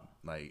 and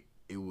like,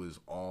 it was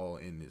all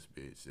in this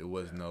bitch. It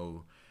was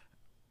no,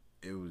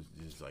 it was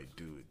just like,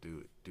 do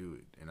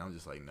it, and I'm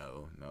just like,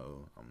 no,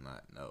 I'm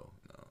not, no.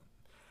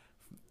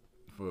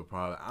 For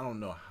probably, I don't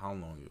know how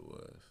long it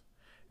was,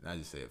 and I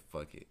just said,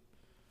 fuck it,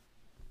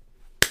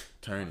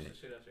 turn it,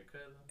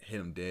 hit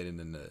him dead in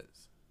the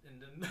nuts.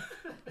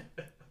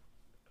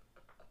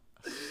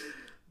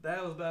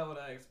 That was not what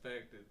I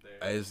expected there.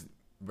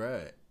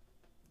 Bruh.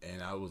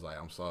 And I was like,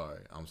 I'm sorry.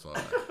 I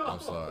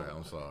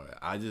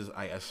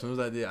as soon as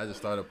I did, I just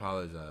started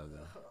apologizing.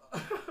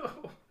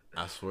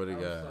 I swear to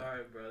God. I'm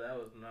sorry, bro. That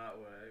was not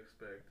what I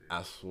expected.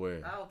 I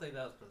swear. I don't think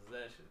that was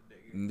possession,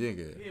 nigga.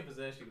 Nigga. He didn't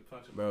possess you to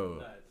punch him bro, in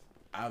the nuts.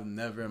 I've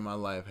never in my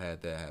life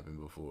had that happen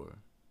before.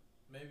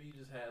 Maybe you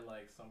just had,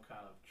 like, some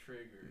kind of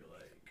trigger,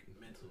 like,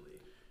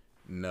 mentally.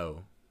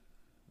 No.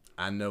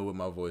 I know what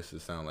my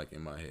voices sound like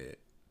in my head.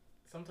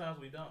 Sometimes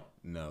we don't.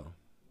 No.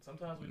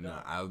 Sometimes we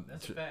don't.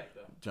 That's a fact,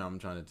 though. John, I'm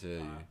trying to tell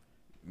you,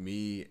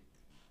 me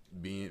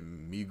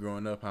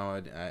growing up how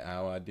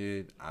I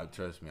did,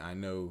 trust me, I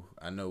know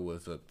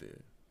what's up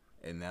there,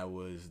 and that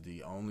was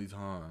the only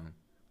time,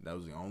 that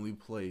was the only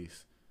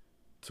place,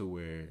 to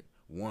where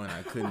one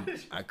I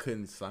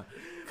couldn't sign,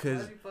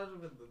 cause you punch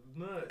him in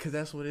the nuts? Cause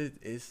that's what it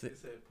said. It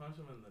said punch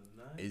him in the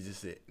nuts. It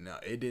just said, no,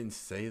 it didn't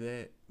say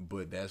that,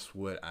 but that's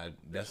what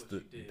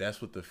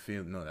the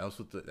feeling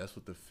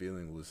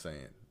feeling was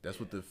saying. That's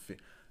what the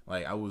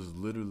like, I was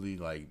literally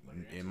like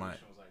in my. Was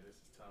like, this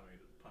is telling me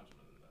to punch him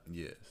in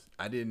the nuts. Yes,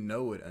 I didn't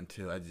know it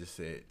until I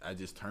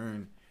just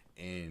turned,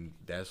 and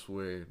that's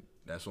where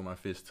my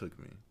fist took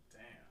me.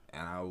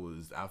 Damn.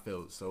 And I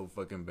felt so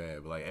fucking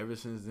bad. But like, ever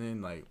since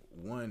then, like,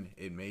 one,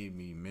 it made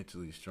me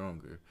mentally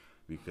stronger,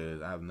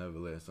 because I've never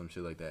let some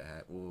shit like that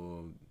happen.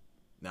 Well,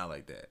 not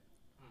like that.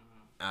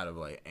 Out of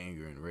like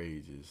anger and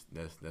rage,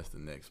 that's the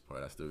next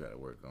part I still gotta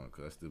work on,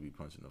 because I still be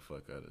punching the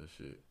fuck out of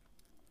shit.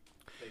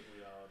 I think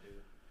we all do.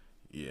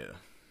 Yeah.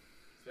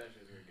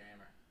 Especially if you're a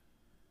gamer.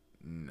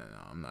 No,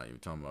 I'm not even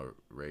talking about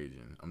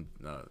raging. I'm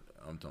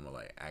talking about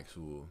like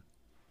actual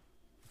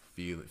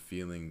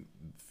feeling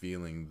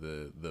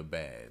the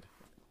bad.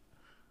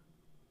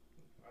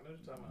 I know what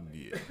you're talking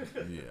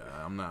about.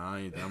 Yeah. I'm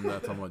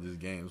not talking about just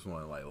games. I'm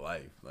talking like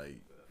life. Like,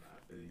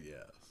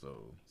 yeah.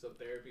 So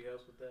therapy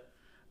helps with that.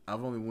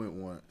 I've only went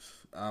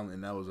once,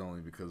 and that was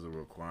only because of a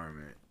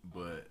requirement.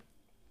 But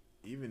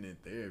even in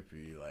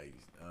therapy, like,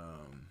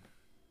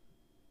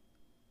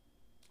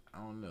 I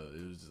don't know.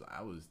 It was just,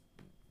 I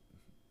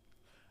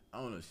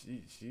don't know.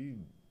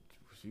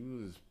 She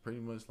was pretty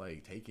much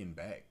like taken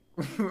back.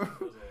 Was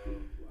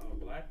a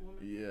black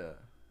woman? Yeah.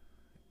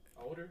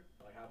 Older?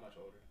 Like, how much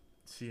older?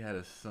 She had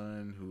a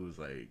son who was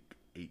like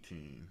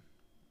 18.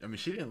 I mean,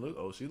 she didn't look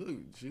old. She looked.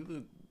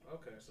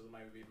 Okay, so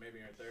maybe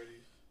in her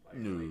 30s. Like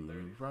no,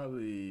 30s,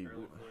 probably.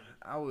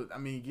 I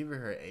mean, give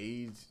her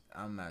age,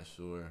 I'm not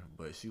sure,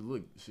 but she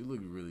looked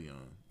really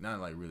young.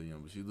 Not like really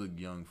young, but she looked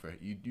young for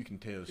you. You can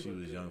tell she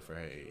was young for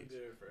her age.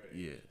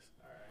 Yes.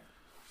 All right.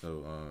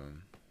 So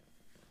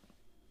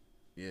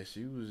yeah,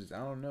 she was. I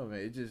don't know,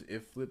 man.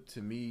 It flipped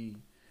to me.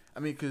 I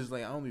mean, cause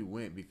like I only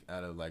went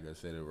out of, like I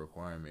said, a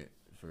requirement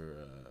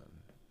for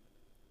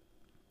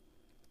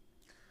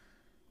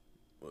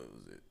what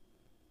was it?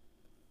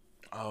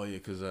 Oh yeah,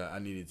 cause I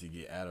needed to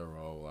get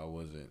Adderall.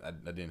 I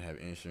didn't have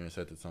insurance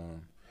at the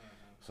time,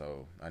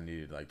 so I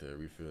needed like to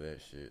refill that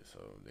shit. So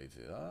they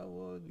said, oh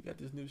well, you got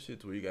this new shit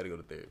to where you got to go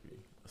to therapy.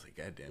 I was like,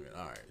 God damn it!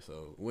 All right,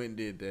 so went and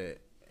did that,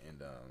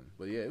 and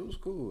but yeah, it was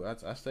cool.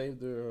 I saved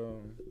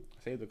the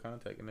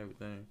contact and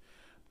everything.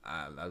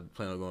 I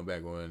plan on going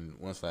back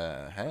once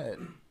I had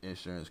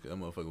insurance, cause that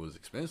motherfucker was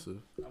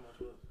expensive. How much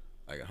was it?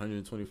 Like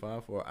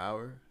 $125 for an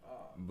hour.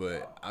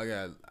 But I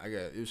got.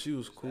 If she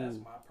was cool. That's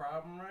my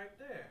problem right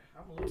there.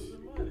 I'm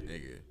losing money.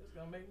 Nigga. It's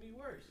gonna make me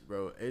worse.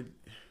 Bro,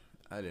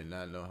 I did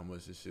not know how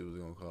much this shit was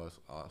gonna cost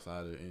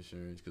outside of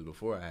insurance. Cause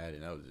before I had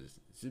it, I was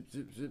just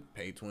zip,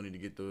 pay $20 to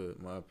get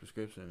my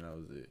prescription, and that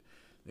was it.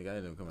 Nigga, I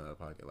didn't come out of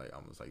pocket like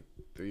almost like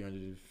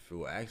 $300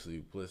 for, actually,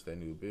 plus that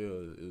new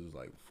bill. It was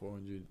like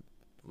 $400,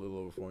 a little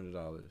over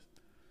 $400.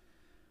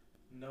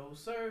 No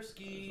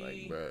sirski.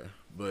 Like, bruh.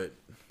 But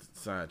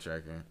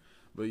sidetracking.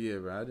 But yeah,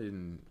 bro, I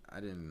didn't.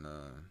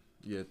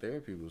 Yeah,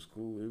 therapy was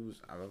cool. It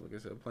was. Like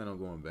I said, I plan on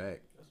going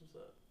back. That's what's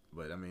up.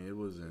 But I mean, it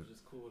wasn't. It was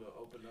just cool to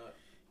open up.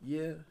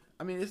 Yeah,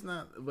 I mean, it's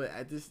not. But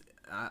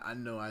I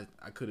know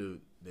I could have.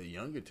 The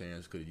younger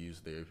Terrence could have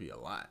used therapy a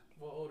lot.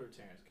 Well, older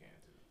Terrence can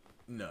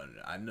too. No,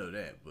 I know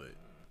that, but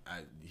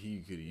he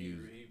could have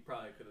used. He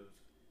probably could have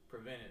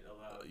prevented a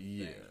lot of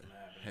yeah, things from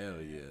happening.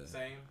 hell yeah.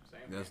 Same.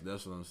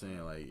 That's what I'm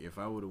saying. Like if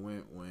I would have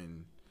went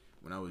when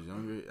I was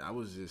younger, I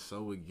was just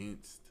so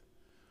against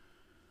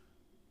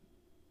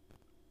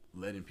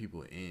letting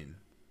people in,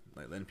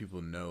 like letting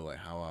people know like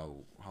how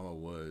I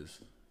was.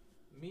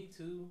 Me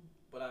too,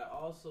 but I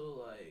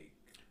also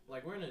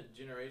like we're in a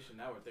generation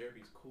now where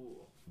therapy's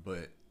cool.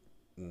 But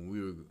when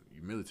we were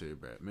military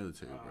brat,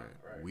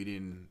 right. we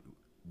didn't.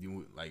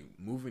 You like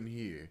moving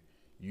here,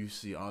 you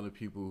see all the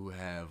people who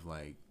have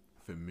like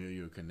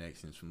familiar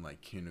connections from like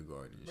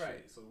kindergarten and right,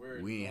 shit. So we're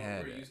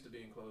used to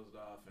being closed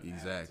off and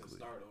having to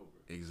start over.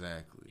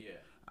 Exactly. Yeah.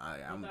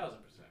 I'm 1,000%.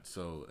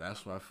 So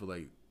that's why I feel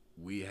like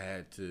we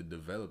had to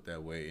develop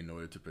that way in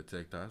order to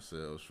protect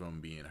ourselves from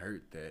being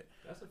hurt.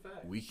 That's a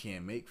fact. We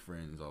can't make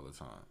friends all the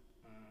time.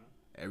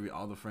 Mm-hmm.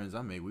 All the friends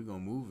I make, we're gonna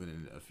move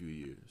in a few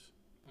years.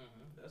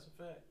 Mm-hmm. That's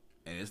a fact.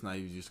 And it's not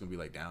even just gonna be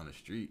like down the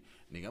street.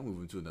 Nigga, I'm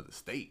moving to another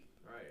state.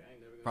 Right. I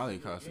ain't never gonna Probably see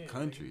across the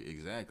country. Nigga.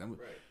 Exactly.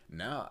 Right.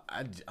 Now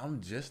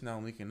I'm just now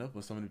linking up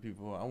with some of the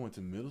people I went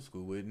to middle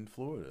school with in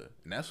Florida,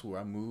 and that's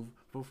where I moved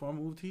before I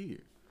moved here.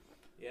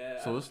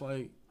 Yeah. So it's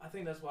like I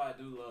think that's why I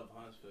do love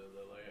Huntsville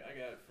though. Like I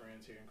got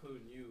friends here,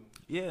 including you.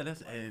 Yeah,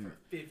 that's and for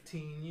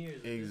 15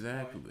 years.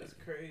 Exactly. That's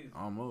crazy.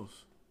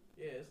 Almost.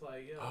 Yeah, it's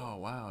like yo. Oh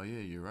wow, yeah,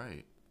 you're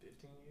right.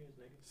 15 years,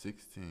 nigga.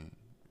 16.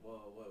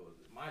 Well, what was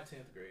it? My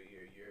 10th grade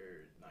year,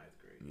 your 9th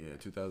grade year. Yeah,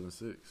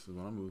 2006 is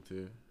when I moved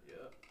here.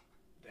 Yep.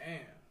 Damn.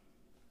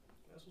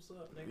 That's what's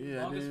up, nigga.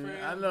 Yeah, longest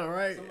friends. I know,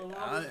 right? Some of the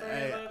longest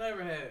friends I've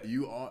ever had.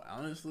 You are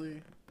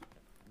honestly,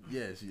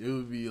 yes, it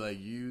would be like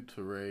you and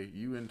Teray.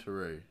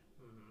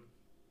 Mm-hmm.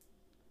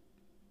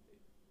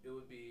 It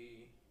would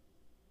be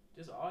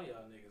just all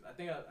y'all niggas. I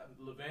think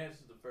Levance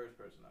is the first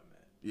person I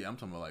met. Yeah, I'm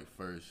talking about like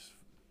first.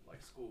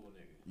 Like school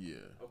nigga.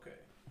 Yeah. Okay.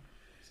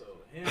 So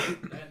him,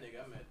 that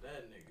nigga, I met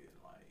that nigga in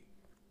like,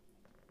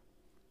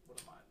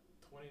 what am I,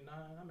 29?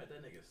 I met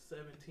that nigga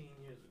 17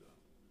 years ago.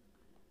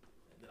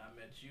 And then I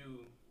met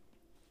you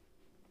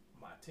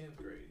my 10th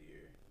grade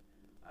year.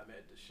 I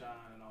met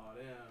Deshaun and all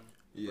them.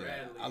 Yeah,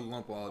 Bradley, I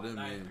lump all them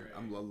in. Grade.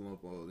 I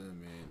lump all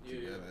them in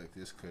together like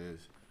this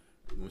because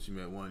once you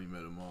met one, you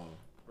met them all.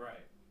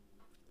 Right.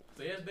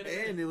 So yeah, it's been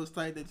and it was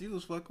tight that you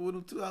was fucking with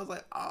them too. I was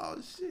like, oh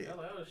shit. I was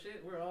like, oh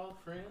shit, we're all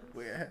friends.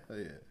 Hell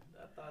yeah.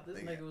 I thought this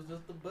nigga was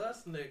just the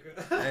bus nigga.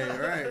 Hey,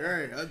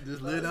 right. I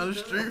just lived down the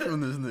street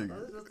from this nigga.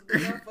 This just the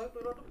nigga I fucked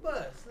with on the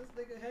bus. This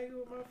nigga hanging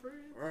with my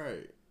friends.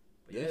 Right.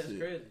 But yeah, it's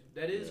crazy.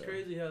 That is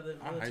crazy how the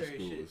military high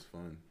school shit was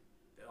fun.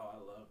 Oh, I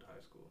loved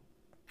high school.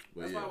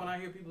 But that's why when I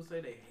hear people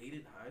say they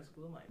hated high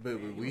school, I'm like, but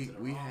man,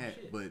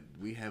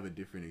 we have a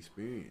different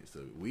experience.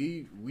 So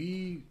we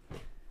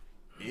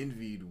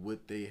envied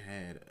what they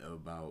had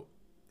about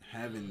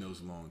having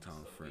those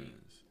long-time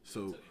friends.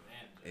 So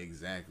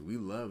exactly, we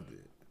loved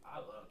it. I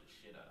loved the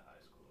shit out of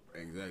high school,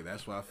 bro. Exactly.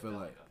 That's why I feel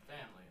like a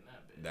family in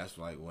that bitch. That's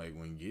like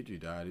when Gidry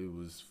died, it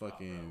was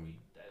fucking.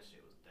 That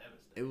shit was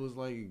devastating. It was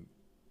like,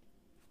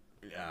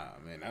 yeah,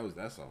 man,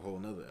 that's a whole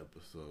nother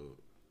episode.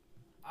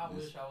 I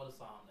wish I would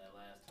have saw him that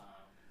last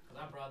time, cause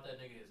I brought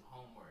that nigga his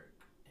homework,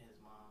 and his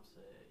mom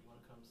said, "You want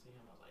to come see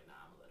him?" I was like, "Nah,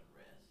 I'm gonna let him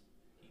rest."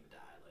 He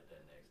died like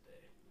that next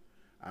day.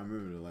 I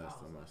remember the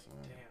last time I saw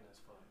him. Damn, that's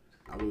funny.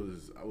 I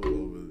was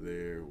over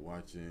there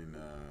watching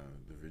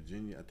the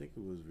Virginia. I think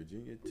it was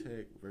Virginia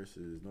Tech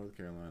versus North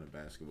Carolina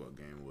basketball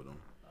game with them.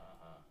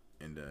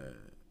 And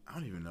I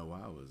don't even know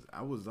why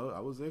I was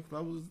there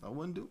because I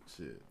wasn't doing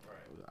shit.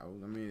 Right.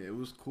 I mean, it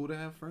was cool to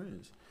have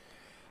friends.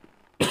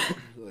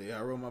 So yeah,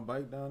 I rode my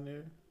bike down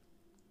there,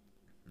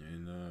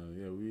 and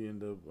yeah, we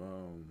ended up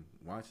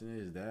watching it.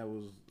 His dad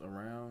was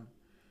around,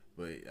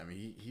 but I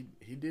mean,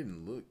 he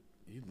didn't look.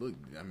 He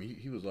looked. I mean,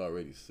 he was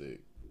already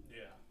sick.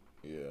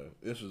 Yeah,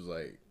 this was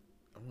like,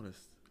 I want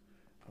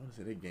to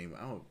say that game.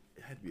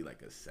 It had to be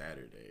like a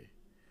Saturday,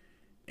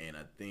 and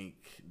I think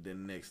the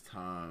next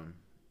time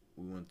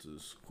we went to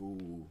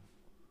school,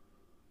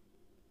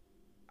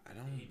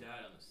 He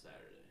died on a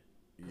Saturday.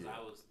 Cause yeah, I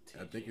was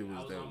teaching. I think it was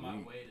I was that on my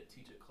week. way to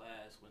teach a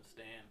class when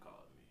Stan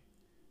called me,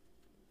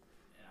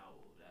 and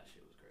that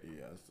shit was crazy.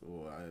 Yeah,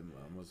 well, I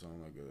must have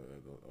like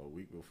a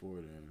week before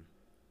then.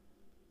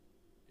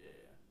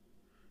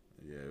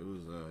 Yeah, it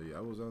was. Yeah,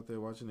 I was out there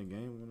watching the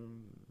game with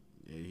him.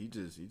 Yeah, he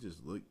just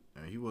looked.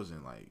 I mean, he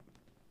wasn't like.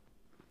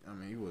 I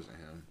mean, he wasn't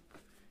him.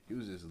 He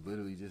was just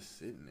literally just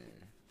sitting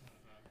there.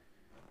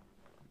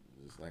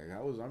 Just like I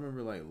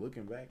remember like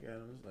looking back at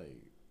him. It's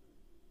like,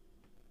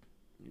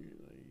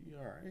 you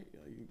all right?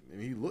 Like, I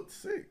mean, he looked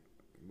sick,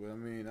 but I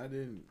mean, I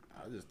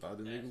just thought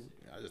the nigga.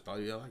 I just thought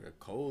he had like a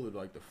cold or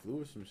like the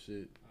flu or some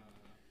shit.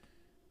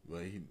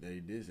 But they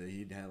did say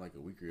he had like a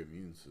weaker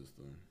immune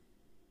system.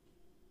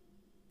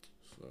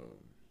 So,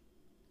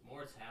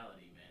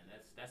 Mortality, man.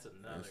 That's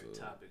another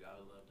topic I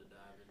would love to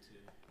dive into.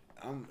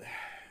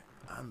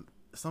 I'm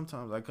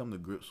sometimes I come to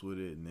grips with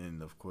it, and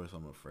then of course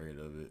I'm afraid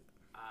of it.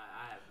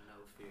 I have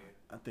no fear.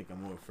 I think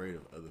I'm more afraid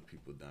of other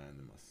people dying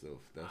than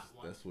myself.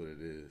 That's what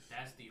it is.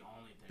 That's the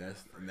only thing.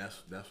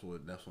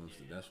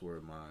 That's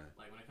where my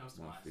like when it comes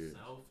to myself fears.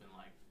 And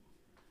like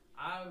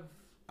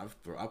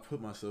I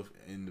put myself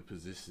in the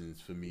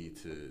positions for me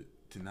to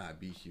not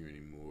be here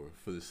anymore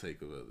for the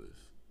sake of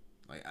others.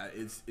 Like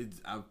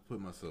I've put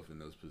myself in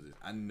those positions.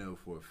 I know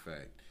for a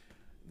fact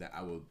that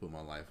I would put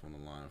my life on the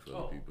line for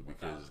other people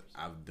because 1,000%.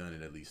 I've done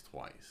it at least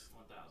twice.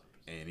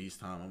 1,000%. And each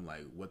time I'm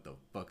like, what the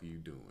fuck are you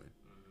doing?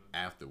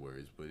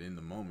 Afterwards, but in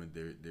the moment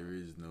there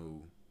is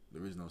no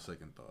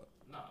second thought.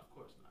 No, of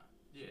course not.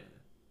 Yeah,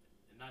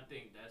 and I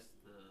think that's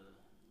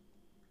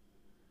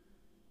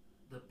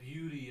the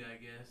beauty, I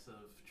guess,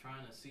 of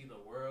trying to see the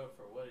world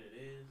for what it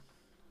is,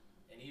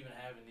 and even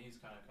having these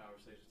kind of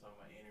conversations talking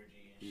about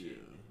energy and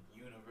shit, and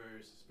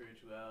universe,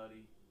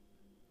 spirituality.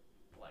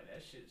 Like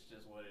that shit's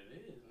just what it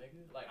is,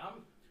 nigga. Like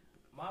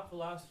my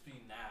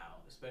philosophy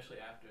now,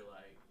 especially after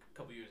like a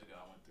couple years ago,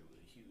 I went through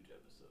a huge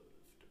episode of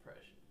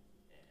depression.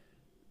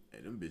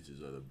 Hey, them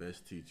bitches are the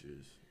best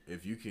teachers.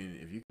 If you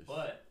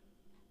But,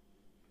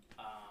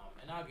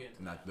 and I'll get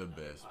into not that the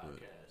best,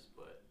 podcast,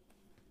 but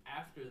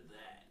after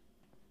that,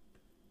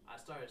 I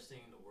started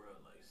seeing the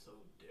world like so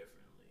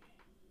differently,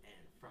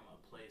 and from a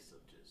place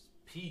of just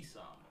peace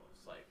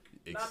almost. Like,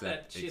 not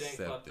that shit ain't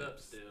fucked up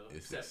still.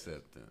 It's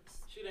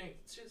acceptance.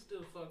 Shit's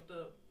still fucked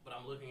up, but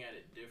I'm looking at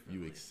it differently.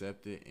 You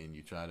accept it and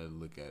you try to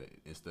look at it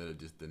instead of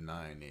just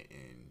denying it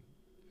and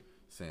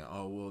saying,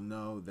 "Oh well,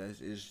 no,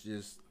 it's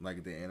just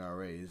like the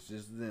NRA. It's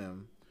just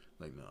them."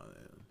 Like no.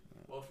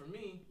 Well, for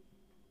me,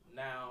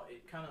 now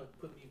it kind of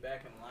put me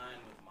back in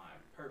line with my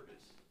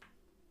purpose.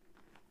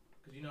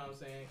 Cause you know what I'm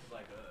saying? Cause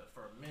like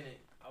for a minute,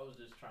 I was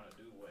just trying to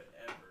do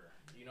whatever.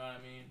 You know what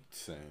I mean?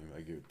 Same.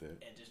 I get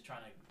that. And just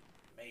trying to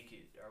make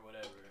it or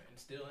whatever, and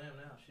still am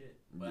now. Shit.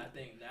 But I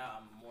think now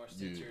I'm more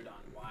centered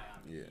on why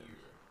I'm here.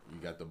 You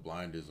got the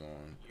blinders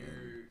on.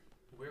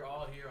 We're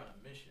all here on a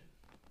mission.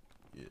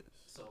 Yes.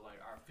 So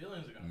like our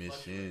feelings are gonna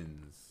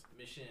missions.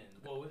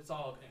 Well, it's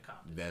all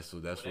encompassed.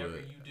 Whatever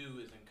you do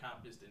is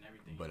encompassed in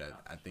everything. But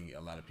I think a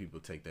lot of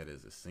people take that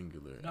as a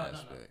singular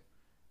aspect.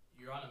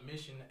 No. You're on a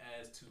mission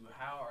as to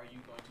how are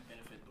you going to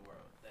benefit the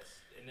world.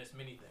 There's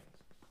many things.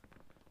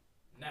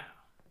 Now,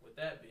 with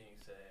that being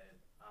said,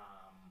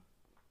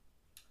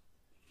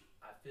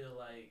 I feel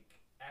like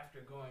after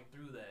going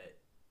through that,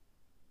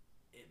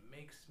 it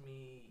makes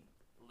me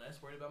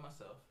less worried about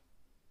myself.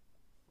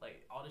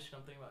 Like all this shit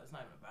I'm thinking about, it's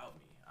not even about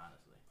me,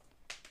 honestly.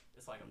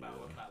 It's like about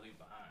what can I leave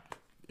behind.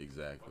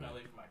 Exactly. What can I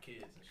leave for my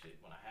kids and shit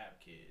when I have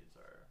kids,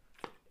 or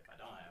if I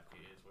don't have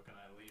kids, what can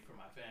I leave for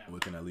my family?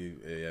 What can I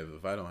leave? Yeah,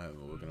 if I don't have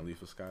them, what can I leave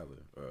for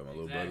Skylar or my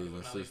little brothers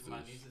and sisters?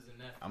 My nieces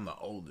and nephews. I'm the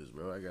oldest,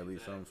 bro. I gotta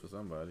leave something for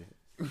somebody.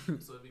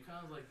 So it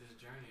becomes like this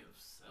journey of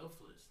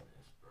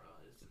selflessness, bro.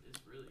 It's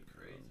really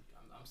crazy.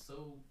 I'm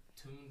so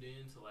tuned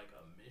into like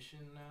a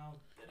mission now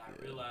that I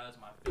realize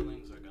my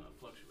feelings are gonna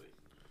fluctuate.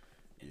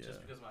 And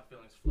just because my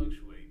feelings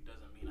fluctuate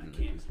doesn't mean I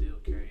can't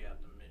still carry out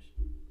the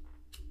mission.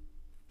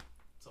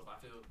 So if I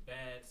feel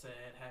bad,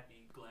 sad,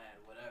 happy, glad,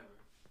 whatever,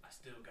 I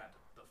still got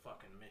the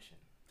fucking mission.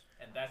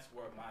 And that's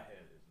where my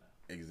head is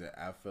now.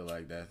 Exactly. I feel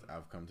like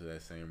I've come to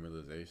that same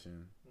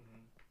realization.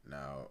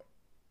 Now,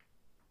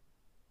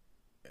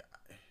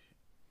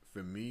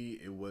 for me,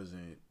 it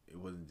wasn't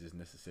just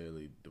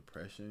necessarily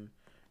depression.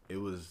 It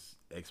was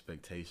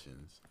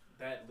expectations.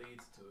 That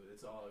leads to it.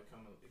 It's all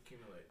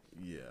accumulates.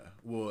 Yeah.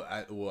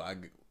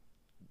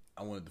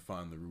 I wanted to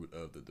find the root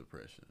of the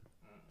depression.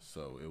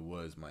 So it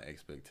was my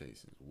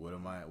expectations.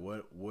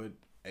 What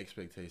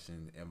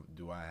expectation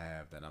do I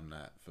have that I'm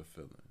not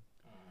fulfilling?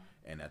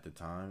 And at the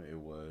time, it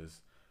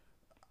was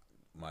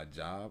my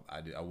job.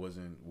 I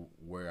wasn't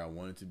where I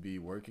wanted to be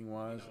working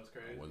wise. You know what's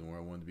crazy? I wasn't where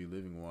I wanted to be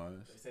living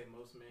wise. They say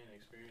most men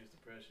experience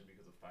depression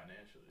because of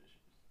financial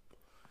issues.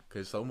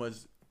 Because so much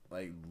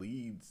like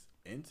leads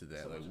into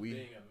that. So like much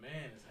being a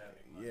man is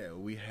having money. Yeah,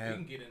 we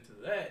can get into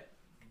that.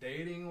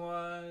 Dating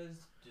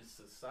wise, just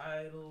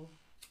societal.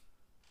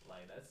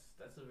 Like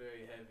that's a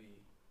very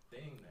heavy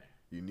thing there.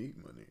 You need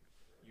money.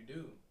 You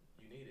do.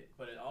 You need it.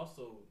 But it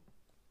also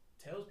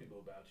tells people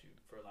about you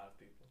for a lot of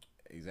people.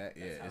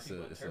 Exactly. Yeah, it's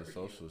a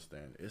social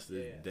standard. It's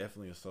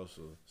definitely a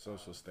social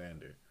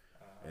standard.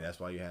 And that's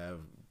why you have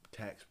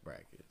tax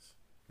brackets.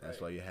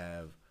 That's why you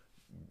have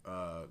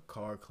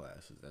car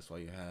classes. That's why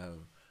you have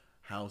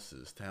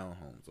houses,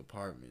 townhomes,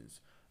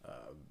 apartments,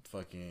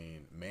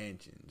 fucking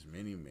mansions,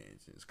 mini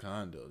mansions,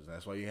 condos.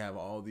 That's why you have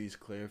all these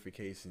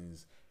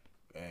clarifications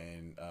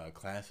and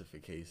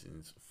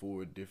classifications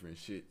for different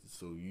shit,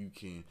 so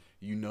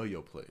you know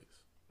your place.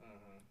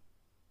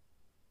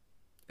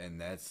 And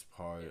that's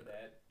part. Yeah,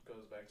 that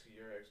goes back to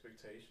your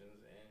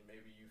expectations and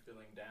maybe you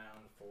feeling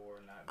down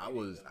for not. I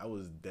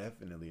was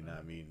definitely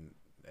not meeting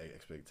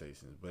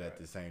expectations, but at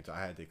the same time,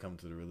 I had to come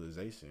to the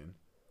realization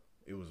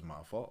it was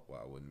my fault why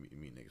I wasn't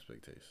meeting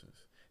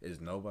expectations.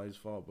 It's nobody's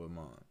fault but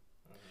mine.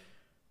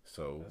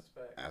 So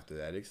after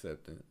that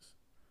acceptance,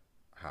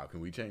 how can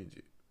we change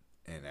it?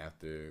 And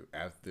after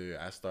I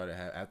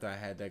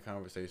had that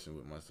conversation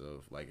with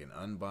myself, like an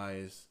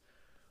unbiased,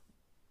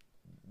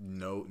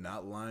 no,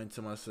 not lying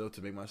to myself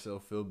to make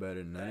myself feel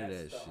better. None of that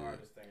shit. That's the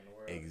hardest thing in the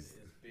world is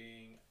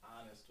being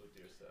honest with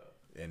yourself.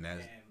 And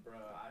bro,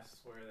 I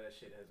swear that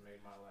shit has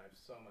made my life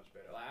so much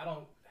better. Like I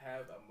don't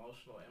have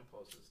emotional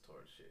impulses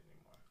towards shit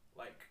anymore,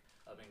 like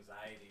of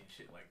anxiety and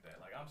shit like that.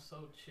 Like I'm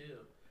so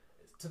chill.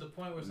 It's to the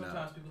point where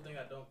sometimes people think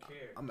I don't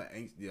care. I'm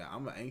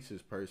an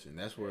anxious person.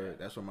 That's where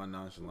my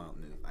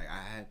nonchalantness. Like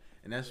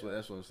that's what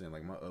I'm saying.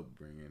 Like my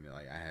upbringing,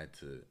 like I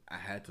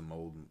had to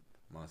mold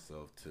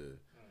myself to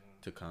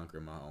conquer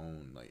my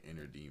own like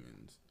inner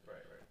demons. Right.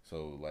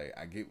 So like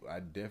I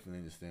definitely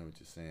understand what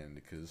you're saying,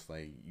 because it's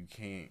like you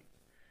can't.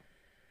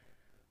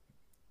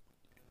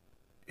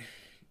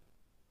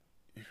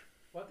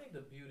 Well, I think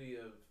the beauty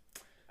of,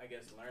 I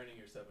guess, learning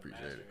yourself and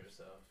mastering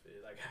yourself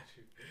is,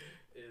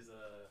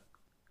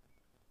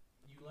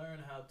 you learn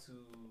how to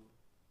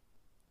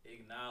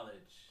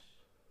acknowledge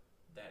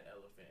that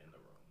elephant in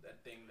the room,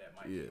 that thing that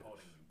might be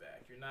holding you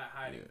back. You're not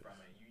hiding from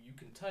it. You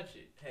can touch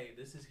it. Hey,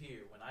 this is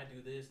here. When I do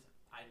this,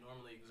 I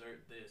normally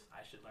exert this.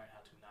 I should learn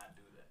how to not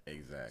do that.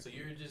 Exactly. So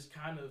you're just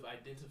kind of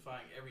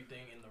identifying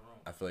everything in the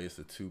room. I feel like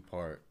it's a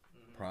two-part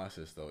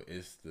process, though.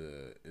 It's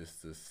the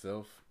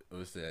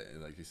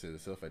like you said, the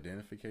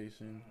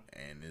self-identification,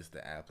 and it's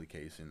the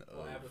application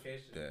of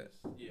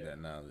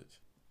that knowledge.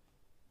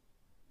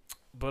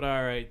 But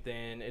all right,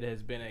 then. It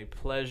has been a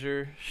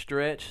pleasure,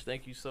 Stretch.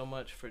 Thank you so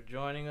much for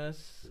joining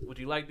us. Would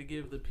you like to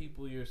give the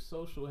people your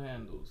social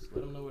handles?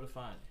 Let them know where to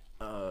find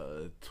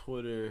you.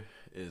 Twitter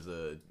is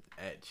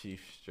at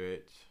Chief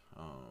Stretch.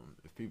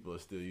 If people are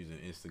still using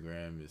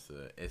Instagram, it's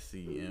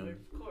SCM.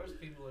 Of course,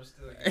 people are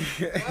still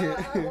using.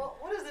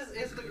 What is this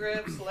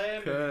Instagram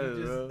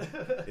slander?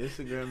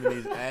 Instagram and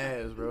these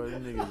ads, bro. These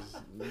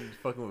niggas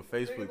fucking with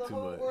Facebook too much. The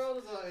whole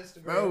world is on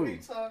Instagram. Bro, what are you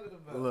talking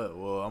about? Look,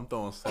 well, I'm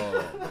throwing salt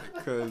on it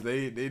because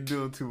they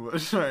doing too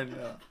much right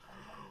now.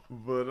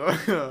 But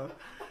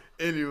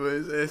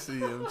anyways,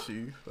 SCM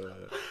Chief.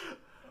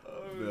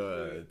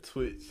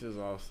 Twitch is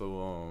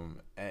also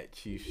at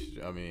Chief.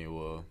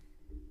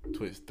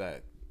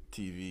 Twitch.tv /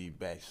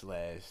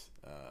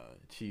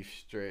 Chief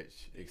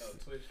Stretch.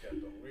 Twitch got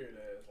the weird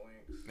ass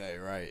links. Hey,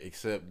 right.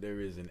 Except there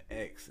is an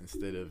X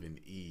instead of an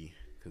E,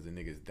 because the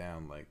nigga's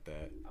down like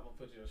that. I'm gonna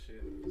put your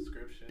shit in the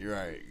description. You're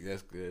right.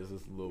 That's good. It's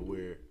just a little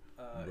weird.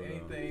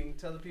 Anything?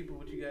 Tell the people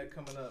what you got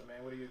coming up,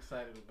 man. What are you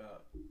excited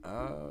about?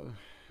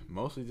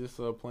 Mostly just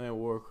playing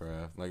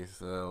Warcraft. Like I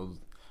said, I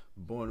was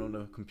born on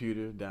the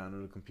computer, down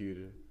on the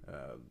computer.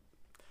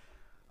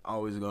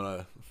 Always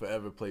gonna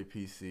forever play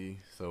PC.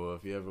 So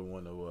if you ever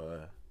want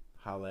to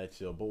holla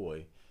at your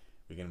boy,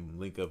 we can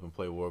link up and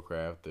play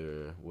Warcraft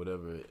or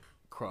whatever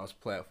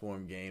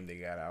cross-platform game they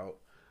got out.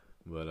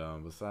 But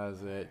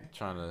besides that,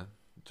 trying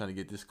to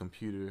get this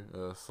computer,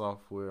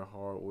 software,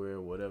 hardware,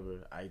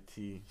 whatever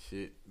IT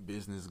shit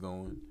business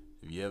going.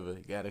 If you ever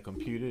got a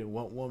computer and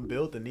want one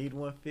built and need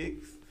one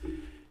fixed,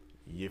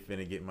 you're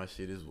finna get my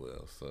shit as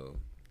well. So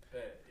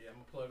yeah, I'm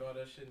gonna plug all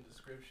that shit in the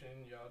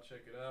description. Y'all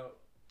check it out.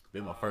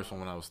 Been my first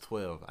one when I was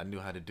 12. I knew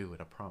how to do it,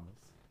 I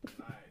promise.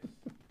 Nice.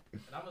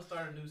 And I'm going to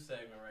start a new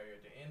segment right here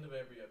at the end of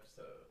every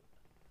episode.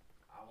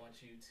 I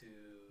want you to...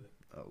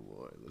 Oh,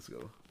 boy. Let's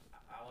go.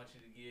 I want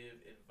you to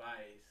give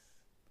advice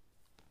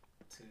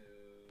to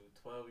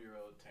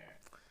 12-year-old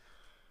Terrence.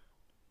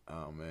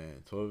 Oh,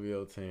 man.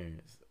 12-year-old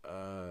Terrence.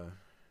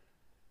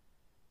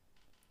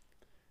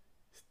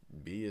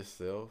 Be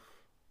yourself.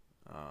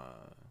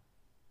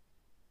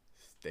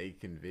 Stay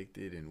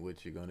convicted in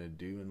what you're going to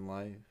do in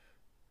life.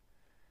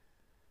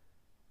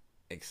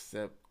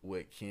 Accept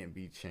what can't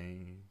be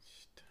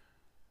changed,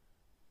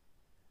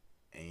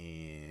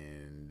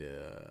 and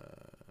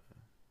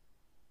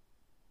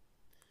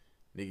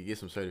nigga, get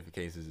some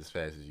certifications as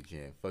fast as you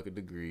can. Fuck a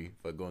degree,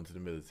 fuck going to the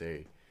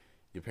military.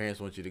 Your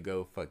parents want you to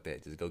go, fuck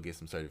that. Just go get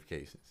some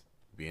certifications.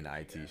 Be in the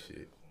IT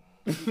shit.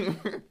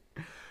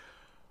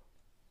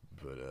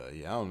 But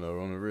yeah, I don't know.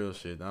 On the real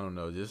shit, I don't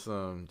know. Just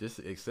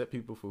accept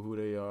people for who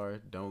they are.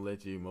 Don't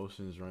let your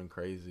emotions run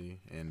crazy,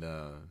 and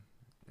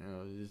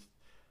just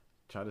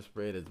try to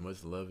spread as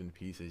much love and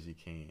peace as you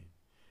can.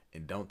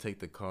 And don't take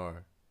the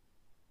car.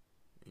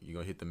 You're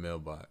going to hit the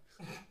mailbox.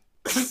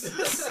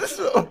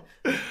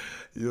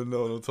 You'll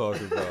know what I'm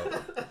talking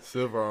about.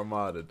 Silver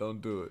Armada.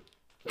 Don't do it.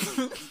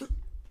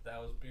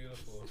 That was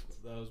beautiful.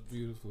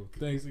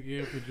 Thanks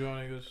again for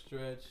joining us,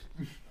 Stretch.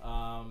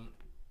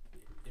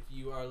 If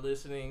you are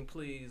listening,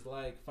 please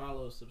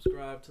follow,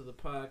 subscribe to the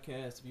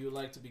podcast. If you would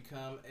like to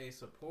become a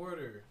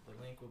supporter, the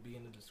link will be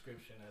in the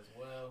description as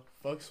well.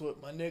 Fucks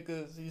with my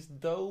niggas, he's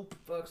dope.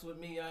 Fucks with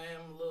me, I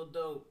am a little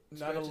dope. Not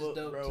Stretch a little,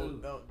 dope bro.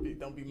 Too.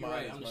 Don't be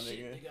modest, my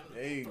nigga.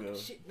 There you go.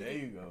 There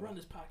you go. I run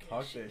this podcast.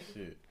 Talk that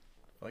shit.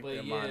 Like but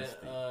that yeah,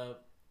 modesty.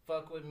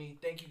 Fuck with me.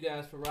 Thank you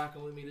guys for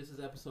rocking with me. This is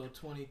episode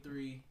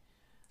 23.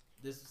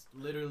 This is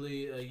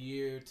literally a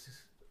year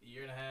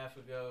and a half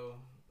ago.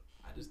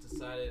 I just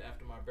decided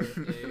after my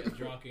birthday, a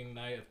drunken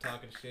night of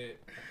talking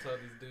shit, I told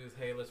these dudes,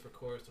 hey, let's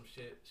record some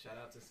shit. Shout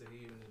out to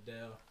Saheed and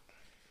Adele.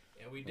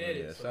 And we did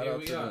it. So shout here out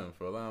we to are. them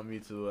for allowing me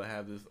to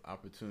have this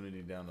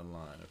opportunity down the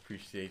line.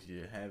 Appreciate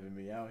you having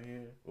me out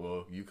here.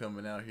 Well, you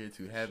coming out here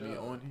to have me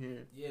on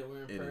here. Yeah,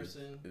 we're in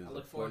person. I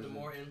look forward to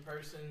more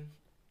in-person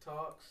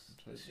talks.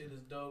 This shit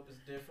is dope. It's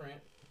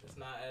different. It's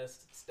not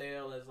as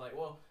stale as like,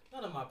 well,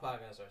 none of my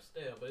podcasts are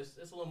stale, but it's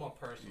a little more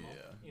personal.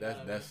 Yeah,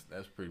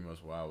 that's pretty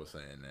much why I was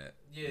saying that.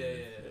 Yeah.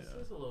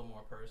 It's a little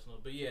more personal.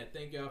 But yeah,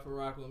 thank y'all for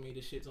rocking with me.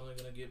 This shit's only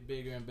gonna get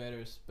bigger and better,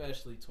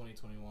 especially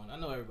 2021. I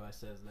know everybody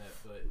says that,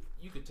 but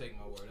you could take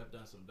my word. I've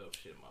done some dope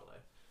shit in my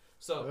life.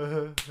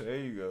 So there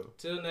you go.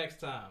 Till next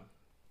time,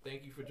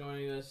 thank you for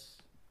joining us.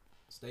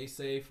 Stay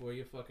safe. Wear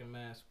your fucking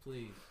mask,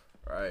 please.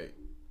 All right.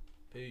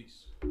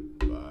 Peace.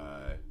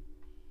 Bye.